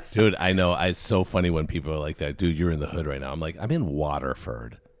 Yes. Dude, I know. It's so funny when people are like that. Dude, you're in the hood right now. I'm like, I'm in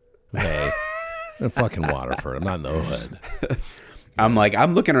Waterford. Okay. I'm in fucking Waterford. I'm not in the hood. I'm like,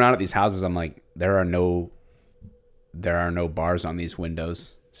 I'm looking around at these houses. I'm like, there are no bars on these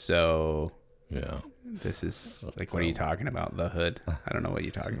windows. So Yeah. this is like, what are you talking about? The hood? I don't know what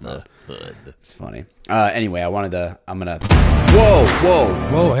you're talking about. The hood. It's funny. Anyway, I'm gonna. Whoa.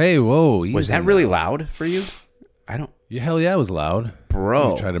 Whoa, hey, whoa. Was that really loud for you? I don't. Yeah, hell yeah, it was loud.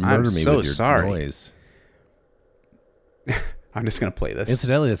 Bro, You tried to murder I'm me so with your sorry. noise. I'm just gonna play this.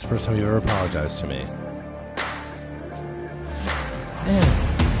 Incidentally, that's the first time you've ever apologized to me.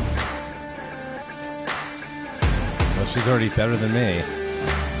 Well, she's already better than me.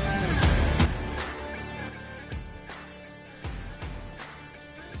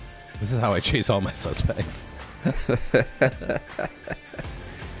 This is how I chase all my suspects.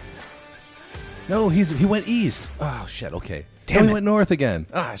 No, he went east. Oh shit. Okay. Damn He it. went north again.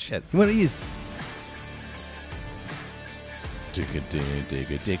 Ah shit. He went east.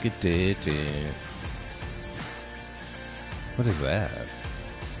 What is that?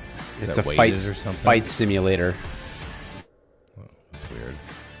 Is It's that a weighted or something? fight simulator. That's weird.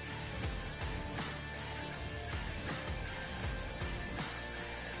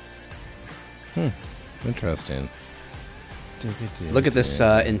 Interesting. Look at this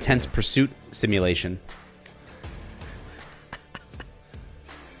intense pursuit simulation.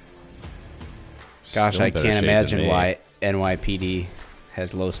 Gosh, Still I in better can't shape than imagine me. why NYPD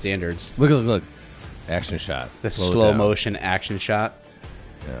has low standards. Look. Action shot. The Slow it slow down. motion action shot.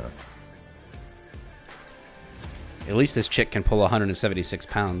 Yeah. At least this chick can pull 176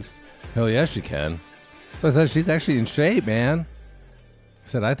 pounds. Hell yeah, she can. So I said she's actually in shape, man. I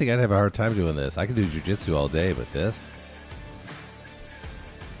said I think I'd have a hard time doing this. I could do jujitsu all day, but this.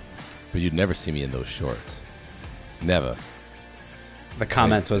 But you'd never see me in those shorts. Never. The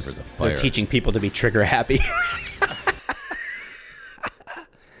comments There's was a fire. they're teaching people to be trigger happy.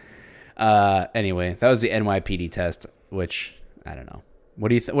 Anyway, that was the NYPD test, which I don't know. What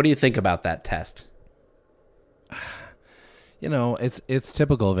do you think about that test? You know, it's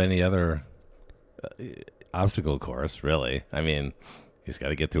typical of any other obstacle course, really. I mean, you just got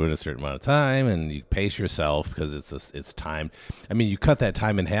to get through it in a certain amount of time, and you pace yourself because it's time. I mean, you cut that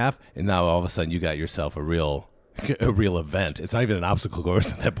time in half, and now all of a sudden you got yourself a real event. It's not even an obstacle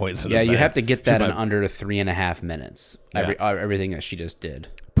course at that point. It's an Yeah, you event. have to get that in under 3.5 minutes. Yeah. Everything that she just did.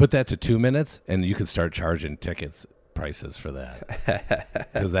 Put that to 2 minutes, and you could start charging tickets prices for that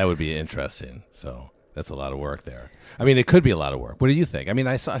because that would be interesting. So that's a lot of work there. I mean, it could be a lot of work. What do you think? I mean,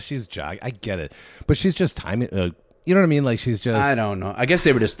 I saw she's jogging. I get it, but she's just timing. You know what I mean? Like she's just. I don't know. I guess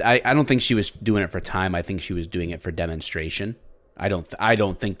they were just. I don't think she was doing it for time. I think she was doing it for demonstration. I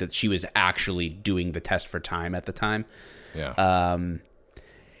don't think that she was actually doing the test for time at the time. Yeah.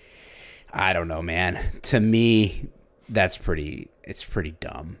 I don't know, man. To me, it's pretty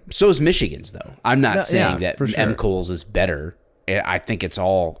dumb. So is Michigan's, though. I'm not saying that for sure. MCOL's is better. I think it's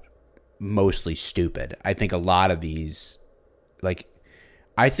all mostly stupid. I think a lot of these,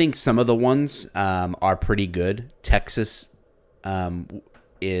 I think some of the ones are pretty good. Texas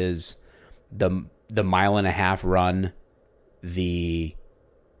is the 1.5 mile run, the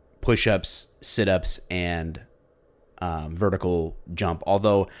push-ups, sit-ups, and vertical jump.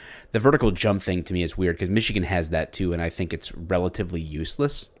 Although the vertical jump thing to me is weird because Michigan has that too, and I think it's relatively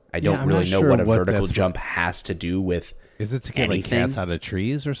useless. I don't really know what a vertical jump has to do with. Is it to get like cats out of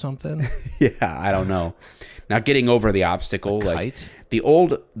trees or something? Yeah, I don't know. Not getting over the obstacle, like the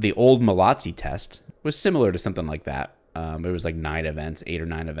old Malazzi test was similar to something like that. It was like 8 or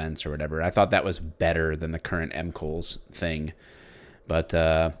 9 events or whatever. I thought that was better than the current MCOLS thing, but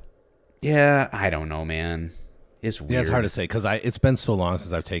yeah, I don't know, man. It's weird. Yeah, it's hard to say because it's been so long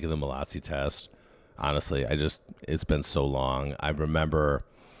since I've taken the Malazzi test. Honestly, it's been so long. I remember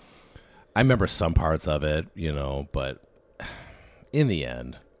some parts of it, but in the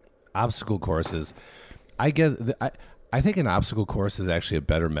end, obstacle courses, I think an obstacle course is actually a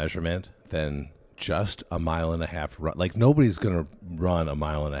better measurement than just a 1.5 mile run. Like nobody's going to run a 1.5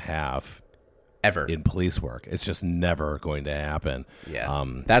 miles ever in police work. It's just never going to happen. Yeah.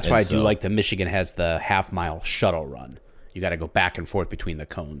 That's why I do like the Michigan has the 1/2 mile shuttle run. You got to go back and forth between the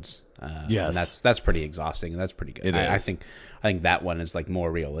cones. Yes. And that's pretty exhausting, and that's pretty good. It is. I think that one is like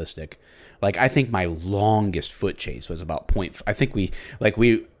more realistic. Like I think my longest foot chase was about point. I think we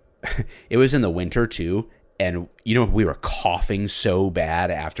it was in the winter too, and we were coughing so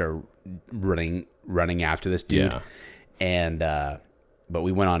bad after running after this dude. Yeah. And but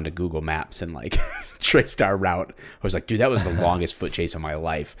we went on to Google Maps and like traced our route. I was like, dude, that was the longest foot chase of my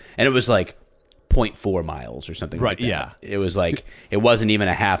life, and it was like 0.4 miles or something. Right. Like that. Yeah. It was like it wasn't even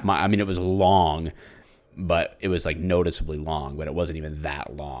a 1/2 mile. I mean, it was long, but it was like noticeably long, but it wasn't even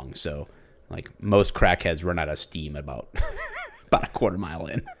that long. So like most crackheads run out of steam about about a 1/4 mile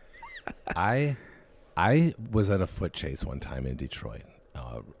in. I was at a foot chase one time in Detroit,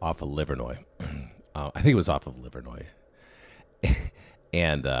 off of Livernois. I think it was off of Livernois.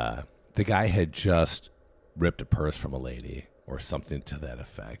 And the guy had just ripped a purse from a lady or something to that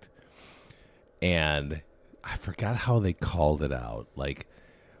effect. And I forgot how they called it out. Like,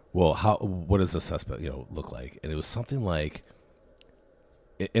 well, what does the suspect, look like? And it was something like,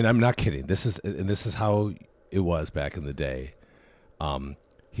 and I'm not kidding. This is how it was back in the day.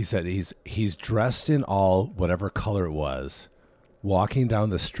 He said he's dressed in all whatever color it was, walking down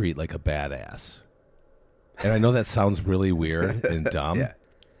the street like a badass. And I know that sounds really weird and dumb. Yeah.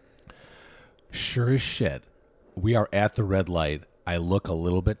 Sure as shit, we are at the red light. I look a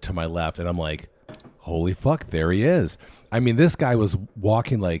little bit to my left, and I'm like, holy fuck, there he is. I mean, this guy was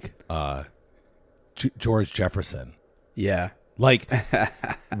walking like George Jefferson. Yeah. Like,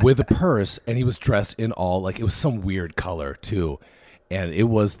 with a purse, and he was dressed in all, like, it was some weird color, too. And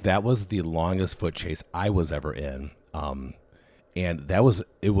that was the longest foot chase I was ever in. And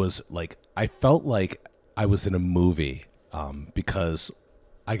it was like, I felt like I was in a movie, because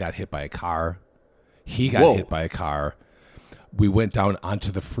I got hit by a car. He got hit by a car. We went down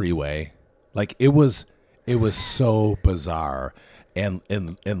onto the freeway. Like, it was so bizarre and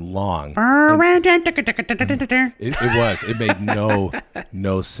long. It was. It made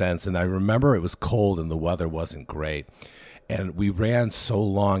no sense. And I remember it was cold and the weather wasn't great. And we ran so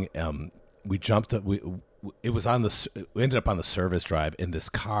long. We jumped. We ended up on the service drive, and this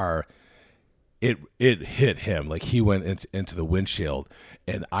car, it hit him. Like, he went into the windshield,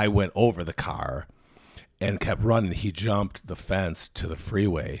 and I went over the car and kept running. He jumped the fence to the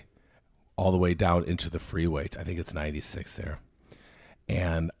freeway, all the way down into the freeway. I think it's 96 there.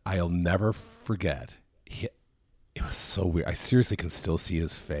 And I'll never forget. It was so weird. I seriously can still see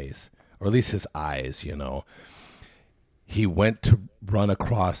his face, or at least his eyes, He went to run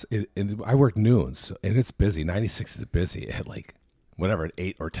across, and I work noons, and it's busy. 96 is busy at like, whatever, at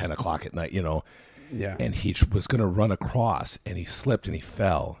 8 or 10 o'clock at night, Yeah. And he was going to run across, and he slipped, and he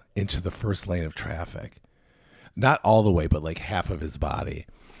fell into the first lane of traffic. Not all the way, but like half of his body.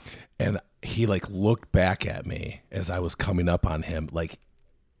 And he like looked back at me as I was coming up on him, like,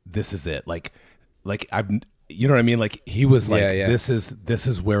 this is it. Like I've, you know what I mean? Like, he was like, Yeah. this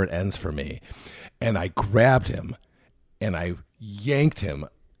is where it ends for me. And I grabbed him and I yanked him.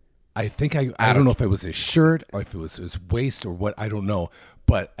 I think I don't know if it was his shirt or if it was his waist or what, I don't know.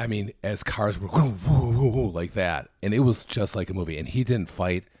 But I mean, as cars were like that, and it was just like a movie, and he didn't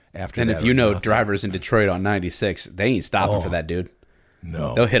fight after that. And if nothing. Drivers in Detroit on 96, they ain't stopping for that dude.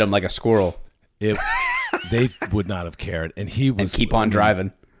 No. They'll hit him like a squirrel. They would not have cared. And he was... And keep on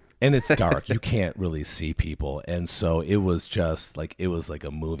driving. And it's dark. You can't really see people. And so it was just like, it was like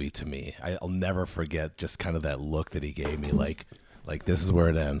a movie to me. I'll never forget just kind of that look that he gave me. Like this is where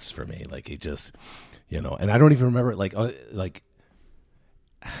it ends for me. Like, he just, and I don't even remember, it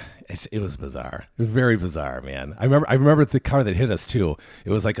was bizarre. It was very bizarre, man. I remember the car that hit us too. It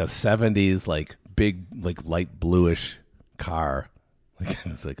was like a 70s, like big, like light bluish car. Like, it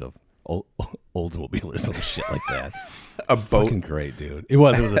was like a Oldsmobile or some shit like that. A boat. Fucking great, dude. It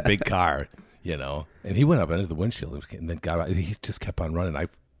was a big car, you know. And he went up under the windshield and then got out. He just kept on running. I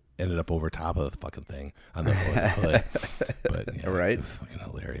ended up over top of the fucking thing on the hood. But yeah, Right. It was fucking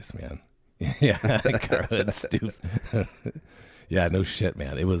hilarious, man. Yeah, car hood stoops. Yeah, no shit,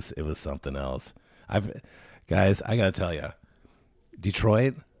 man. It was something else. Guys, I gotta tell you,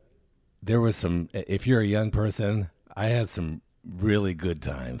 Detroit. There was some. If you're a young person, I had some really good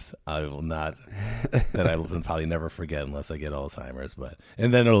times. I will not that I will probably never forget unless I get Alzheimer's.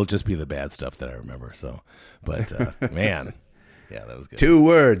 And then it'll just be the bad stuff that I remember. So, but man, yeah, that was good. 2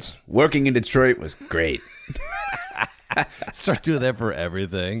 words. Working in Detroit was great. Start doing that for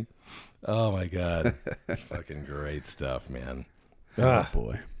everything. Oh my god, fucking great stuff, man. Oh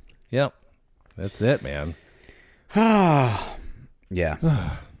boy. Yep, that's it, man. Yeah.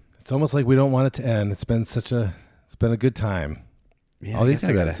 It's almost like we don't want it to end. It's been a good time. Yeah. All I these guess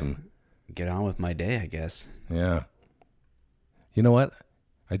I guys gotta get on with my day, I guess. Yeah. You know what?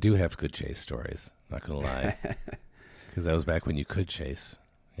 I do have good chase stories. Not gonna lie, because that was back when you could chase.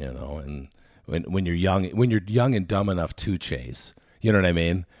 You know, and when you're young and dumb enough to chase. You know what I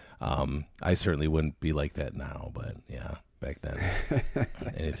mean? I certainly wouldn't be like that now, but yeah, back then,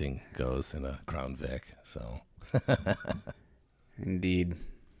 anything goes in a Crown Vic. So. Indeed.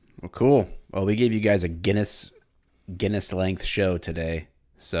 Well, cool. Well, we gave you guys a Guinness length show today,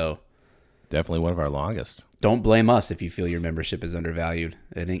 so Definitely one of our longest. don't blame us if you feel your membership is undervalued.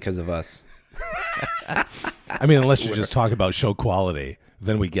 It ain't because of us. I mean, unless you just talk about show quality,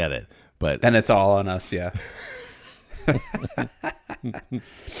 then we get it. But Then it's all on us, yeah.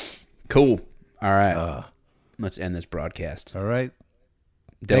 Cool. All right. Let's end this broadcast. all right.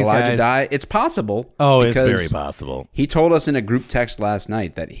 Did Thanks, Elijah guys. die? It's possible. Oh, it's because very possible. He told us in a group text last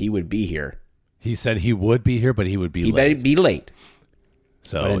night that he would be here. He said he would be here, but he would be He late. better be late.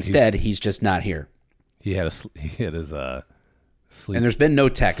 So But instead, he's just not here. he had his sleep. And there's been no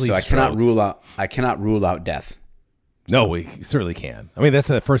text, so Sleep I cannot stroke. rule out death. No, we certainly can. I mean, that's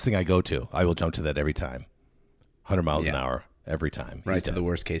the first thing I go to. I will jump to that every time. 100 miles an Yeah. hour every time. Right He's to dead. the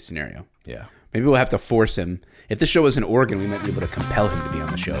worst case scenario. Yeah. Maybe we'll have to force him. If the show was in Oregon, we might be able to compel him to be on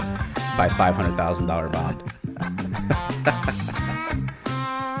the show by $500,000 bond.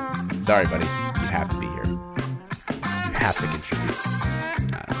 Sorry, buddy. You have to be here. You have to contribute.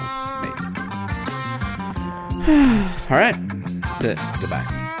 I don't know. Maybe. All right. That's it. Goodbye.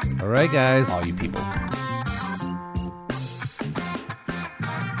 All right, guys. All you people.